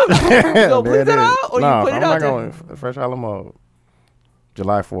gonna There put that out or No, you put it I'm out not there? going. Fresh Alamo,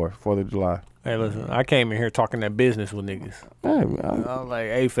 July 4th of July. Hey, listen, I came in here talking that business with niggas. Hey, I was like,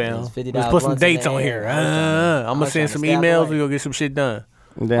 hey, fam, Those $50 let's put some blunts in dates the on air. here. I was I'm trying gonna to send some stab emails. away. We're gonna get some shit done.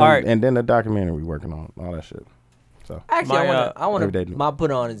 and then All right. and then the documentary we working on, all that shit. So Actually, My, I want everyday to. dude. My put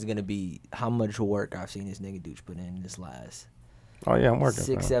on is gonna be how much work I've seen this nigga Dooch put in this last oh yeah, I'm working.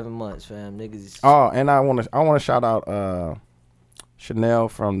 6-7 months, fam. Niggas. Oh, and I want to shout out Chanel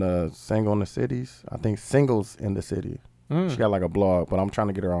from the Single in the Cities. I think Singles in the City. She got like a blog, but I'm trying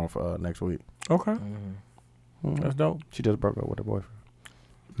to get her on for next week. Okay, that's dope. She just broke up with her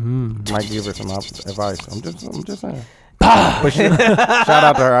boyfriend. Might give her some advice. I'm just saying. But shout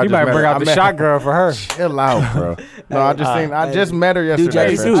out to her. I You just might met bring her. out I the met shot her. girl for her. Chill out, bro. No, I just seen. I just met her Dude, yesterday.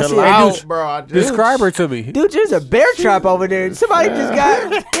 Jay, fam. dude, Chill hey, out, dude. bro. I just, Describe her to me. Dude, there's a bear trap over there. Somebody just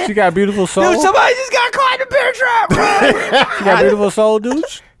got. She got a beautiful soul. Dude, somebody just got caught in a bear trap, bro. She got a beautiful soul, dude.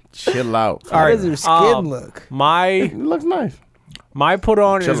 chill out. All right. How does her skin look? It looks nice. My put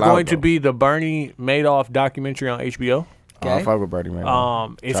on Chill is out, going to bro. be the Bernie Madoff documentary on HBO. Oh, I fuck with Birdie, man.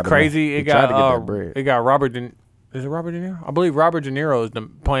 It's Tried to crazy. make- It he tried got to get that bread. it got Is it Robert De Niro? I believe Robert De Niro is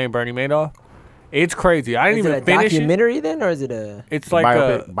playing Bernie Madoff. It's crazy. I didn't Is it even a finish it. documentary then, or is it a? It's like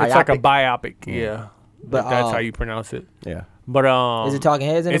Biopic. it's like a biopic. Yeah, But that's how you pronounce it. Yeah. But Is it Talking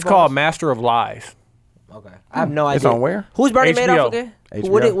Heads? It's called Master of Lies. Okay, I have no idea. It's on where? Who's Bernie HBO. Madoff again?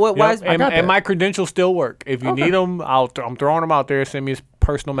 HBO. Why is Yep, and, got and that. my credentials still work. If you need them, I'm throwing them out there. Send me a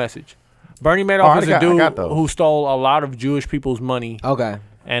personal message. Bernie Madoff is a I dude got those. who stole a lot of Jewish people's money Okay.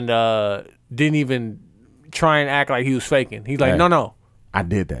 and didn't even try and act like he was faking. He's like, Hey. no, I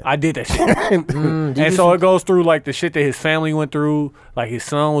did that. I did that shit. And so it goes through like the shit that his family went through. Like his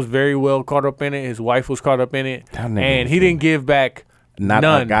son was very well caught up in it. His wife was caught up in it, That nigga and was he didn't give back Not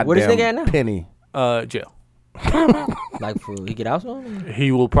none. a goddamn What is nigga at now? penny. Jail. Like, for he get out soon?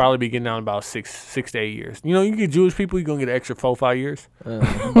 He will probably be getting out in about six to 8 years. You know, you get Jewish people, you're gonna get an extra 4-5 years.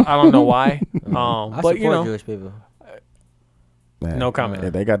 I don't know why. I But support you know, Jewish people. Man, No comment.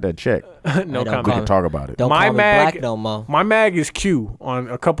 Yeah, they got that check. no Hey, don't We comment. call can talk about it. Don't My call me mag- black no more. My mag is Q on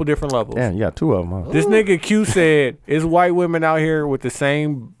a couple different levels. Damn, you got two of them, huh? This nigga Q said, "Is white women out here with the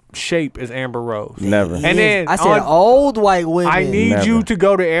same shape as Amber Rose?" Never. And then I said old white women. I need Never. you to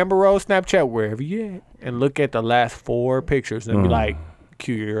go to Amber Rose Snapchat, wherever you at, and look at the last 4 pictures and be like,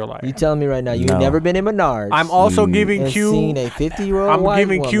 Q, you're a liar. You telling me right now you No. never been in Menards? I'm also giving and Q. seen a 50-year-old I'm white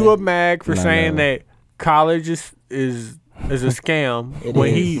giving woman. Q a mag for No, saying no. that college is a scam. It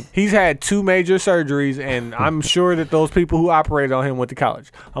when is. he's had 2 major surgeries, and I'm sure that those people who operated on him went to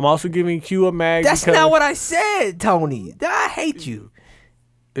college. I'm also giving Q a mag. That's because not what I said, Tony. I hate you.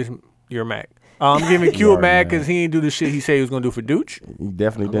 You're a mag. I'm giving Q You a are mag a mag. because he didn't do the shit he said he was gonna do for Dooch. You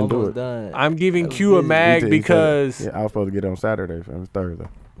definitely I'm didn't do almost it. done. I'm giving I was Q a busy. mag He said- because yeah, I was supposed to get it on Saturday, fam. It's Thursday.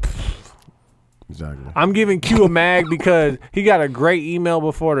 Exactly. I'm giving Q a mag because he got a great email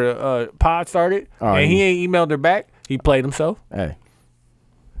before the pod started, Oh, and he yeah. ain't emailed her back. He played himself. Hey,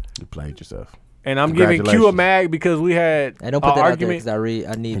 you played yourself. And I'm giving Q a Congratulations. mag because we had Hey, don't put an that out there argument. because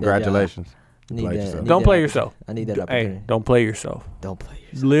I need Congratulations. that. Need Played that. yourself. Need Don't that play opportunity. yourself. I need that Hey, opportunity. don't play yourself. Don't play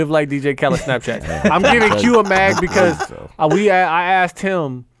yourself. Live like DJ Khaled Snapchat. I'm giving Q a mag because I asked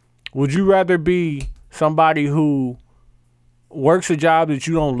him, would you rather be somebody who works a job that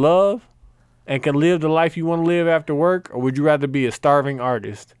you don't love and can live the life you want to live after work, or would you rather be a starving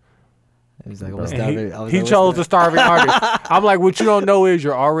artist? He's like, what's And that? he chose the starving artist. I'm like, what you don't know is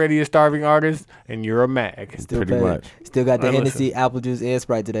you're already a starving artist and you're a mag. Pretty much. Still got the Hey, Hennessy, apple juice, and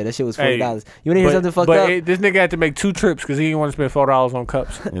Sprite today. That shit was Hey, $40. You want to hear something fucked up? This nigga had to make 2 trips because he didn't want to spend $4 on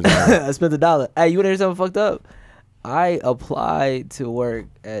cups. I spent $1. Hey, you want to hear something fucked up? I applied to work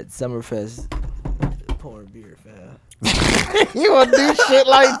at Summerfest pouring beer, fam. You want to do shit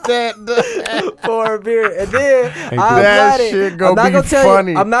like that? Pouring beer, and then I'm that glad shit I'm gonna not be gonna tell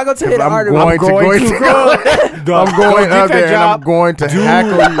funny. you. I'm not gonna tell you the I'm article. going to go. I'm going up there and I'm going to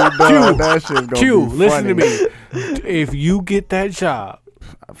hackle you, dog. That shit's gonna Q, be listen funny. to me. If you get that job,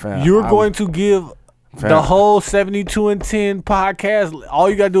 Fam, you're going to give Fam. the whole 72 and 10 podcast. All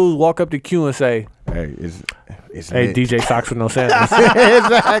you gotta do is walk up to Q and say, Hey, it's "Hey, lit. DJ Socks with no sandals."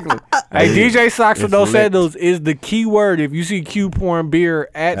 Exactly. Hey, DJ Socks with It's no lit. sandals is the key word. If you see Q pouring beer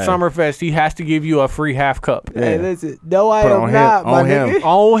at Summerfest, he has to give you a free half cup. Hey, Yeah. listen. No, I Put am on him, not, my on him. nigga.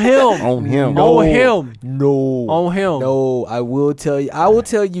 On him. On him. On him. No. On him. No, I will tell you. I will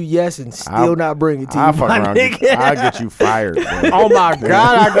tell you yes and still I'll- not bring it to I'll you, fuck my around. nigga. I'll get you fired, bro. Oh my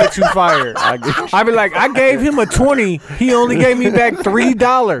God, I get you fired. I be like, I gave him a 20. He only gave me back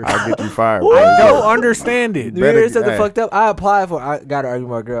 $3. I'll get you fired. I don't understand it. You hear something hey. fucked up? I applied for it. I got to argue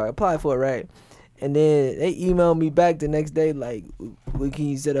with my girl. I applied for it, right? And then they emailed me back the next day, like, when can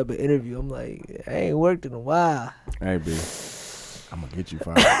you set up an interview? I'm like, I ain't worked in a while. Hey, B. I'm gonna get you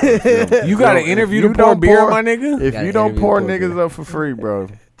fired. You got to interview to you pour don't beer, pour- my nigga? If Gotta you don't interview pour to pour niggas beer. up for free, bro,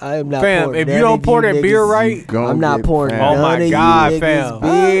 I am not Fam, pouring if you none don't of pour that beer niggas- right, gon' I'm not get pouring fam. oh none my of you God, niggas fam.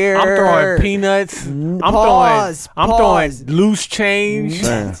 beer. I'm throwing peanuts. I'm Pause, throwing pause. loose change,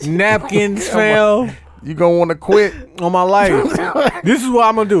 Man. napkins, fam. You gonna want to quit? On my life. This is what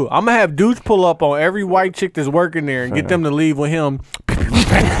I'm gonna do. I'm gonna have dudes pull up on every white chick that's working there and get them to leave with him.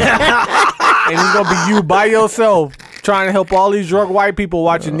 And it's gonna be you by yourself trying to help all these drunk white people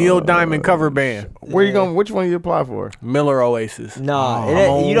watching Neil Diamond cover band. Where you going? Which one you apply for? Miller Oasis. Nah,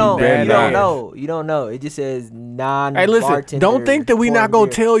 Oh, you don't bad ass. know. You don't know. It just says non. Hey, listen, don't think that we not gonna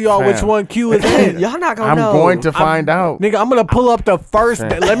tell y'all which Fam. one Q is in. Y'all not gonna I'm know. going to find out, Nigga, I'm gonna pull up the first.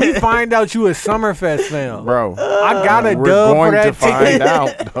 Fam. Let me find out you a Summerfest fam. bro. I got a We're dub going for that to find ticket.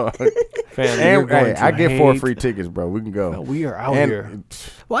 out, dog. Fam, you're And going hey, to I get 4 hate- free tickets, bro. We can go. We are out And here.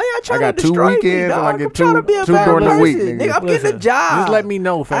 Why y'all I trying got to 2 destroy me, weekends and I dog? get I'm trying to 2 be a 2 bad during the week, person. nigga. Nigga, I'm getting a Listen, job. Just let me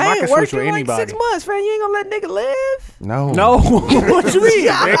know, fam. I I can ain't switch working with like anybody. 6 months, fam. You ain't gonna let nigga live. No, No, what you mean,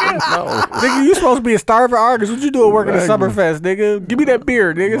 nigga? no. Nigga, you supposed to be a starving artist. What you doing working at Exactly. Summerfest, nigga? Give me that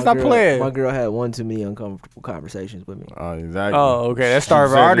beer, nigga. Stop My playing. girl had one too many uncomfortable conversations with me. Oh, exactly. Oh, okay. That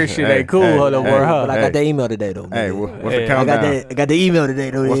starving said artist it. shit Hey, ain't cool, hey, no hey. more, huh? But I got the email today though. Hey, nigga. what's Hey, the I got countdown? I got the email today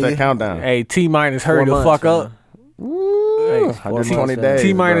though. What's that nigga. countdown? Hey, T minus hurry 4 the months, fuck up. fam. Hey, 120 fam. days.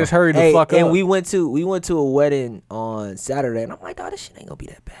 T minus bro. hurry the Hey, fuck and up. we went to a wedding on Saturday, and I'm like, oh, this shit ain't gonna be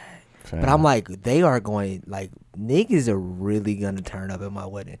that bad. But I'm like, they are going, like, niggas are really gonna turn up at my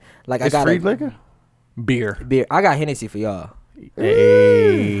wedding. Like, It's I got free liquor? Beer. beer. I got Hennessy for y'all.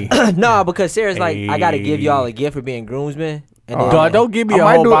 Hey. No, because Sarah's like, I gotta give y'all a gift for being groomsmen. And then, Dog, don't give me I a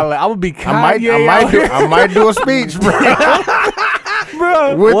might whole do- bottle. I would be Kanye I might do a speech, bro.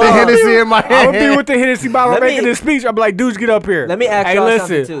 bro. With the Hennessy in my I hand. would be with the Hennessy bottle Let making me- this speech. I'm like, dudes, get up here. Let me ask hey, y'all listen,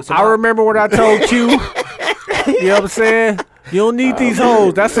 something, too. So I my- remember when I told Q, you know what I'm saying? You don't need these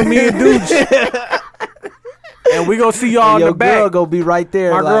hoes. That's for me and dudes. And we gonna see y'all in your the back. girl gonna be right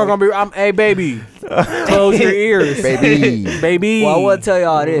there. My like, girl gonna be, hey, baby. Close your ears. Baby. Baby. Well, I want to tell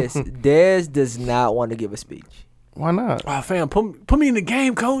y'all this. Dez does not want to give a speech. Why not? Oh, fam, put me in the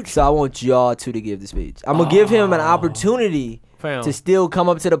game, coach. So I want y'all two to give the speech. I'm going to give him an opportunity Fam. to still come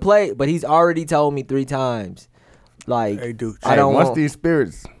up to the plate, but he's already told me 3 times. Like, Hey, dude. I don't Once want... these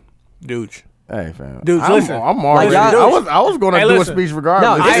spirits. Dude. Hey, fam. Dudes, I'm, listen. I'm already. Like, y'all- I was gonna Hey, do listen. a speech No,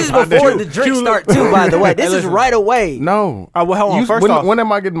 regardless. this is I before did. the drinks Q- start too, by the way. This Hey, is listen. right away. No. Well, hold on. First when, off, when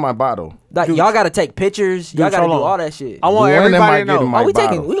am I getting my bottle? Like, Dude. y'all got to take pictures. Y'all Dude, got to do hold on. all that shit. I want When am I everybody to getting know. my we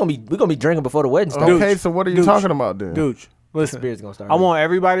bottle? gonna be drinking before the wedding starts. Okay, so what are you Dude. talking about then? Dude, listen. Beer's gonna start. I want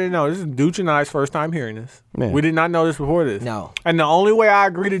everybody to know this is Dooch and I's first time hearing this. Yeah. We did not know this before this. No. And the only way I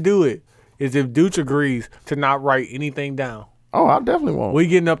agree to do it is if Dooch agrees to not write anything down. Oh, I definitely won't. We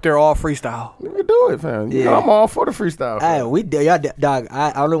getting up there all freestyle. We can do it, fam. Yeah. I'm all for the freestyle. Hey, fam. y'all, dog.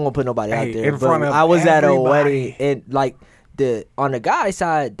 I don't want to put nobody out Hey, there. in front but of I was at a everybody. wedding and like on the guy's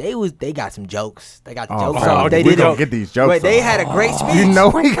side, they got some jokes. They got the jokes fam, on. They we did gonna it. get these jokes. Wait, they off. had a great speech. You know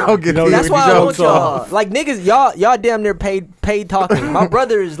we gonna get these That's why I want jokes y'all. off. Like niggas, y'all damn near paid talking. My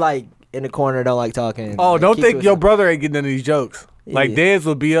brother is like in the corner, don't like talking. Oh, Like, don't keep think to your himself. brother ain't getting none of these jokes. Like Yeah. Dez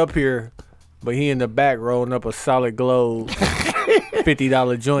will be up here, but he in the back rolling up a solid globe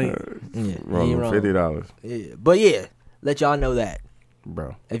 $50 joint. Yeah, you ain't Rolling wrong. $50, Yeah, but yeah, let y'all know that.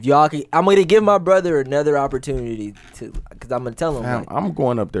 bro. If y'all can, I'm gonna give my brother another opportunity to, cause I'm gonna tell him. Fam, Like, I'm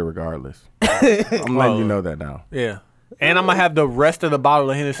going up there regardless. I'm letting you know that now. Yeah. And I'm going to have the rest of the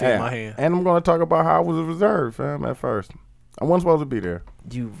bottle of Hennessy Yeah. in my hand. And I'm gonna talk about how I was reserved, fam. At first, I wasn't supposed to be there.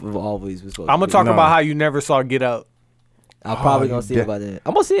 you always was supposed I'm to going to talk No. about how you never saw Get Out. I'm probably gonna see it by then.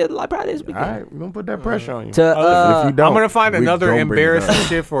 I'm gonna see it like probably this weekend. All right, we're gonna put that pressure on you. If you I'm don't, gonna find we another gonna bring it up. embarrassing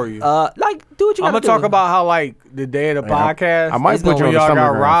shit for you. Like, do what you I'm gotta gonna talk do. about how like the day of the podcast. I might It's put you gonna on when the y'all Summer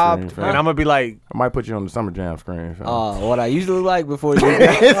got Jam robbed, screen, and I'm gonna be like, I might put you on the Summer Jam screen. So. What I usually like before you.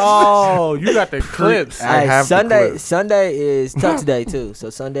 oh, you got the clips. I have the Sunday. clip. Sunday is Tux Day too. So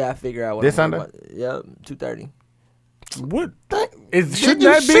Sunday I figure out what This I'm Sunday? Yep, 2:30. What? Shouldn't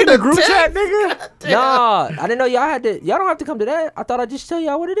that be in the group chat, nigga? Nah, I didn't know y'all had to. Y'all don't have to come to that. I thought I'd just tell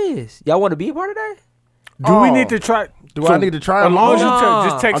y'all what it is. Y'all want to be a part of that? Do we need to try? Do I need to try? As long as you Nah.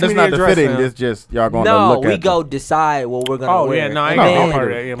 just text this me not the the address. fitting. fam. This just y'all going to No, look we at. go decide what we're gonna Oh wear. yeah, no, I ain't No, gonna I'm be part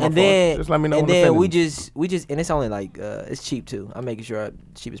of that. Yeah, my and fault. then Just let me know And when the then we fitting just and it's only like it's cheap too. I'm making sure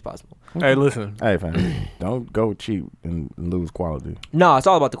cheap as possible. Hey, listen. Hey, fam, don't go cheap and lose quality. No, it's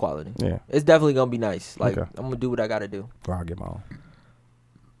all about the quality. Yeah. It's definitely gonna be nice. Like Okay. I'm gonna do what I gotta do. Or I'll get my own.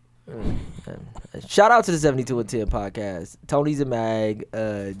 Shout out to the 72 and 10 podcast. Tony's a mag.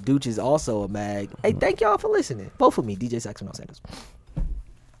 Dooch is also a mag. Hey, thank y'all for listening. Both of me, DJ Saxon Los Santos.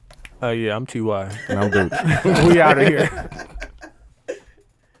 Yeah, I'm TY. And I'm good. We out of here.